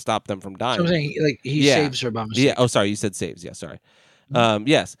trying to stop them from dying. So I'm saying, like, he saves her by mistake. Yeah. Oh, sorry. You said saves. Yeah. Sorry.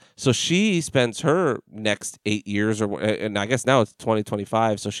 Yes. So she spends her next 8 years, and I guess now it's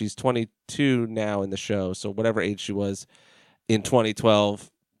 2025. So she's 22 now in the show. So whatever age she was in 2012,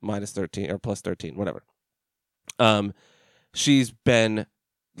 minus 13 or plus 13, whatever. She's been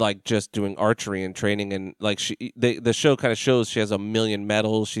like just doing archery and training, and like the show kind of shows she has 1 million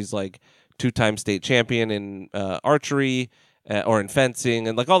medals. She's like 2-time state champion in archery or in fencing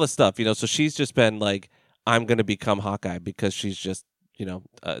and like all this stuff, you know. So she's just been like, I'm going to become Hawkeye because she's just, you know,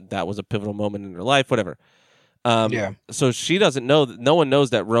 that was a pivotal moment in her life, whatever. So she doesn't know that, no one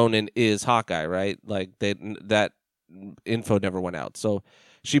knows that Ronin is Hawkeye, right? Like that info never went out. So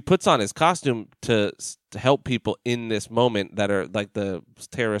she puts on his costume to help people in this moment that are like the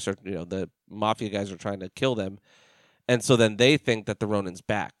terrorists or, you know, the mafia guys are trying to kill them. And so then they think that the Ronin's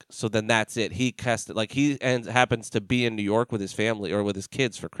back. So then that's it. He happens to be in New York with his family or with his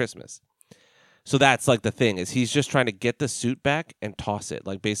kids for Christmas. So that's like the thing is he's just trying to get the suit back and toss it,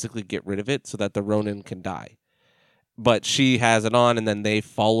 like basically get rid of it so that the Ronin can die. But she has it on, and then they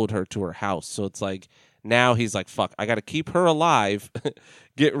followed her to her house. So it's like, now he's like, fuck, I got to keep her alive,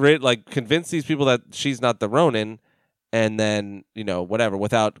 convince these people that she's not the Ronin, and then, you know, whatever,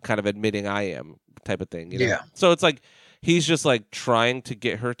 without kind of admitting I am type of thing. You know? Yeah. So it's like, he's just like trying to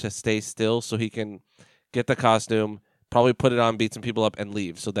get her to stay still so he can get the costume, probably put it on, beat some people up, and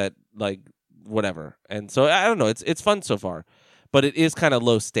leave. So that, like, whatever. And so, I don't know, it's fun so far. But it is kind of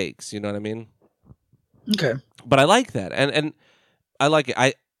low stakes, you know what I mean? Okay. But I like that. And I like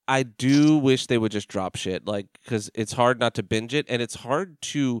it. I do wish they would just drop shit, like, because it's hard not to binge it, and it's hard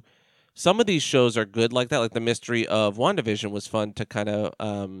to. Some of these shows are good like that, like the mystery of WandaVision was fun to kind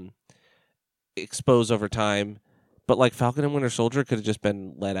of expose over time, but like Falcon and Winter Soldier could have just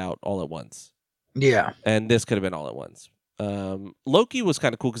been let out all at once. Yeah, and this could have been all at once. Loki was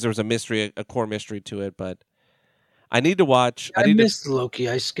kind of cool because there was a mystery, a core mystery to it, but I need to watch. I missed Loki.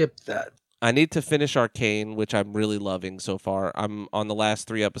 I skipped that. I need to finish Arcane, which I'm really loving so far. I'm on the last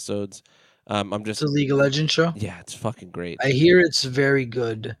 3 episodes. I'm just. It's a League of Legends show. Yeah, it's fucking great. I hear it's very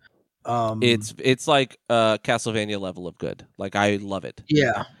good. It's like Castlevania level of good. Like, I love it.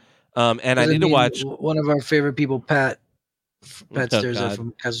 Yeah. And I need to watch one of our favorite people, Pat Stairs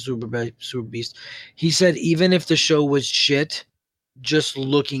from Castle Super Beast. He said even if the show was shit, just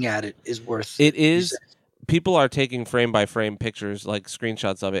looking at it is worth. It is. People are taking frame by frame pictures, like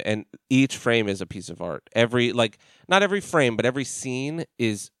screenshots of it, and each frame is a piece of art. Not every frame, but every scene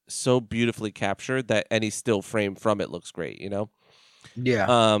is so beautifully captured that any still frame from it looks great. You know. Yeah.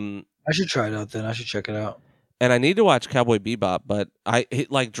 I should try it out then. I should check it out. And I need to watch Cowboy Bebop, but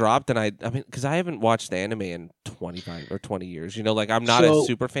it like dropped, and I mean, because I haven't watched the anime in 25 or 20 years. You know, like I'm not a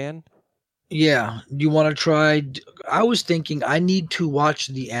super fan. Yeah, you want to try? I was thinking I need to watch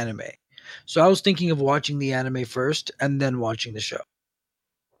the anime, so I was thinking of watching the anime first and then watching the show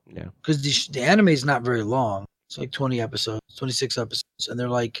Yeah. because the anime is not very long. It's like 20 episodes, 26 episodes, and they're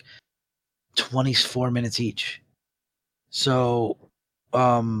like 24 minutes each. So,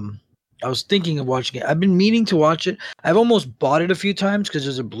 um, I was thinking of watching it. I've been meaning to watch it. I've almost bought it a few times because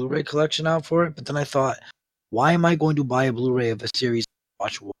there's a Blu-ray collection out for it. But then I thought, why am I going to buy a Blu-ray of a series to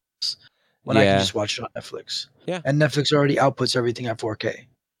watch once when I can Yeah. just watch it on Netflix? Yeah. And Netflix already outputs everything at 4K.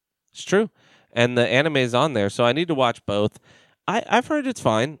 It's true. And the anime is on there, so I need to watch both. I've heard it's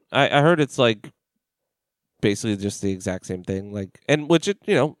fine. I heard it's like basically just the exact same thing. Like, and which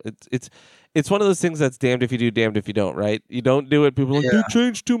it's one of those things that's damned if you do, damned if you don't. Right? You don't do it. People are like they Yeah.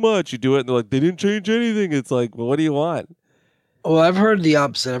 changed too much. You do it, and they're like they didn't change anything. It's like, well, what do you want? Well, I've heard the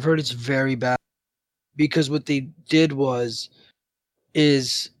opposite. I've heard it's very bad because what they did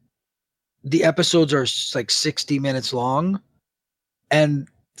is the episodes are like 60 minutes long, and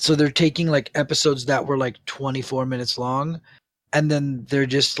so they're taking like episodes that were like 24 minutes long, and then they're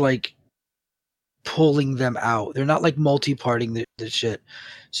just like pulling them out. They're not like multi-parting the shit.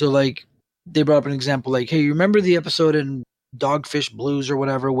 So like they brought up an example like, hey, you remember the episode in Dogfish Blues or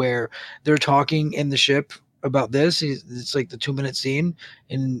whatever where they're talking in the ship about this? It's like the 2 minute scene,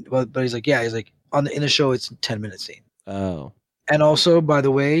 and but he's like, yeah, he's like in the show it's a 10 minute scene. Oh, And also, by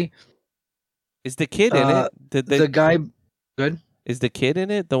the way, is the kid in it? Did they? the guy, good. Is the kid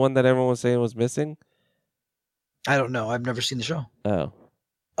in it? The one that everyone was saying was missing? I don't know. I've never seen the show. Oh,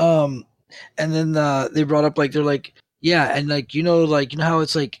 Um, and then they brought up like they're like, yeah, and like like you know how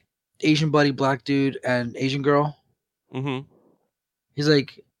it's like Asian buddy, black dude, and Asian girl. mm-hmm. He's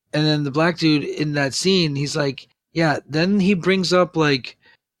like, and then the black dude in that scene, he's like, yeah. Then he brings up like,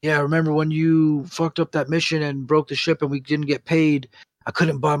 yeah, remember when you fucked up that mission and broke the ship and we didn't get paid? I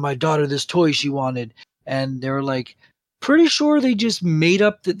couldn't buy my daughter this toy she wanted, and they were like, pretty sure they just made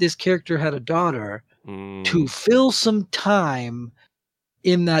up that this character had a daughter to fill some time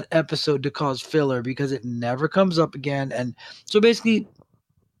in that episode to cause filler because it never comes up again. And so basically,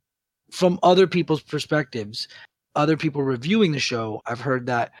 from other people's perspectives, other people reviewing the show, I've heard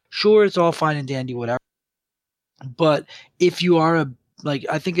that sure, it's all fine and dandy, whatever. But if you are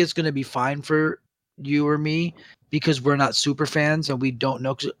I think it's going to be fine for you or me because we're not super fans and we don't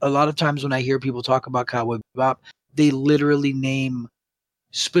know. Cause a lot of times when I hear people talk about Cowboy Bebop, they literally name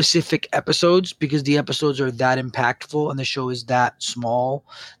specific episodes because the episodes are that impactful and the show is that small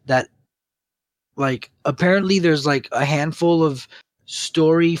that like apparently there's like a handful of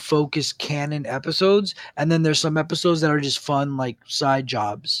story focused canon episodes and then there's some episodes that are just fun like side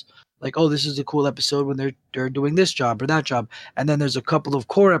jobs like oh this is a cool episode when they're doing this job or that job and then there's a couple of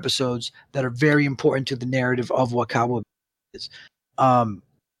core episodes that are very important to the narrative of what Cowboy is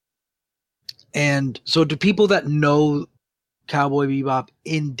and so to people that know Cowboy Bebop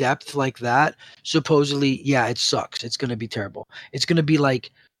in depth like that, supposedly, yeah, it sucks. It's gonna be terrible. It's gonna be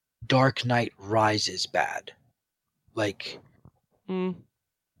like Dark Knight Rises bad, like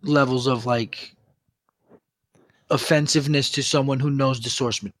levels of like offensiveness to someone who knows the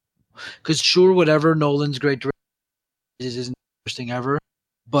source material. Because sure, whatever Nolan's great director isn't interesting ever,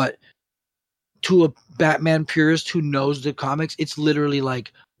 but to a Batman purist who knows the comics, it's literally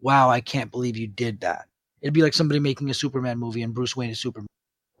like, wow, I can't believe you did that. It'd be like somebody making a Superman movie and Bruce Wayne is Superman.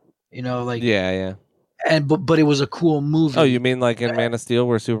 Like yeah. And but it was a cool movie. Oh, you mean like in Man of Steel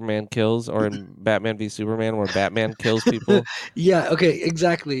where Superman kills, or in Batman v Superman where Batman kills people? Yeah, okay,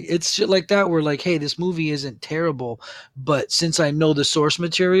 exactly. It's shit like that where like, hey, this movie isn't terrible, but since I know the source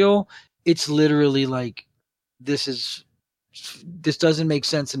material, it's literally like this doesn't make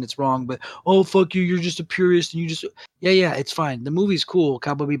sense and it's wrong, but oh fuck you, you're just a purist and you just yeah, it's fine. The movie's cool,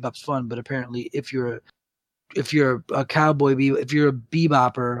 Cowboy Bebop's fun, but apparently if you're a cowboy if you're a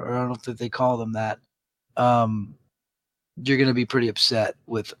bebopper, or I don't know if they call them that, you're gonna be pretty upset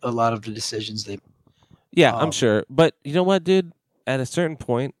with a lot of the decisions they. Yeah, I'm sure, but you know what, dude? At a certain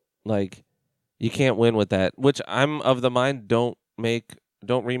point, like you can't win with that. Which I'm of the mind: don't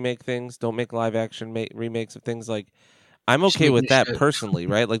remake things, don't make live action remakes of things. Like I'm okay with that personally,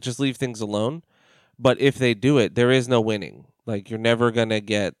 right? Like just leave things alone. But if they do it, there is no winning. Like you're never gonna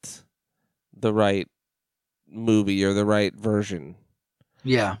get the right movie or the right version.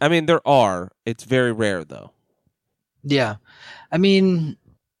 Yeah. I mean, there are. It's very rare, though. Yeah. I mean,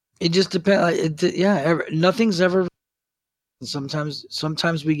 it just depends. Nothing's ever.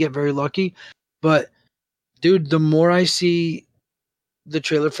 Sometimes we get very lucky. But, dude, the more I see the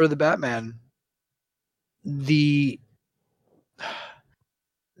trailer for the Batman, the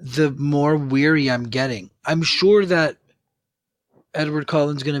more weary I'm getting. I'm sure that Edward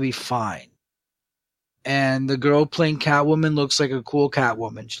Cullen's going to be fine. and the girl playing Catwoman looks like a cool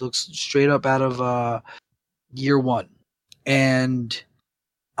Catwoman. She looks straight up out of year one, and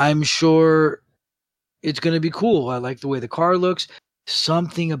I'm sure it's gonna be cool. I like the way the car looks.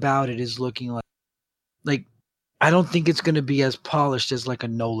 Something about it is looking like I don't think it's gonna be as polished as like a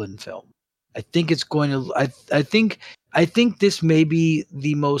Nolan film. I think it's going to. I think this may be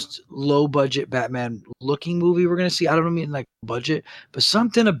the most low budget Batman looking movie we're gonna see. I don't mean like budget, but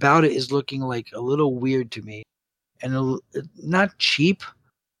something about it is looking like a little weird to me, and not cheap,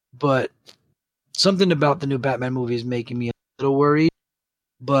 but something about the new Batman movie is making me a little worried.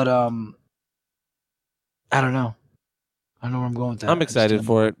 But I don't know. I don't know where I'm going with that. I'm excited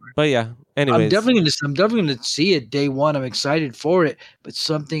for it, but yeah. Anyways, I'm definitely gonna see it day one. I'm excited for it, but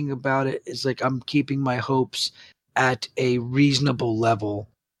something about it is like I'm keeping my hopes at a reasonable level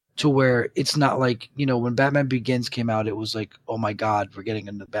to where it's not like, when Batman Begins came out, it was like, oh my god, we're getting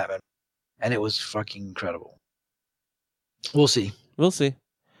into Batman, and it was fucking incredible. We'll see. We'll see.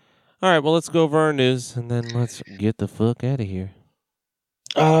 All right, well, let's go over our news and then let's get the fuck out of here.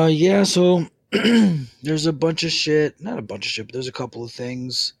 Yeah. So there's a bunch of shit. Not a bunch of shit, but there's a couple of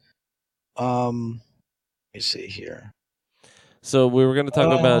things. Let me see here. So we were going to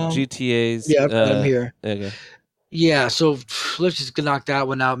talk about GTA's. Yeah, I'm here. Okay. Yeah, so let's just knock that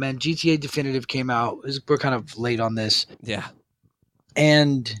one out, man. GTA Definitive came out. We're kind of late on this. Yeah.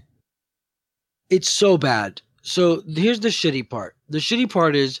 And it's so bad. So here's the shitty part. The shitty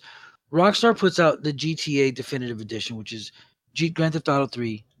part is Rockstar puts out the GTA Definitive Edition, which is Grand Theft Auto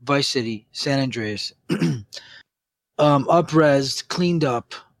 3, Vice City, San Andreas, up-resed, cleaned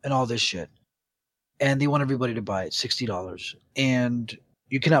up, and all this shit. And they want everybody to buy it, $60. And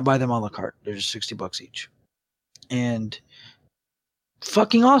you cannot buy them a la carte. They're just $60 each. And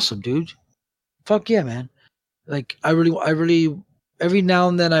fucking awesome, dude. Fuck yeah, man. Like I really every now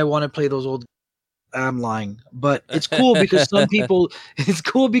and then I want to play those old. I'm lying, but it's cool because some people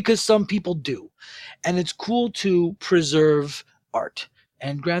do. And it's cool to preserve art.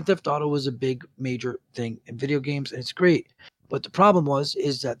 And Grand Theft Auto was a big major thing in video games, and it's great. But the problem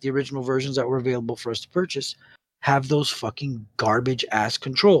is that the original versions that were available for us to purchase have those fucking garbage ass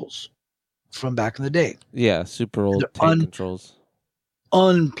controls from back in the day. Yeah, super old tank controls.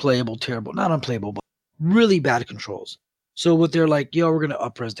 Unplayable, terrible. Not unplayable, but really bad controls. So what they're like, we're going to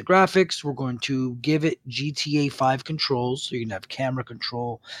up-res the graphics. We're going to give it GTA 5 controls. So you're going to have camera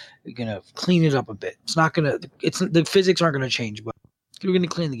control. You're going to clean it up a bit. The physics aren't going to change, but you're going to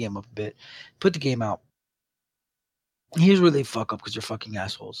clean the game up a bit. Put the game out. Here's where they fuck up because they're fucking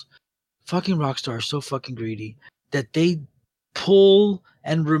assholes. Fucking Rockstar are so fucking greedy that they pull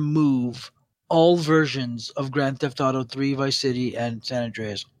and remove all versions of Grand Theft Auto 3, Vice City, and San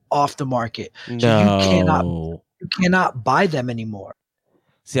Andreas off the market. So you cannot buy them anymore.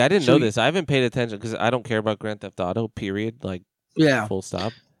 See, I didn't know this. I haven't paid attention because I don't care about Grand Theft Auto, period. Like, full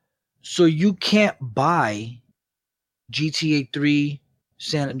stop. So you can't buy GTA 3,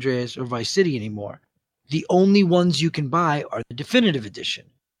 San Andreas, or Vice City anymore. The only ones you can buy are the Definitive Edition,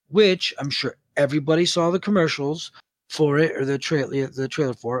 which I'm sure everybody saw the commercials for it, or the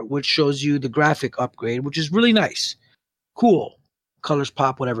trailer for it, which shows you the graphic upgrade, which is really nice. Cool. Colors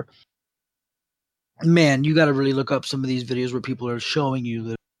pop, whatever. Man, you got to really look up some of these videos where people are showing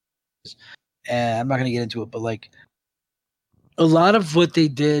you this. And I'm not going to get into it, but like a lot of what they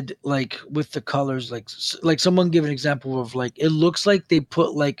did, like with the colors, like someone give an example of like, it looks like they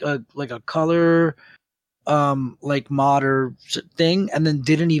put like a color, like mod or thing, and then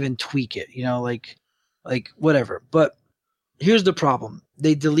didn't even tweak it, like whatever. But here's the problem.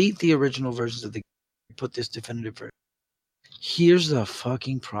 They delete the original versions of the game, put this definitive version. Here's the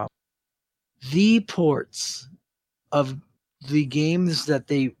fucking problem. The ports of the games that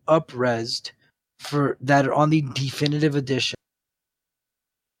they up-resed that are on the definitive edition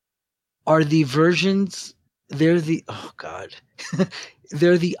are the versions. They're the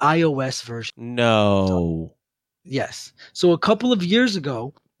they're the iOS version. No. Yes. So a couple of years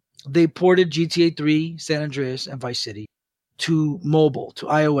ago, they ported GTA 3, San Andreas, and Vice City to mobile, to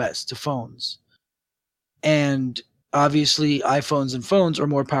iOS, to phones. And obviously iPhones and phones are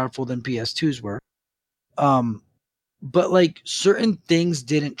more powerful than PS2s were. But like certain things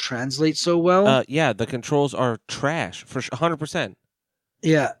didn't translate so well. Yeah, the controls are trash for 100%.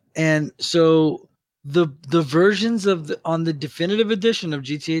 Yeah, and so the versions on the definitive edition of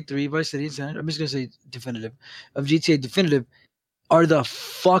GTA 3, Vice City, I'm just gonna say definitive of GTA Definitive are the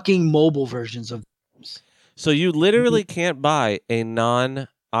fucking mobile versions of games. So you literally can't buy a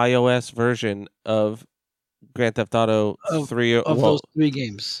non-iOS version of Grand Theft Auto 3 of those 3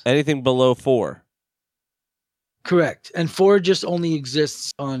 games. Anything below 4. Correct. And 4 just only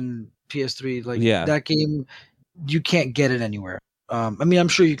exists on PS3. Like Yeah. that game, you can't get it anywhere. I mean, I'm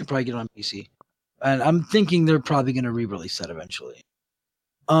sure you can probably get it on PC, and I'm thinking they're probably going to re-release that eventually.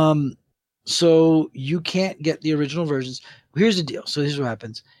 So you can't get the original versions. Here's the deal. So here's what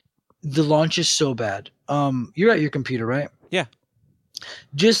happens. The launch is so bad. You're at your computer, right? Yeah.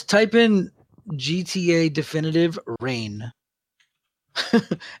 Just type in GTA Definitive Rain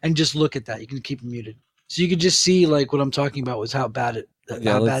and just look at that. You can keep it muted. So you can just see like what I'm talking about was how bad it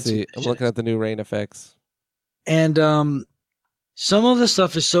Yeah, how let's bad see. I'm looking at the new rain effects. And some of the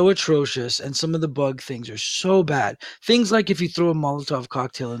stuff is so atrocious and some of the bug things are so bad. Things like if you throw a Molotov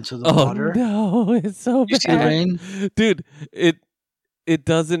cocktail into the water. No, it's so You bad. see the rain? Dude, it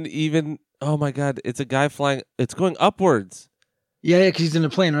doesn't even. Oh my god, it's a guy flying. It's going upwards. Yeah, because he's in a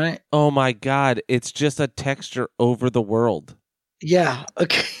plane, right? Oh my god, it's just a texture over the world. Yeah.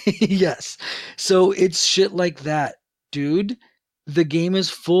 Okay. Yes. So it's shit like that, dude. The game is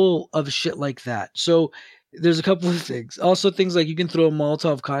full of shit like that. So there's a couple of things. Also, things like you can throw a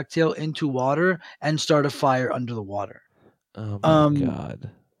Molotov cocktail into water and start a fire under the water. Oh my god.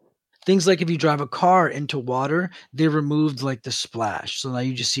 Things like if you drive a car into water, they removed like the splash. So now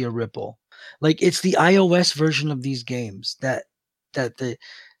you just see a ripple. Like it's the iOS version of these games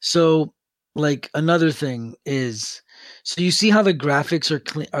so like another thing is, so you see how the graphics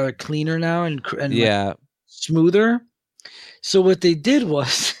are cleaner now and Yeah. like smoother. So what they did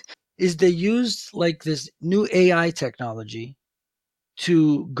was is they used like this new AI technology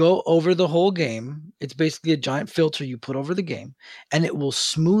to go over the whole game. It's basically a giant filter you put over the game, and it will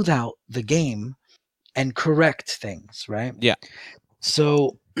smooth out the game and correct things, right? Yeah.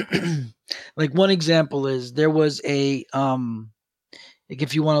 So like one example is there was a like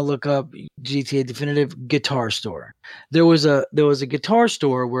if you want to look up GTA Definitive Guitar Store, there was a guitar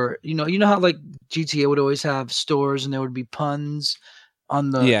store where you know how like GTA would always have stores and there would be puns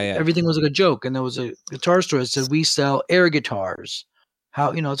on the everything was like a joke, and there was a guitar store that said we sell air guitars.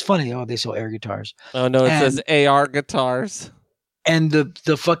 How it's funny, they sell air guitars. Oh no, it says AR guitars. And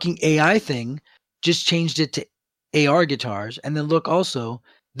the fucking AI thing just changed it to AR guitars, and then look also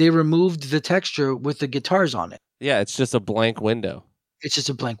they removed the texture with the guitars on it. Yeah, it's just a blank window. It's just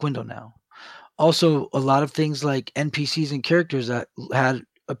a blank window now. Also, a lot of things like NPCs and characters that had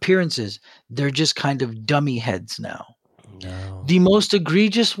appearances, they're just kind of dummy heads now. No. The most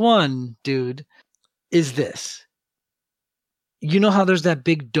egregious one, dude, is this. You know how there's that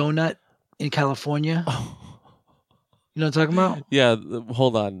big donut in California? You know what I'm talking about? Yeah,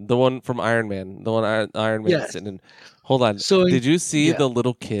 hold on. The one from Iron Man. The one Iron Man sitting in. Hold on. So did you see the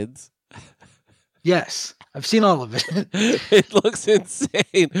little kids? Yes. I've seen all of it. It looks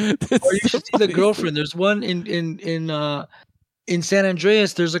insane. Or you should see the girlfriend. There's one in San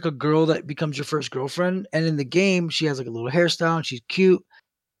Andreas. There's like a girl that becomes your first girlfriend, and in the game, she has like a little hairstyle and she's cute.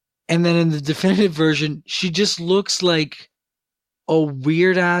 And then in the definitive version, she just looks like a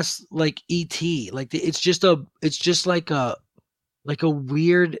weird ass like ET. Like it's just like a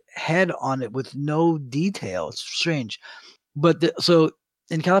weird head on it with no detail. It's strange, but so.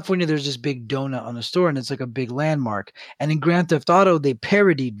 In California, there's this big donut on the store, and it's like a big landmark. And in Grand Theft Auto, they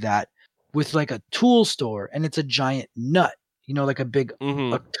parodied that with like a tool store, and it's a giant nut, like a big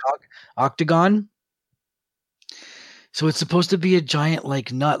octagon. So it's supposed to be a giant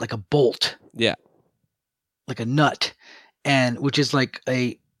like nut, like a bolt. Yeah. Like a nut, and which is like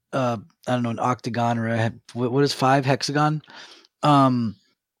a I don't know, an octagon or what is 5 hexagon,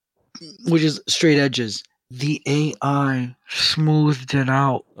 which is straight edges. The AI smoothed it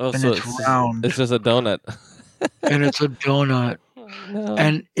out, and so it's round. It's just a donut. And it's a donut. No.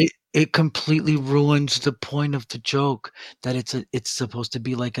 And it completely ruins the point of the joke that it's supposed to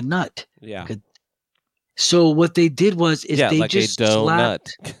be like a nut. Yeah. So what they did was they like just a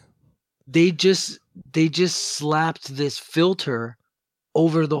slapped. Donut. They just slapped this filter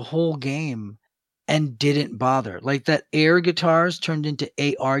over the whole game. And didn't bother. Like that air guitars turned into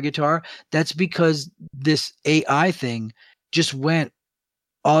AR guitar. That's because this AI thing just went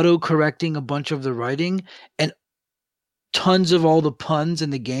auto correcting a bunch of the writing, and tons of all the puns in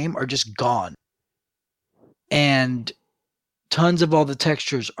the game are just gone. And tons of all the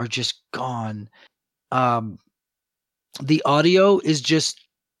textures are just gone. The audio is just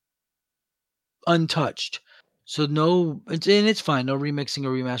untouched. So it's fine. No remixing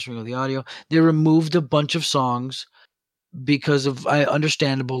or remastering of the audio. They removed a bunch of songs because of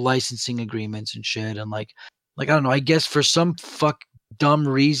understandable licensing agreements and shit. And like I don't know. I guess for some dumb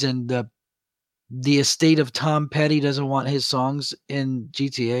reason, the estate of Tom Petty doesn't want his songs in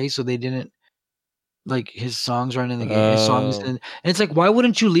GTA, so they didn't like his songs aren't in the game. His songs and it's like, why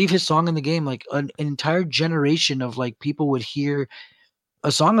wouldn't you leave his song in the game? Like an entire generation of like people would hear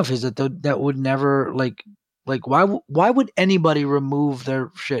a song of his that would never like why would anybody remove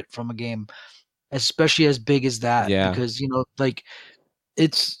their shit from a game, especially as big as that? Yeah. Because like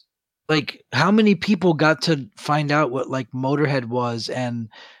it's like how many people got to find out what like Motorhead was, and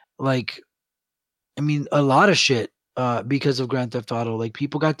like I mean a lot of shit because of Grand Theft Auto. Like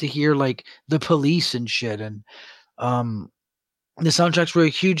people got to hear like the Police and shit, and um the soundtracks were a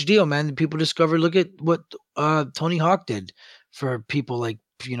huge deal, man. People discovered, look at what Tony Hawk did for people like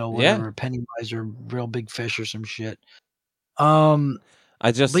Yeah. whatever Pennywise or Real Big Fish or some shit. Um,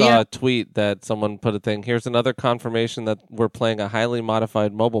 I just but yeah, saw a tweet that someone put a thing. Here's another confirmation that we're playing a highly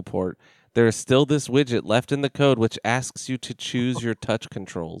modified mobile port. There is still this widget left in the code which asks you to choose your touch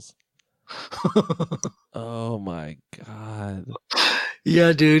controls. Oh my god.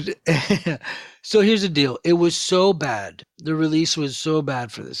 yeah, dude. So here's the deal. It was so bad. The release was so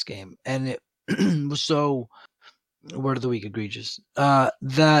bad for this game, and it was so word of the week egregious.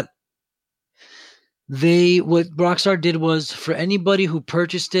 That what Rockstar did was for anybody who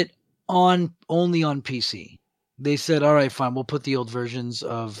purchased it only on PC, they said, "All right, fine, we'll put the old versions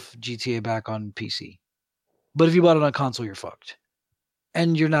of GTA back on PC. But if you bought it on console, you're fucked,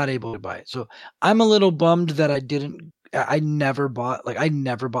 and you're not able to buy it." So I'm a little bummed that I never bought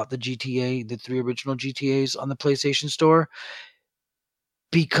the GTA, the 3 original GTAs on the PlayStation Store,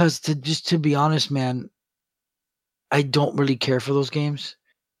 because to be honest, man, I don't really care for those games.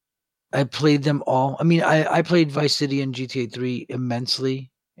 I played them all. I mean, I played Vice City and GTA 3 immensely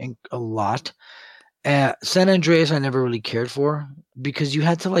and a lot. San Andreas, I never really cared for because you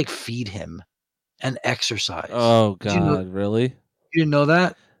had to like feed him and exercise. Oh Did you know? god, really? You didn't know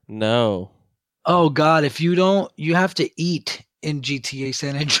that? No. Oh God, if you don't, you have to eat in GTA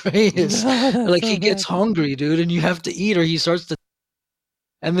San Andreas. No, that's Like so he gets bad. hungry, dude, and you have to eat or he starts to.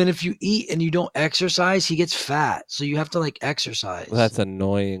 And then if you eat and you don't exercise, he gets fat. So you have to like exercise. That's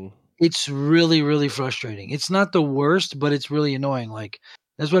annoying. It's really, really frustrating. It's not the worst, but it's really annoying. Like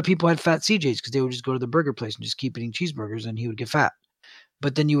that's why people had fat CJs because they would just go to the burger place and just keep eating cheeseburgers, and he would get fat.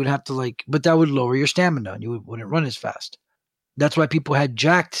 But then you would have to but that would lower your stamina, and you wouldn't run as fast. That's why people had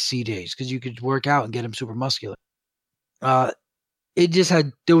jacked CJs because you could work out and get him super muscular. There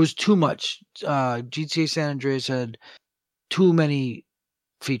was too much. GTA San Andreas had too many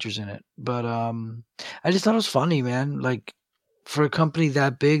features in it, but I just thought it was funny, man. Like for a company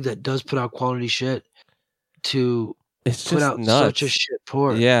that big that does put out quality shit to It's put just out such a nuts. shit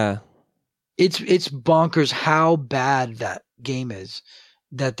port. Yeah. It's bonkers how bad that game is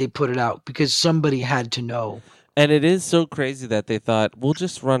that they put it out because somebody had to know. And it is so crazy that they thought we'll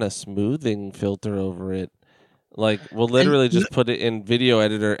just run a smoothing filter over it. Like we'll And literally just put it in video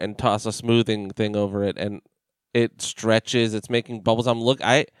editor and toss a smoothing thing over it and it stretches, it's making bubbles.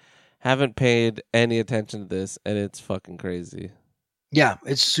 I haven't paid any attention to this and it's fucking crazy. yeah,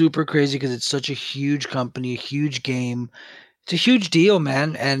 it's super crazy because it's such a huge company, a huge game. It's a huge deal,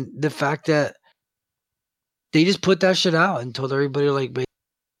 man. And the fact that they just put that shit out and told everybody like, "Pay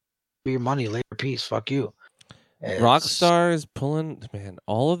your money, later, peace, fuck you." It's Rockstar is pulling, man,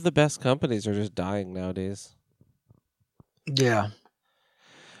 all of the best companies are just dying nowadays. yeah.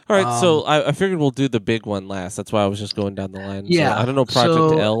 All right, so I figured we'll do the big one last. That's why I was just going down the line. So Yeah. I don't know Project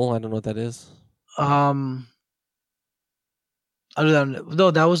So L. I don't know what that is. No,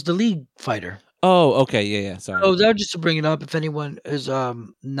 that was the League fighter. Oh, okay, yeah. Sorry. Oh, that just to bring it up, if anyone is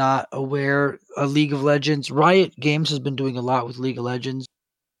not aware, League of Legends, Riot Games has been doing a lot with League of Legends,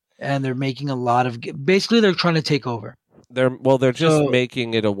 and they're making a lot of basically they're trying to take over. They're just So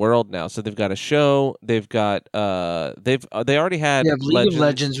making it a world now. So they've got a show. They've got they already they had have League of Legends.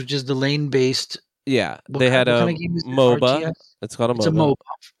 Legends, which is the lane based. Yeah, they had What a kind of game is it? MOBA. RTS? It's called a It's a MOBA.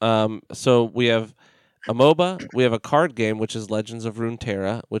 MOBA. So we have a MOBA. We have a card game, which is Legends of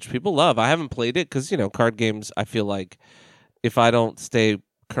Runeterra, which people love. I haven't played it because card games. I feel like if I don't stay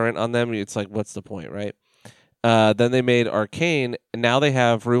current on them, it's like what's the point, right? Then they made Arcane, and now they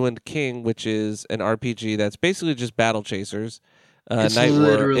have Ruined King, which is an RPG that's basically just battle chasers. It's Night War.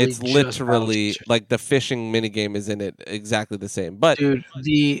 literally It's just battle literally chasers. like the fishing minigame is in it exactly the same. But Dude,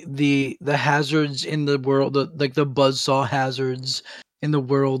 the hazards in the world, like the buzzsaw hazards in the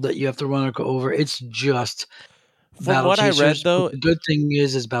world that you have to run over, it's just from battle what I read, chasers. But though, the good thing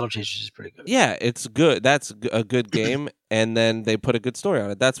is battle chasers is pretty good. yeah, it's good. That's a good game, and then they put a good story on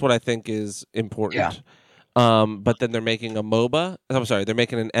it. That's what I think is important. But then they're making a MOBA. I'm sorry, they're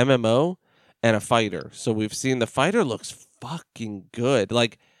making an MMO and a fighter. So we've seen the fighter looks fucking good,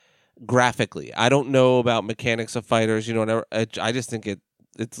 like graphically. I don't know about mechanics of fighters. Whatever. I just think it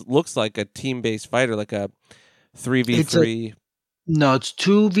looks like a team based fighter, like a 3v3. No, it's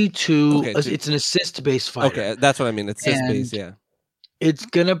 2v2. Okay, It's an assist based fighter. okay, that's what I mean. It's assist And based, yeah. It's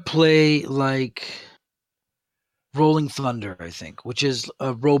gonna play like Rolling Thunder, I think, which is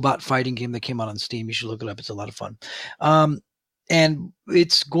a robot fighting game that came out on Steam. You should look it up. It's a lot of fun. And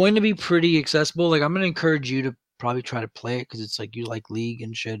it's going to be pretty accessible. Like, I'm going to encourage you to probably try to play it because it's like you like League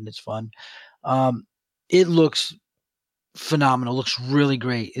and shit and it's fun. It looks phenomenal. It looks really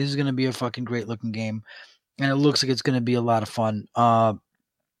great. It is going to be a fucking great looking game. And it looks like it's going to be a lot of fun. And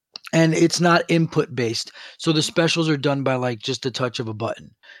it's not input based. So the specials are done by like just a touch of a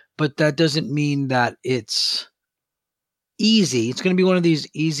button. But that doesn't mean that it's easy. It's going to be one of these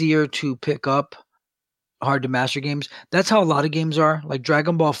easier to pick up, hard to master games. That's how a lot of games are. Like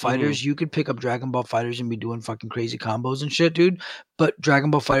Dragon Ball Fighters, you could pick up Dragon Ball Fighters and be doing fucking crazy combos and shit, dude. But Dragon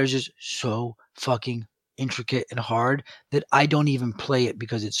Ball Fighters is so fucking intricate and hard that I don't even play it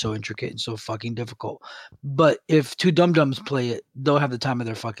because it's so intricate and so fucking difficult. But if two dum-dums play it, they'll have the time of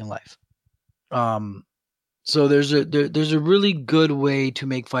their fucking life. So there's a really good way to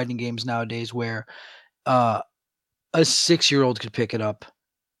make fighting games nowadays where a 6-year-old could pick it up,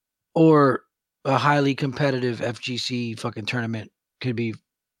 or a highly competitive FGC fucking tournament could be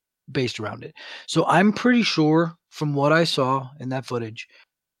based around it. So I'm pretty sure from what I saw in that footage,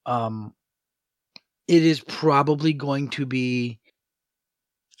 it is probably going to be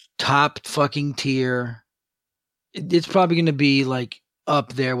top fucking tier. It's probably going to be like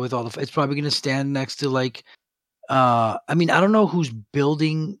up there with all the. It's probably going to stand next to like. I mean, I don't know who's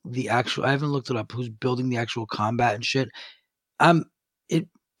building the actual. I haven't looked it up. Who's building the actual combat and shit? I'm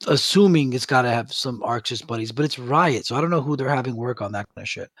assuming it's got to have some Arxis buddies, but it's Riot, so I don't know who they're having work on that kind of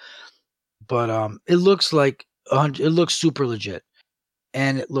shit. But it looks like it looks super legit,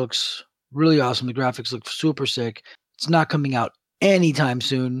 and it looks really awesome. The graphics look super sick. It's not coming out anytime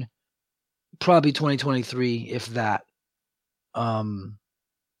soon. Probably 2023, if that.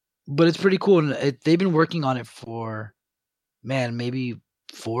 But it's pretty cool, and they've been working on it for, man, maybe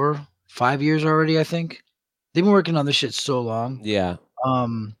 4-5 years already. I think they've been working on this shit so long. Yeah.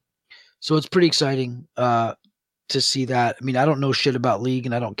 So it's pretty exciting to see that. I mean, I don't know shit about League,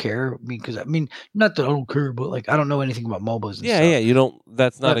 and I don't care. because not that I don't care, but like I don't know anything about MOBAs. And stuff. Yeah. You don't.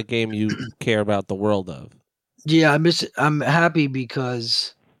 That's not a game you care about the world of. Yeah, I'm happy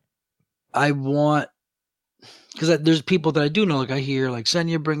because I want. Because there's people that I do know, like I hear like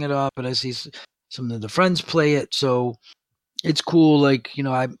Senya bring it up, and I see some of the friends play it. So it's cool. Like,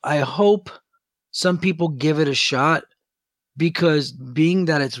 I hope some people give it a shot, because being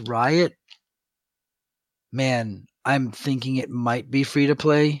that it's Riot, man, I'm thinking it might be free to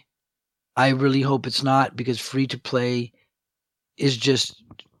play. I really hope it's not, because free to play is just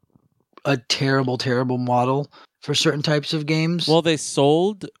a terrible, terrible model for certain types of games. Well, they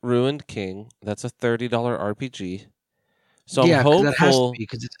sold Ruined King. That's a $30 RPG. So yeah, I'm hopeful that has to be,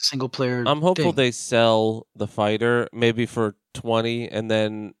 because it's a single player. I'm hopeful thing. they sell the fighter maybe for $20, and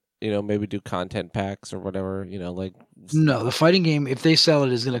then maybe do content packs or whatever. Like no, the fighting game, if they sell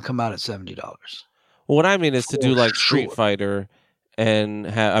it, is going to come out at $70. Well, what I mean is to do like Street Fighter, and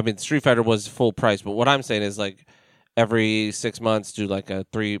Street Fighter was full price, but what I'm saying is like every 6 months do like a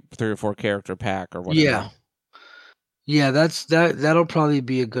three or four character pack or whatever. Yeah, that'll probably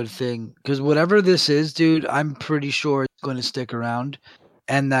be a good thing, because whatever this is, dude, I'm pretty sure it's going to stick around,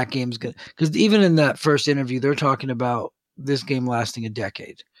 and that game's good. Because even in that first interview, they're talking about this game lasting a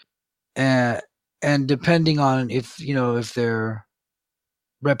decade, and depending on if their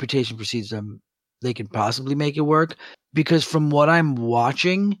reputation precedes them, they can possibly make it work. Because from what I'm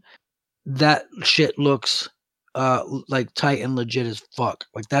watching, that shit looks like tight and legit as fuck.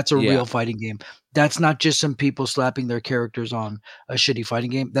 Like that's a real fighting game. That's not just some people slapping their characters on a shitty fighting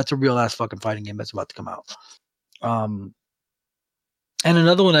game. That's a real ass fucking fighting game that's about to come out. And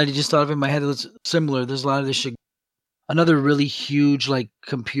another one I just thought of in my head that's similar. There's a lot of this shit. Another really huge like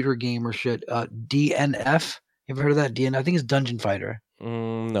computer game or shit. DNF. You ever heard of that? DNF. I think it's Dungeon Fighter.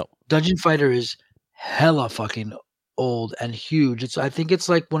 No. Dungeon Fighter is hella fucking old and huge. I think it's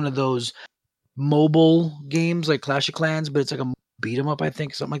like one of those mobile games like Clash of Clans, but it's like a beat 'em up, I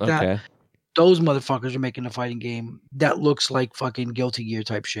think, something like that. Those motherfuckers are making a fighting game that looks like fucking Guilty Gear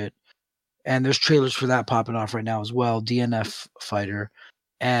type shit. And there's trailers for that popping off right now as well, DNF Fighter.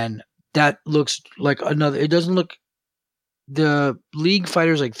 And that looks like it doesn't look, the League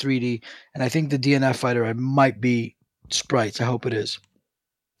Fighter is like 3D, and I think the DNF Fighter might be sprites. I hope it is.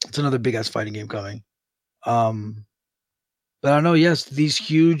 It's another big ass fighting game coming. But I don't know, yes, these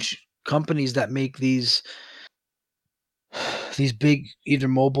huge companies that make these big either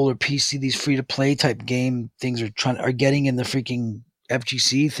mobile or PC, these free to play type game things are getting in the freaking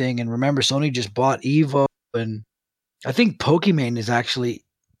FGC thing. And remember, Sony just bought Evo, and I think Pokimane is actually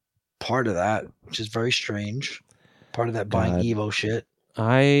part of that, which is very strange. Part of that buying Evo shit.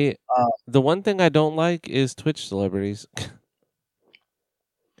 Uh, The one thing I don't like is Twitch celebrities.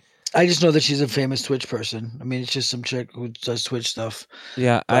 I just know that she's a famous Twitch person. I mean, it's just some chick who does Twitch stuff.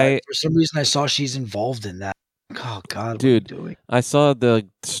 Yeah, But for some reason, I saw she's involved in that. Oh God, what are you dude, doing? I saw the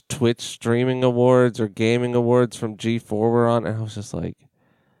Twitch streaming awards or gaming awards from G4 were on, and I was just like,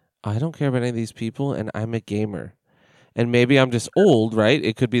 I don't care about any of these people, and I'm a gamer. And maybe I'm just old, right?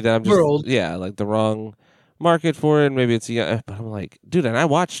 It could be that I'm We're just, old. yeah, like the wrong market for it. And maybe it's, yeah, but I'm like, dude, and I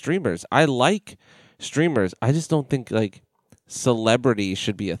watch streamers. I like streamers. I just don't think like celebrity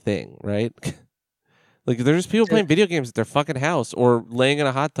should be a thing, right? Like there's people playing video games at their fucking house or laying in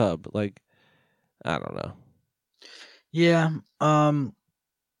a hot tub. Like, I don't know. Yeah. And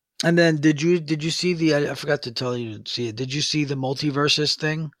then did you see the? I forgot to tell you to see it. Did you see the multiverses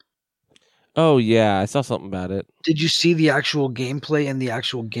thing? Oh, yeah, I saw something about it. Did you see the actual gameplay and the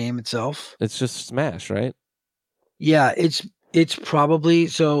actual game itself? It's just Smash, right? Yeah, it's probably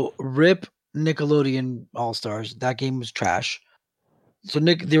so. Rip Nickelodeon All Stars. That game was trash. So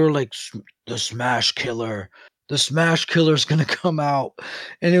they were like the Smash Killer. The Smash Killer's gonna come out,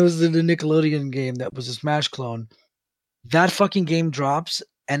 and it was the Nickelodeon game that was a Smash clone. That fucking game drops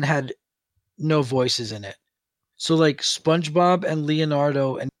and had no voices in it. So like SpongeBob and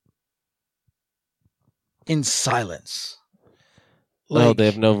Leonardo and in silence. Oh, they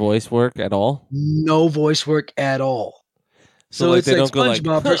have Like no voice work at all? no voice work at all. So So like it's they like don't go like,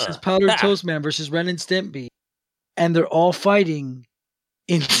 SpongeBob versus Powdered "Huh." Toast Man versus Ren and Stimpy, and they're all fighting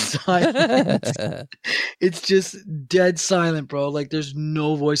in silence. It's just dead silent, bro. Like there's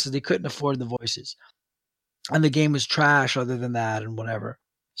no voices. They couldn't afford the voices, and the game was trash. Other than that, and whatever.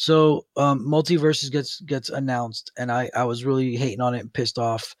 So Multiverses gets announced, and I was really hating on it and pissed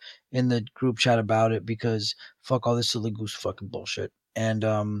off in the group chat about it because fuck all this silly goose fucking bullshit. And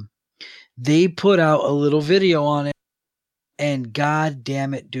they put out a little video on it, and god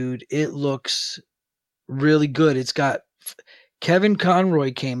damn it, dude, it looks really good. It's got Kevin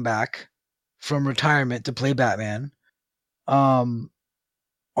Conroy came back from retirement to play Batman. Um,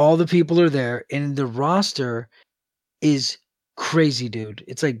 all the people are there, and the roster is crazy, dude.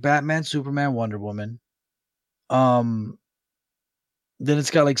 It's like Batman, Superman, Wonder Woman. Um, then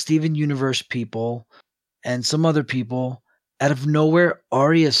it's got like Steven Universe people and some other people. Out of nowhere,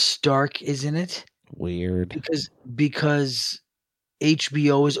 Arya Stark is in it Weird. because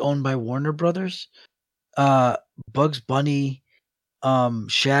HBO is owned by Warner Brothers. Uh, Bugs Bunny,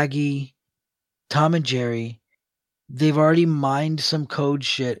 Shaggy, Tom and Jerry. They've already mined some code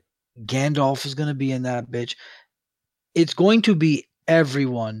shit. Gandalf is gonna be in that bitch. It's going to be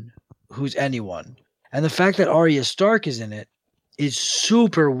everyone who's anyone. And the fact that Arya Stark is in it is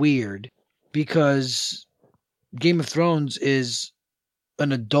super weird because Game of Thrones is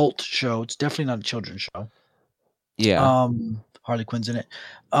an adult show. It's definitely not a children's show. Yeah. Harley Quinn's in it.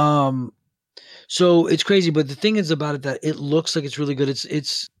 So it's crazy, but the thing is about it that it looks like it's really good.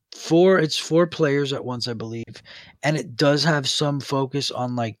 It's four players at once, I believe, and it does have some focus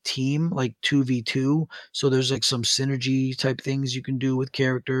on like team, like 2v2. So there's like some synergy type things you can do with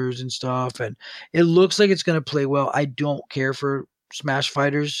characters and stuff, and it looks like it's gonna play well. I don't care for Smash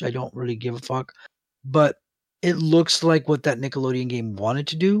Fighters. I don't really give a fuck, but it looks like what that Nickelodeon game wanted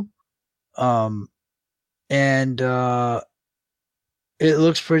to do. And it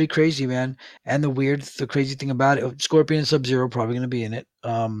looks pretty crazy, man. And the crazy thing about it, Scorpion and Sub-Zero probably going to be in it,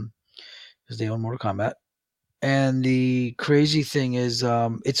 because they own Mortal Kombat. And the crazy thing is,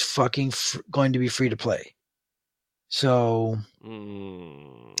 it's fucking going to be free to play. So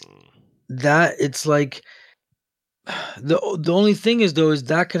that it's like the only thing is though is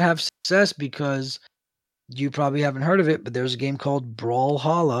that could have success because you probably haven't heard of it, but there's a game called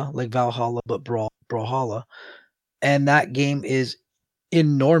Brawlhalla, like Valhalla, but Brawlhalla, and that game is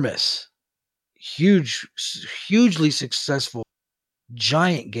enormous, hugely successful,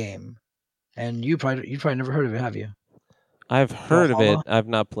 giant game. And you probably never heard of it, have you? I've heard of it. I've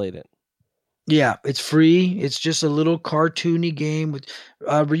not played it. Yeah, it's free. It's just a little cartoony game with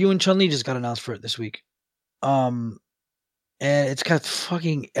Ryu and Chun-Li just got announced for it this week. And it's got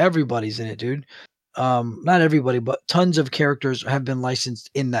fucking everybody's in it, dude. Not everybody, but tons of characters have been licensed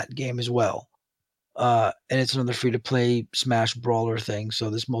in that game as well. And it's another free to play Smash brawler thing. So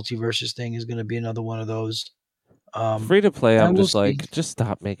this Multiverses thing is going to be another one of those. Free to play, I'm just we'll like, just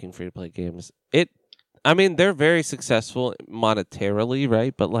stop making free to play games. I mean, they're very successful monetarily,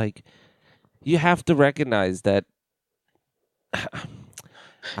 right? But like, you have to recognize that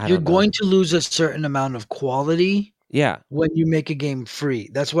you're going to lose a certain amount of quality Yeah. when you make a game free.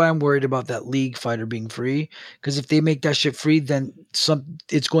 That's why I'm worried about that League Fighter being free. Because if they make that shit free, then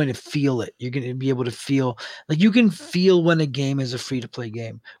it's going to feel it. You're going to be able to feel like you can feel when a game is a free to play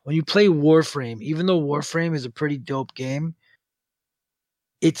game. When you play Warframe, even though Warframe is a pretty dope game,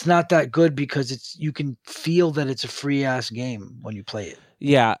 it's not that good because you can feel that it's a free ass game when you play it.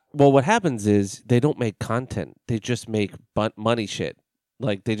 Yeah. Well, what happens is they don't make content. They just make money shit.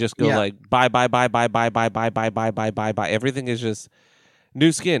 Like they just go Yeah. like buy. Everything is just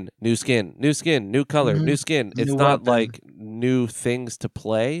new skin, new color, Mhm. new skin. It's New not weapon. like new things to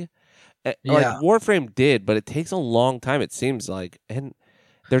play. Like Yeah. Warframe did, but it takes a long time, it seems like. And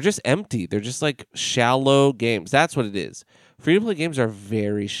they're just empty. They're just like shallow games. That's what it is. Free to play games are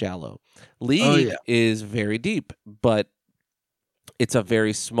very shallow. Oh League yeah. is very deep, but it's a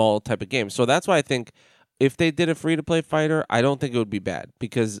very small type of game. So that's why I think if they did a free to play fighter, I don't think it would be bad,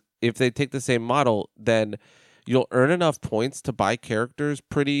 because if they take the same model, then you'll earn enough points to buy characters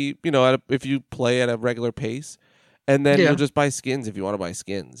pretty, if you play at a regular pace, and then Yeah. you'll just buy skins if you want to buy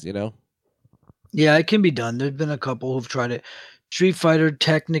skins, Yeah, it can be done. There's been a couple who've tried it. Street Fighter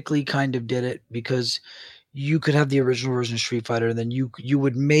technically kind of did it because you could have the original version of Street Fighter, and then you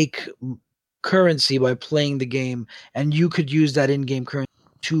would make currency by playing the game, and you could use that in-game currency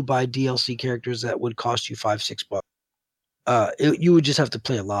to buy DLC characters that would cost you $5-6. You would just have to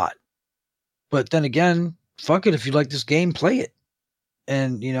play a lot. But then again, fuck it. If you like this game, play it.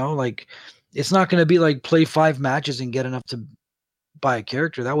 And like, it's not going to be like play 5 matches and get enough to buy a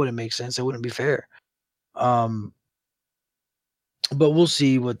character. That wouldn't make sense. That wouldn't be fair. Um, but we'll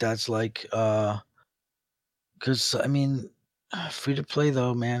see what that's like. Because I mean, free to play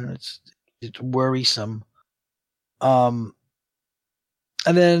though, man, it's worrisome. Um,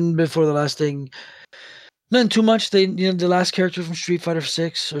 and then before the last thing, nothing too much. The last character from Street Fighter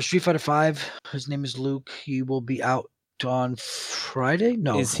 6 or Street Fighter 5, his name is Luke. He will be out on Friday.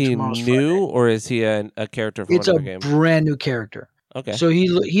 No, Is he tomorrow's Friday. new, or is he a character from It's a another game? brand new character. Okay. So he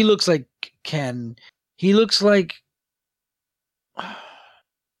looks like Ken. He looks like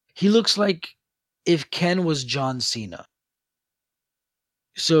if Ken was John Cena.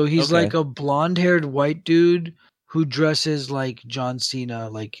 So he's Okay. like a blonde-haired white dude who dresses like John Cena,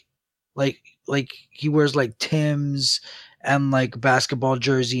 like he wears like Tim's and like basketball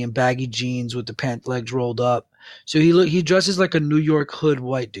jersey and baggy jeans with the pant legs rolled up. So he dresses like a New York hood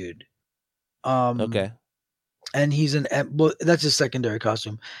white dude. Okay. And he's well, that's his secondary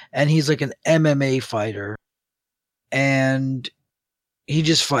costume, and he's like an MMA fighter, and he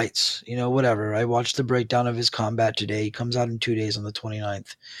just fights, whatever. I watched the breakdown of his combat today. He comes out in 2 days on the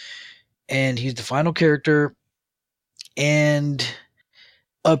 29th. And he's the final character. And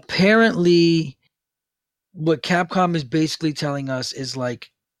apparently what Capcom is basically telling us is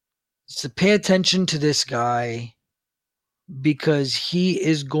like, to pay attention to this guy because he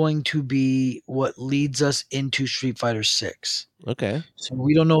is going to be what leads us into Street Fighter 6. Okay. So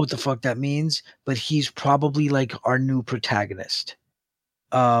we don't know what the fuck that means, but he's probably like our new protagonist.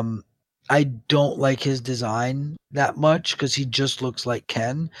 I don't like his design that much because he just looks like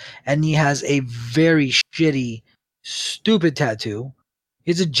Ken, and he has a very shitty, stupid tattoo.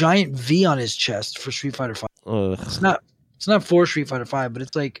 He has a giant V on his chest for Street Fighter 5. Ugh. It's not for Street Fighter 5, but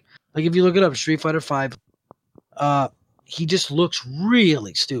it's like if you look it up, Street Fighter 5, he just looks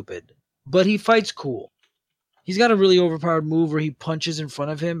really stupid, but he fights cool. He's got a really overpowered move where he punches in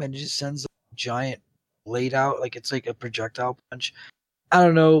front of him and just sends a giant blade out, like it's like a projectile punch. I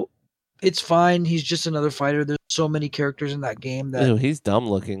don't know. It's fine. He's just another fighter. There's so many characters in that game that Ew, he's dumb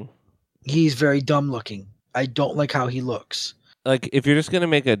looking. he's very dumb looking. I don't like how he looks. Like, if you're just gonna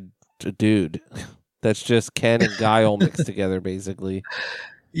make a dude that's just Ken and Guile mixed together, basically,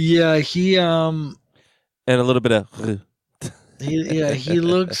 Yeah, he and a little bit of he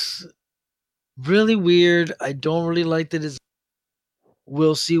looks really weird. I don't really like the design.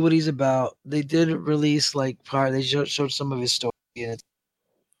 We'll see what he's about. They did release they showed some of his story, and it's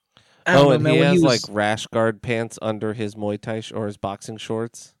I don't know, and man. he When has he like was rash guard pants under his Muay Thai or his boxing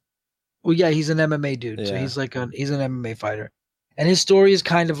shorts. well, yeah, he's an MMA dude, so Yeah. he's an MMA fighter, and his story is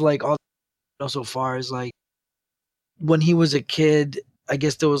kind of like all so far as like when he was a kid. I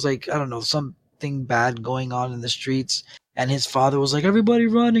guess there was like I don't know something bad going on in the streets, and his father was like, "Everybody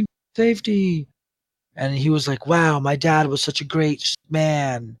running, safety," and he was like, "Wow, my dad was such a great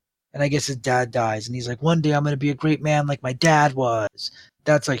man." And I guess his dad dies, and he's like, "One day I'm gonna be a great man like my dad was."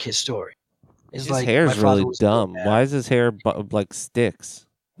 That's like his story. It's His like hair's my father really was a good dumb. man. Why is his hair like sticks?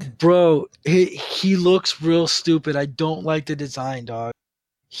 Bro, he looks real stupid. I don't like the design, dog.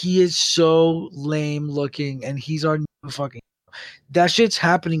 He is so lame looking, and he's our new fucking. That shit's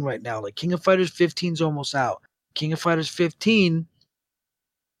happening right now. Like King of Fighters 15's almost out. King of Fighters 15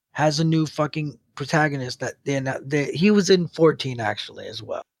 has a new fucking protagonist that he was in 14 actually as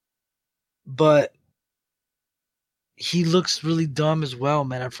well. But he looks really dumb as well,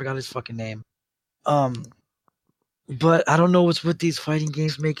 man. I forgot his fucking name. But I don't know what's with these fighting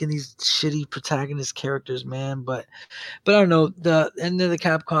games making these shitty protagonist characters, man. But I don't know. The end of the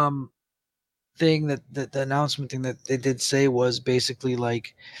Capcom thing that the announcement thing that they did say was basically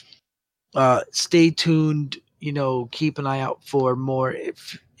like, stay tuned. You know, keep an eye out for more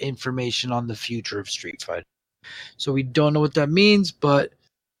information on the future of Street Fighter. So we don't know what that means, but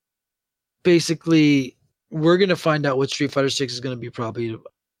basically we're gonna find out what Street Fighter 6 is gonna be probably.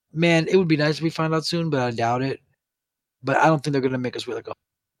 Man, it would be nice if we find out soon, but I doubt it. But I don't think they're gonna make us wait like.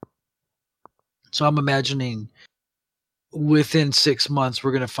 So I'm imagining within 6 months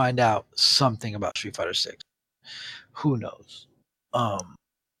we're gonna find out something about Street Fighter 6. Who knows?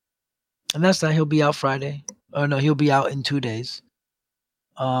 And that's that. He'll be out Friday. Oh no, he'll be out in 2 days.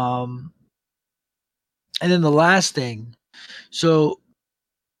 And then the last thing. So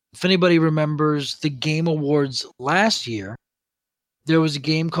if anybody remembers the Game Awards last year, there was a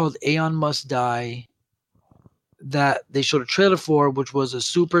game called Aeon Must Die that they showed a trailer for, which was a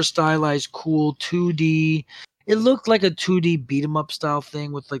super stylized, cool 2D. It looked like a 2D beat 'em up style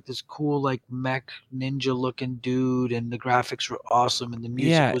thing with like this cool like mech ninja looking dude, and the graphics were awesome and the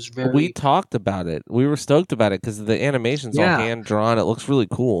music was very. We talked about it. We were stoked about it because the animation's all hand drawn. It looks really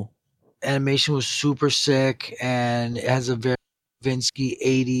cool. Animation was super sick, and it has a very Vinsky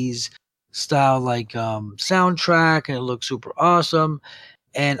 80s style like soundtrack, and it looks super awesome.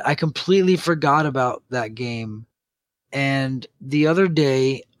 And I completely forgot about that game. And the other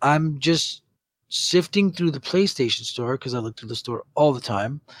day, I'm just sifting through the PlayStation store because I look through the store all the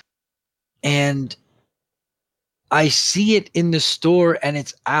time, and I see it in the store and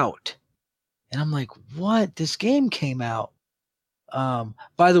it's out. And I'm like, what? This game came out.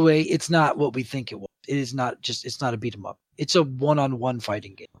 By the way, it's not what we think it was. It is not just, it's not a beat 'em up. It's a one-on-one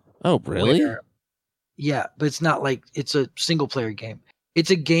fighting game. Oh, really? Yeah, but it's not like it's a single player game. It's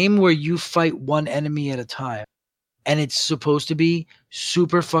a game where you fight one enemy at a time. And it's supposed to be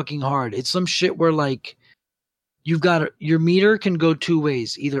super fucking hard. It's some shit where like your meter can go 2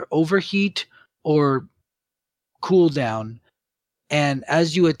 ways, either overheat or cool down. And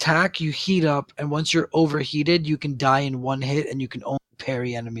as you attack, you heat up, and once you're overheated, you can die in one hit, and you can only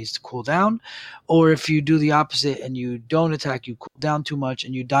parry enemies to cool down. Or if you do the opposite and you don't attack, you cool down too much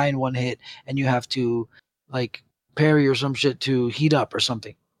and you die in one hit, and you have to like parry or some shit to heat up or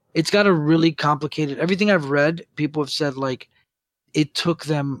something. It's got a really complicated. Everything I've read, people have said like it took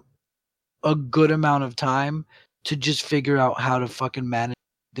them a good amount of time to just figure out how to fucking manage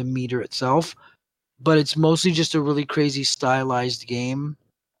the meter itself. But it's mostly just a really crazy stylized game,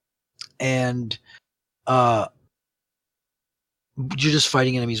 and you're just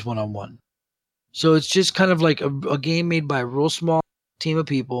fighting enemies one-on-one. So it's just kind of like a game made by a real small team of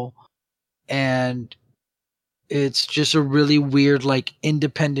people, and it's just a really weird, like,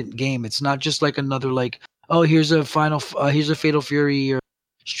 independent game. It's not just like another, like, oh, here's a Fatal Fury or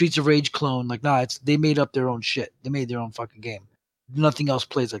Streets of Rage clone. Like, nah, they made up their own shit. They made their own fucking game. Nothing else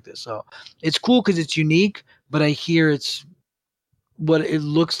plays like this. So it's cool because it's unique, but I hear it's what it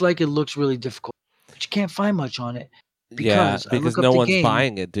looks like. It looks really difficult, but you can't find much on it. Because no one's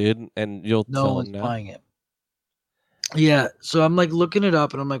buying it, dude, and you'll no tell one's them no. buying it. Yeah, so I'm like looking it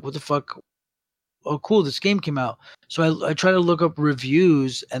up, and I'm like, what the fuck? Oh, cool, this game came out. So I try to look up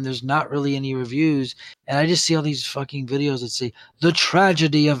reviews, and there's not really any reviews, and I just see all these fucking videos that say the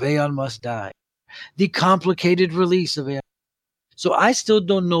tragedy of Aeon Must Die, the complicated release of Aeon. So I still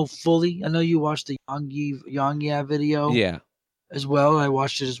don't know fully. I know you watched the Yongya video, Yeah, as well. I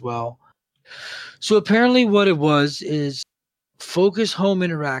watched it as well. So apparently, what it was is Focus Home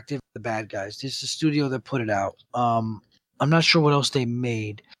Interactive, the bad guys. This is the studio that put it out. I'm not sure what else they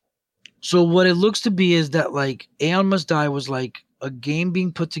made. So what it looks to be is that like Aeon Must Die was like a game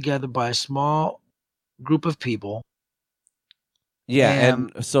being put together by a small group of people. Yeah,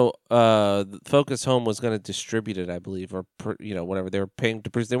 and so Focus Home was going to distribute it, I believe, or whatever they were paying to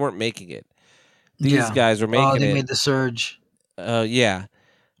produce. They weren't making it. These guys were making it. Oh, they made The Surge. Yeah.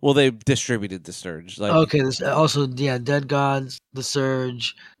 Well, they distributed The Surge. Like, okay, also, Dead Gods, The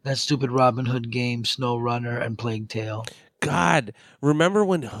Surge, that stupid Robin Hood game, Snow Runner, and Plague Tale. God, remember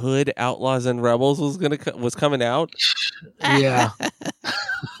when Hood Outlaws and Rebels was coming out? Yeah.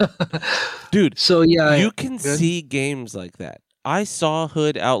 Dude, so yeah, you can see games like that. I saw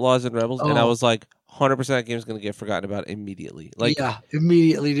Hood Outlaws and Rebels, and I was like, 100% that game's going to get forgotten about immediately. Like, yeah,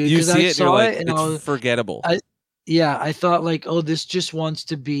 immediately, dude. You see it, and you're like, it's forgettable. I thought like, oh, this just wants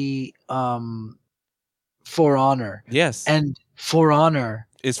to be For Honor. Yes. And For Honor,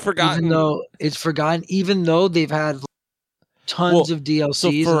 It's forgotten. even though it's forgotten, even though they've had tons of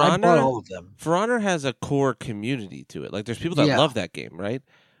DLCs, and I bought all of them. For Honor has a core community to it. Like, there's people that Yeah. love that game, right?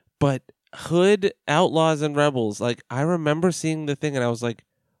 But Hood, Outlaws, and Rebels, like, I remember seeing the thing and I was like,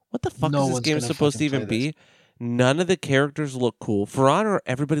 what the fuck No is this one's game gonna supposed to fucking even play be? None of the characters look cool. For Honor,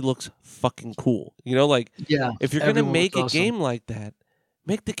 everybody looks fucking cool. You know, like, Yeah, if you're going to everyone make a looks awesome. game like that,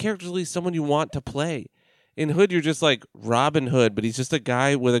 make the characters at least someone you want to play. In Hood, you're just like Robin Hood, but he's just a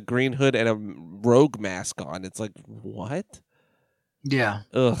guy with a green hood and a rogue mask on. It's like, what? Yeah.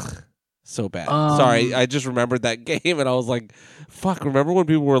 Ugh. So bad. Sorry, I just remembered that game and I was like, fuck, remember when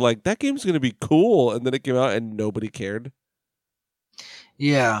people were like, that game's going to be cool? And then it came out and nobody cared?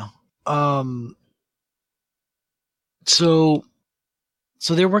 Yeah. So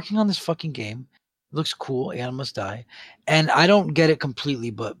they're working on this fucking game. It looks cool. Aeon Must Die. And I don't get it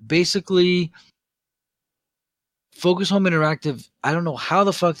completely, but basically, Focus Home Interactive, I don't know how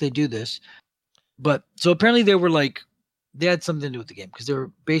the fuck they do this, but so apparently they had something to do with the game because they were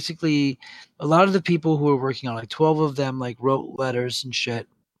basically a lot of the people who were working on, like 12 of them, like wrote letters and shit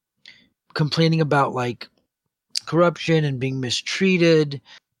complaining about like corruption and being mistreated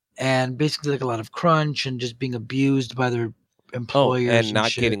and basically like a lot of crunch and just being abused by their employers and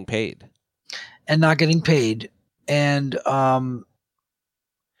not shit. getting paid. And not getting paid. And so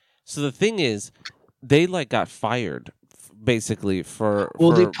the thing is, they like got fired basically for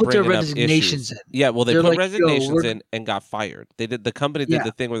they put their bringing up resignations issues. in. Yeah, well, they They're put like, resignations in and got fired. The company did Yeah.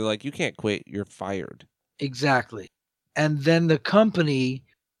 the thing where they're like, you can't quit, you're fired. Exactly. And then the company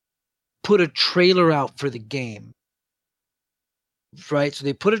put a trailer out for the game. Right? So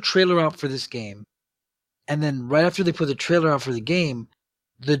they put a trailer out for this game. And then right after they put the trailer out for the game,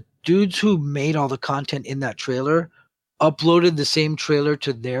 the dudes who made all the content in that trailer uploaded the same trailer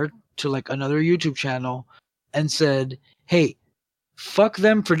to like another YouTube channel and said, hey, fuck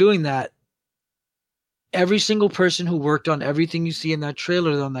them for doing that. Every single person who worked on everything you see in that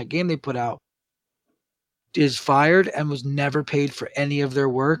trailer on that game they put out is fired and was never paid for any of their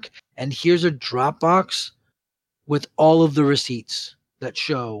work. And here's a Dropbox with all of the receipts that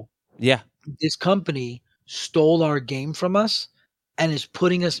show this company stole our game from us and is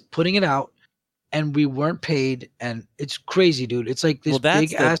putting it out, and we weren't paid, and it's crazy, dude. It's like this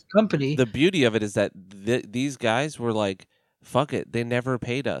big ass company. The beauty of it is that these guys were like, fuck it, they never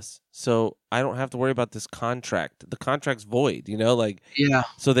paid us, so I don't have to worry about this contract. The contract's void, you know, like, yeah.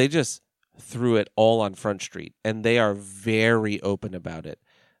 So they just threw it all on Front Street, and they are very open about it.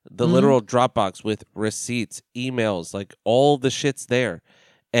 The literal Dropbox with receipts, emails, like all the shit's there.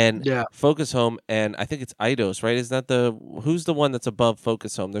 And Focus Home, and I think it's Eidos, right? Isn't that who's the one that's above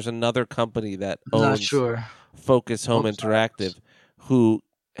Focus Home? There's another company that owns Focus Home Interactive who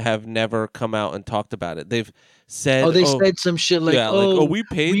have never come out and talked about it. They've said, said some shit like, we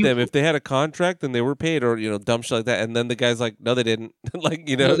paid them. If they had a contract, then they were paid, or dumb shit like that. And then the guy's like, no, they didn't. Like,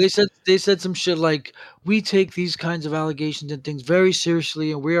 No, they said some shit like, we take these kinds of allegations and things very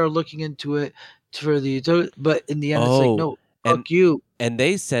seriously, and we are looking into it but in the end, it's like, no, fuck you. And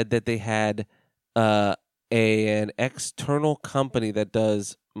they said that they had an external company that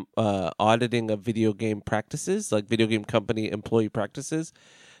does auditing of video game practices, like video game company employee practices.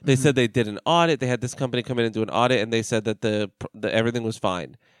 They said they did an audit. They had this company come in and do an audit, and they said that the everything was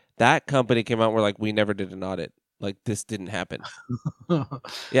fine. That company came out and were like, we never did an audit. Like, this didn't happen.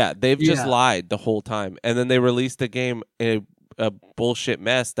 Yeah, they've just lied the whole time. And then they released the game in a bullshit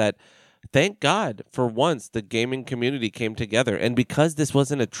mess that, thank God, for once, the gaming community came together. And because this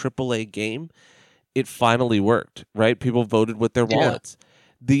wasn't a AAA game, it finally worked, right? People voted with their wallets.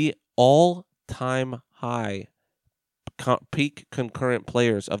 The all-time high peak concurrent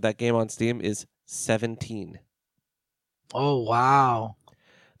players of that game on Steam is 17. Oh, wow.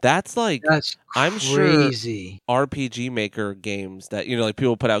 That's like, I'm sure RPG Maker games that, like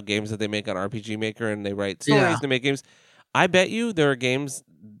people put out games that they make on RPG Maker and they write stories to make games. I bet you there are games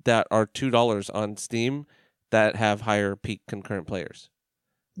that are $2 on Steam that have higher peak concurrent players.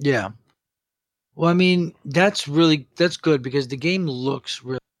 Yeah. Well, I mean, that's good because the game looks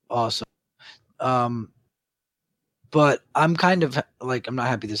really awesome. But I'm kind of like, I'm not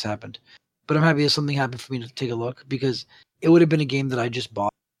happy this happened, but I'm happy that something happened for me to take a look, because it would have been a game that I just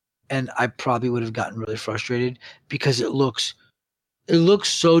bought and I probably would have gotten really frustrated because it looks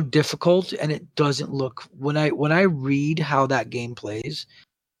so difficult, and it doesn't look, when I read how that game plays,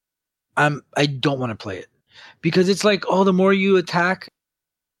 I don't want to play it, because it's like, the more you attack,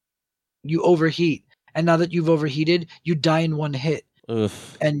 you overheat, and now that you've overheated, you die in one hit.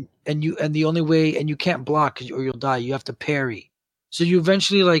 Oof. And the only way, and you can't block or you'll die. You have to parry. So you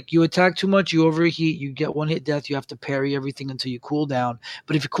eventually like you attack too much, you overheat, you get one hit death, you have to parry everything until you cool down.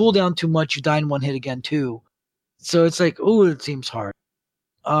 But if you cool down too much, you die in one hit again too. So it's like, oh, it seems hard.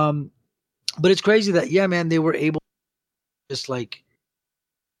 Um, but it's crazy that yeah, man, they were able to just like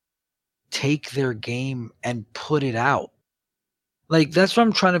take their game and put it out. Like that's what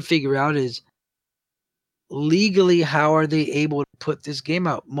I'm trying to figure out is legally how are they able to put this game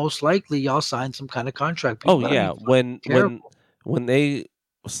out? Most likely y'all signed some kind of contract. Oh People gotta yeah, be fucking terrible. when they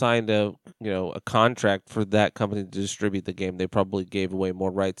signed a contract for that company to distribute the game, they probably gave away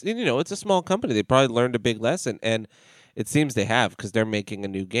more rights. And it's a small company. They probably learned a big lesson, and it seems they have because they're making a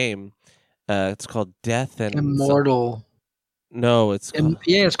new game. It's called Death and Immortal. no, it's called,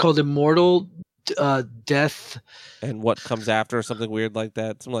 Yeah, it's called Immortal Death. and what comes after or something weird like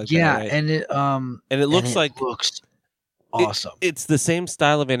that, something like that, Yeah, right? and And it looks like looks awesome. it's the same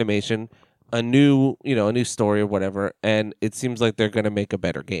style of animation, a new story or whatever, and it seems like they're going to make a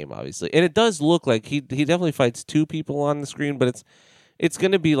better game, obviously. And it does look like he definitely fights two people on the screen, but it's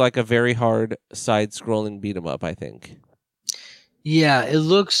going to be like a very hard side-scrolling beat 'em up, I think. Yeah,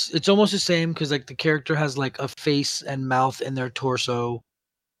 it's almost the same because like the character has like a face and mouth in their torso,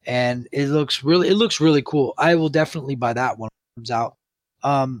 and it looks really cool. I will definitely buy that one when it comes out.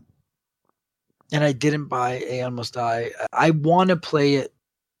 Um, and I didn't buy Aeon Must Die. I want to play it,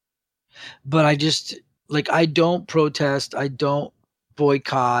 but I just like I don't protest. I don't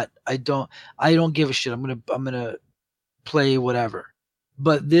boycott. I don't give a shit. I'm gonna play whatever.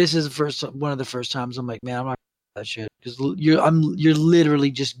 But this is one of the first times I'm like, man, I'm not that shit because you're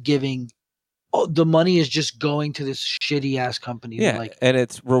literally just giving. Oh, the money is just going to this shitty ass company. Yeah, Like and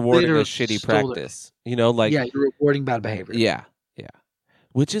it's rewarding a literally shitty stole it. practice. Like Yeah, you're rewarding bad behavior. yeah, yeah.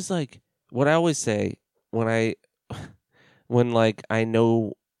 Which is like what I always say when I when like I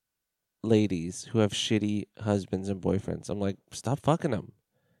know ladies who have shitty husbands and boyfriends. I'm like, stop fucking them.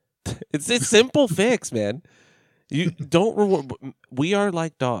 It's a simple fix, man. You don't reward. We are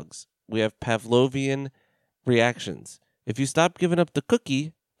like dogs. We have Pavlovian reactions. If you stop giving up the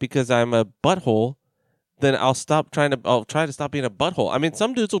cookie because I'm a butthole, then I'll try to stop being a butthole. I mean,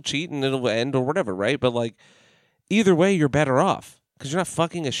 some dudes will cheat and it'll end or whatever, right? But like, either way, you're better off because you're not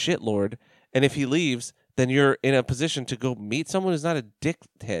fucking a shitlord. And if he leaves, then you're in a position to go meet someone who's not a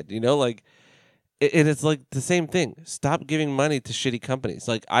dickhead. Like. It's like the same thing. Stop giving money to shitty companies.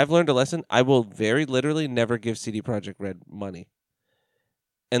 Like I've learned a lesson. I will very literally never give CD Projekt Red money,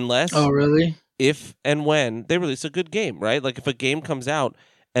 unless Oh, really? if and when they release a good game, right? Like if a game comes out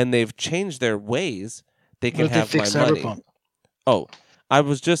and they've changed their ways, they What can if they have my fix money. Cyberpunk? Oh, I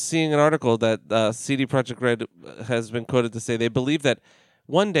was just seeing an article that CD Projekt Red has been quoted to say they believe that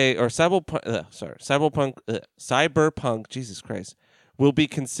one day, or Cyberpunk, Jesus Christ, will be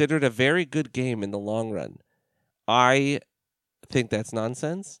considered a very good game in the long run. I think that's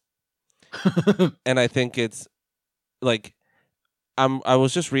nonsense, and I think it's like I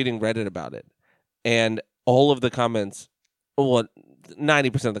was just reading Reddit about it, and all of the comments, well,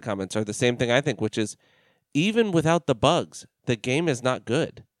 90% of the comments are the same thing I think, which is even without the bugs, the game is not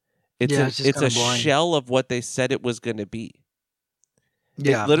good. It's Yeah, it's just it's a kinda boring. shell of what they said it was going to be.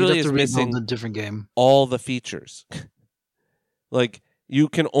 Yeah, It literally you'd have is to rebuild missing a different game. all the features. Like you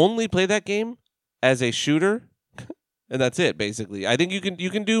can only play that game as a shooter, and that's it basically. I think you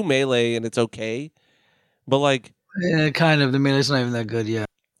can do melee and it's okay, but like Yeah, kind of. I mean, it's not even that good. Yeah.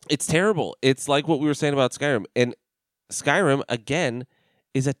 it's terrible. It's like what we were saying about Skyrim, and Skyrim again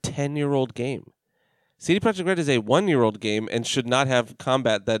is a 10-year-old game. CD Projekt Red is a 1-year-old game and should not have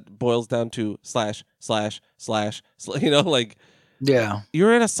combat that boils down to slash slash slash. Like Yeah.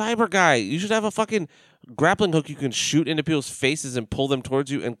 you're in a cyber guy. You should have a fucking grappling hook you can shoot into people's faces and pull them towards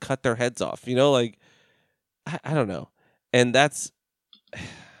you and cut their heads off. Like I don't know. And that's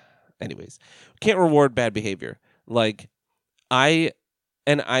anyways. Can't reward bad behavior. Like I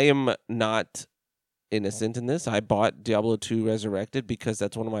am not innocent in this. I bought Diablo 2 Resurrected because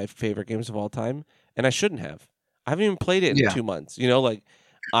that's one of my favorite games of all time, and I shouldn't have. I haven't even played it in Yeah. 2 months. Like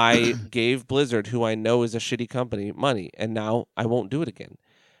I gave Blizzard, who I know is a shitty company, money, and now I won't do it again.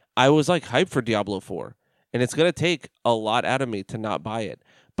 I was like hyped for Diablo 4, and it's going to take a lot out of me to not buy it.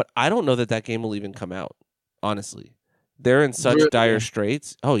 But I don't know that game will even come out, honestly. They're in such Really? dire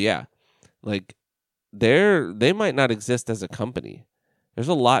straits. Oh yeah. Like they might not exist as a company. There's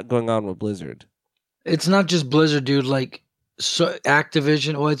a lot going on with Blizzard. It's not just Blizzard, dude. Like, so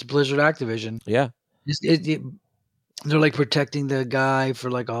Activision. Oh, it's Blizzard Activision. Yeah. They're like protecting the guy for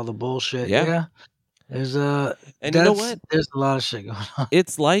like all the bullshit. Yeah. Yeah. There's And you know what? There's a lot of shit going on.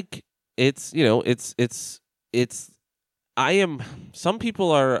 It's like it's some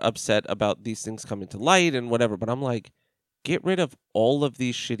people are upset about these things coming to light and whatever, but I'm like, get rid of all of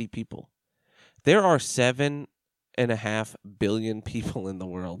these shitty people. There are 7.5 billion people in the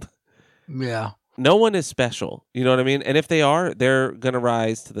world. Yeah. No one is special. You know what I mean? And if they are, they're going to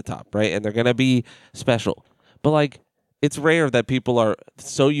rise to the top, right? And they're going to be special. But like, it's rare that people are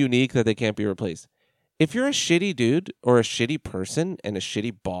so unique that they can't be replaced. If you're a shitty dude or a shitty person and a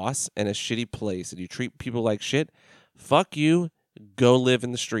shitty boss and a shitty place and you treat people like shit, fuck you. Go live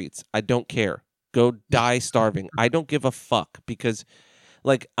in the streets. I don't care. Go die starving. I don't give a fuck because,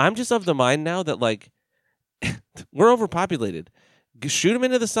 like, I'm just of the mind now that, like, we're overpopulated. Shoot them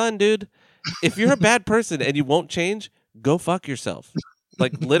into the sun, dude. If you're a bad person and you won't change, go fuck yourself.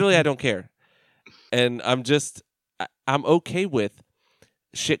 Like, literally, I don't care. And I'm okay with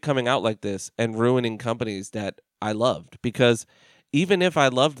shit coming out like this and ruining companies that I loved, because even if I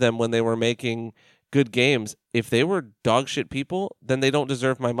loved them when they were making good games, if they were dog shit people, then they don't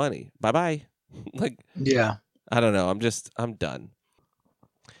deserve my money. Bye-bye. Like, Yeah. I don't know. I'm done.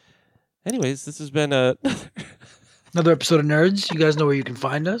 Anyways, this has been Another episode of Nerds. You guys know where you can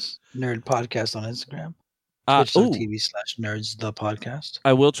find us. Nerd Podcast on Instagram. Twitch.tv/Nerds the podcast.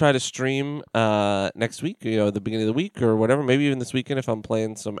 I will try to stream next week, the beginning of the week or whatever, maybe even this weekend if I'm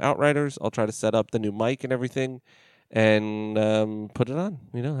playing some Outriders. I'll try to set up the new mic and everything and put it on,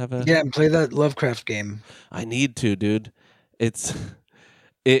 and play that Lovecraft game. I need to, dude.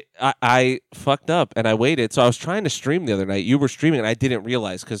 I fucked up and I waited. So I was trying to stream the other night. You were streaming and I didn't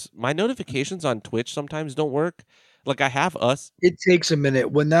realize because my notifications on Twitch sometimes don't work. Like, I have us. It takes a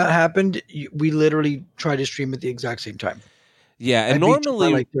minute. When that happened, we literally tried to stream at the exact same time. Yeah, and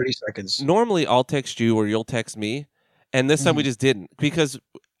normally, like 30 seconds. Normally, I'll text you or you'll text me, and this time we just didn't because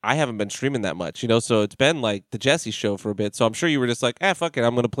I haven't been streaming that much, So it's been like the Jesse show for a bit. So I'm sure you were just like, fuck it,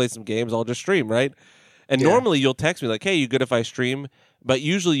 I'm going to play some games. I'll just stream, right? And normally you'll text me like, hey, you good if I stream? But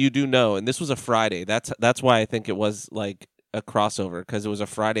usually you do know. And this was a Friday. That's why I think it was like a crossover, because it was a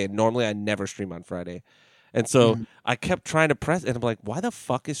Friday, and normally I never stream on Friday. And so I kept trying to press, and I'm like, why the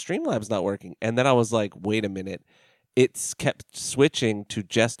fuck is Streamlabs not working? And then I was like, wait a minute. It's kept switching to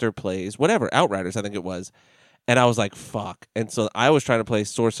Jester Plays, whatever, Outriders, I think it was. And I was like, fuck. And so I was trying to play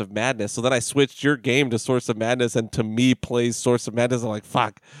Source of Madness. So then I switched your game to Source of Madness, and to me plays Source of Madness. I'm like,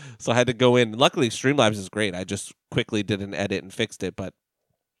 fuck. So I had to go in. Luckily, Streamlabs is great. I just quickly did an edit and fixed it. But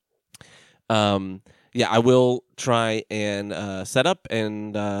yeah, I will try and set up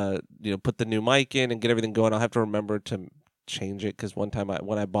and put the new mic in and get everything going. I'll have to remember to change it, because one time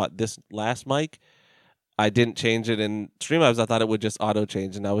when I bought this last mic, I didn't change it in Streamlabs. I thought it would just auto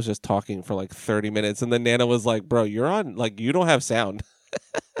change, and I was just talking for like 30 minutes, and then Nana was like, "Bro, you're on, like, you don't have sound."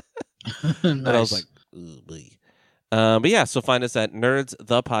 Nice. And I was like, but yeah, so find us at Nerds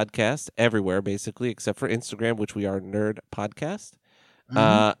the Podcast everywhere, basically, except for Instagram, which we are Nerd Podcast.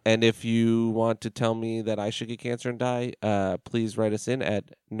 And if you want to tell me that I should get cancer and die, please write us in at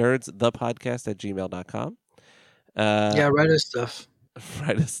nerdsthepodcast@gmail.com. Write us stuff.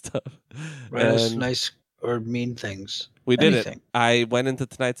 Write us stuff. Write us nice or mean things. We did it. I went into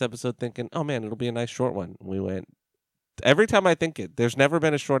tonight's episode thinking, oh man, it'll be a nice short one. We went. Every time I think it, there's never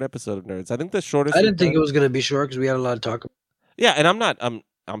been a short episode of Nerds. I think the shortest. I didn't think it was going to be short because we had a lot to talk about. Yeah, and I'm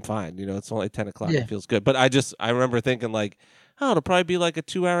fine. It's only 10 o'clock. Yeah. It feels good. But I remember thinking like, oh, it'll probably be like a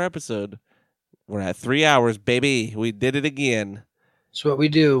 2-hour episode. We're at 3 hours, baby. We did it again. That's what we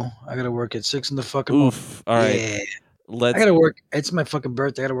do. I got to work at 6 in the fucking morning. All right. Yeah. I got to work. It's my fucking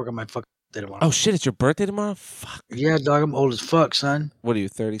birthday. I got to work on my fucking birthday tomorrow. Oh, shit. It's your birthday tomorrow? Fuck. Yeah, dog. I'm old as fuck, son. What are you,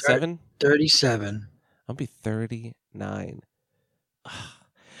 37? 37. I'll be 39.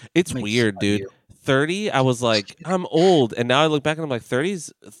 It's weird, dude. 30, I was like, I'm old. And now I look back and I'm like,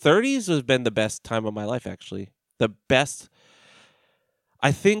 30s has been the best time of my life, actually. The best.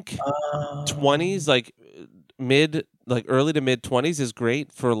 I think 20s, like early to mid 20s is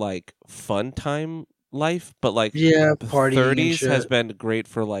great for like fun time life. But like, party 30s has been great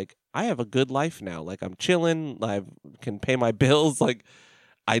for like, I have a good life now. Like, I'm chilling. I can pay my bills. Like,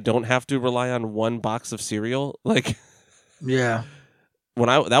 I don't have to rely on one box of cereal. Like, yeah. When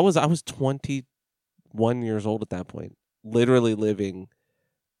I was 21 years old at that point, literally living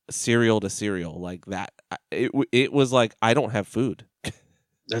cereal to cereal like that. It was like, I don't have food.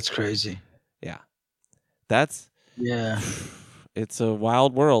 That's crazy. Yeah. It's a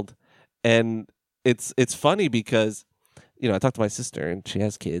wild world. And it's funny because, I talked to my sister and she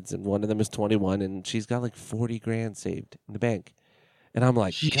has kids and one of them is 21 and she's got like 40 grand saved in the bank. And I'm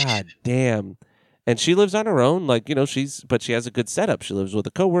like, God damn. And she lives on her own, like, but she has a good setup. She lives with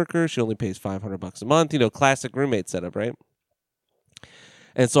a coworker. She only pays $500 a month, classic roommate setup, right?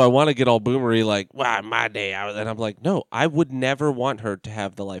 And so I want to get all boomery, like, wow, my day. And I'm like, no, I would never want her to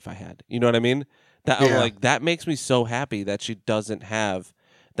have the life I had. You know what I mean? That Yeah. like that makes me so happy that she doesn't have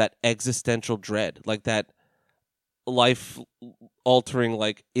that existential dread, like that life altering.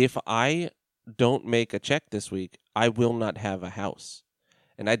 Like if I don't make a check this week, I will not have a house,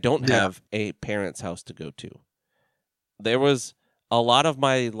 and I don't Yeah. have a parent's house to go to. There was a lot of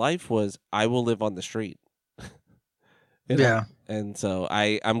my life was I will live on the street, you know, Yeah. and so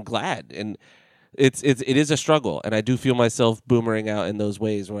I'm glad, and it is a struggle, and I do feel myself boomering out in those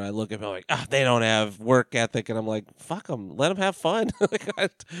ways where I look at them like, they don't have work ethic, and I'm like, fuck them, let them have fun. Like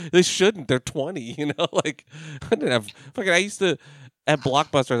they shouldn't. They're 20, Like I didn't have fucking. I used to at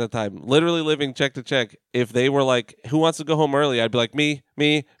Blockbuster at the time, literally living check to check. If they were like, "Who wants to go home early?" I'd be like, "Me,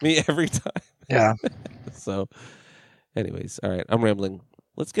 me, me," every time. Yeah. So, anyways, all right, I'm rambling.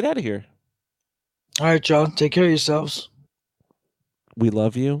 Let's get out of here. All right, y'all. Take care of yourselves. We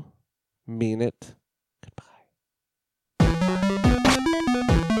love you. Mean it.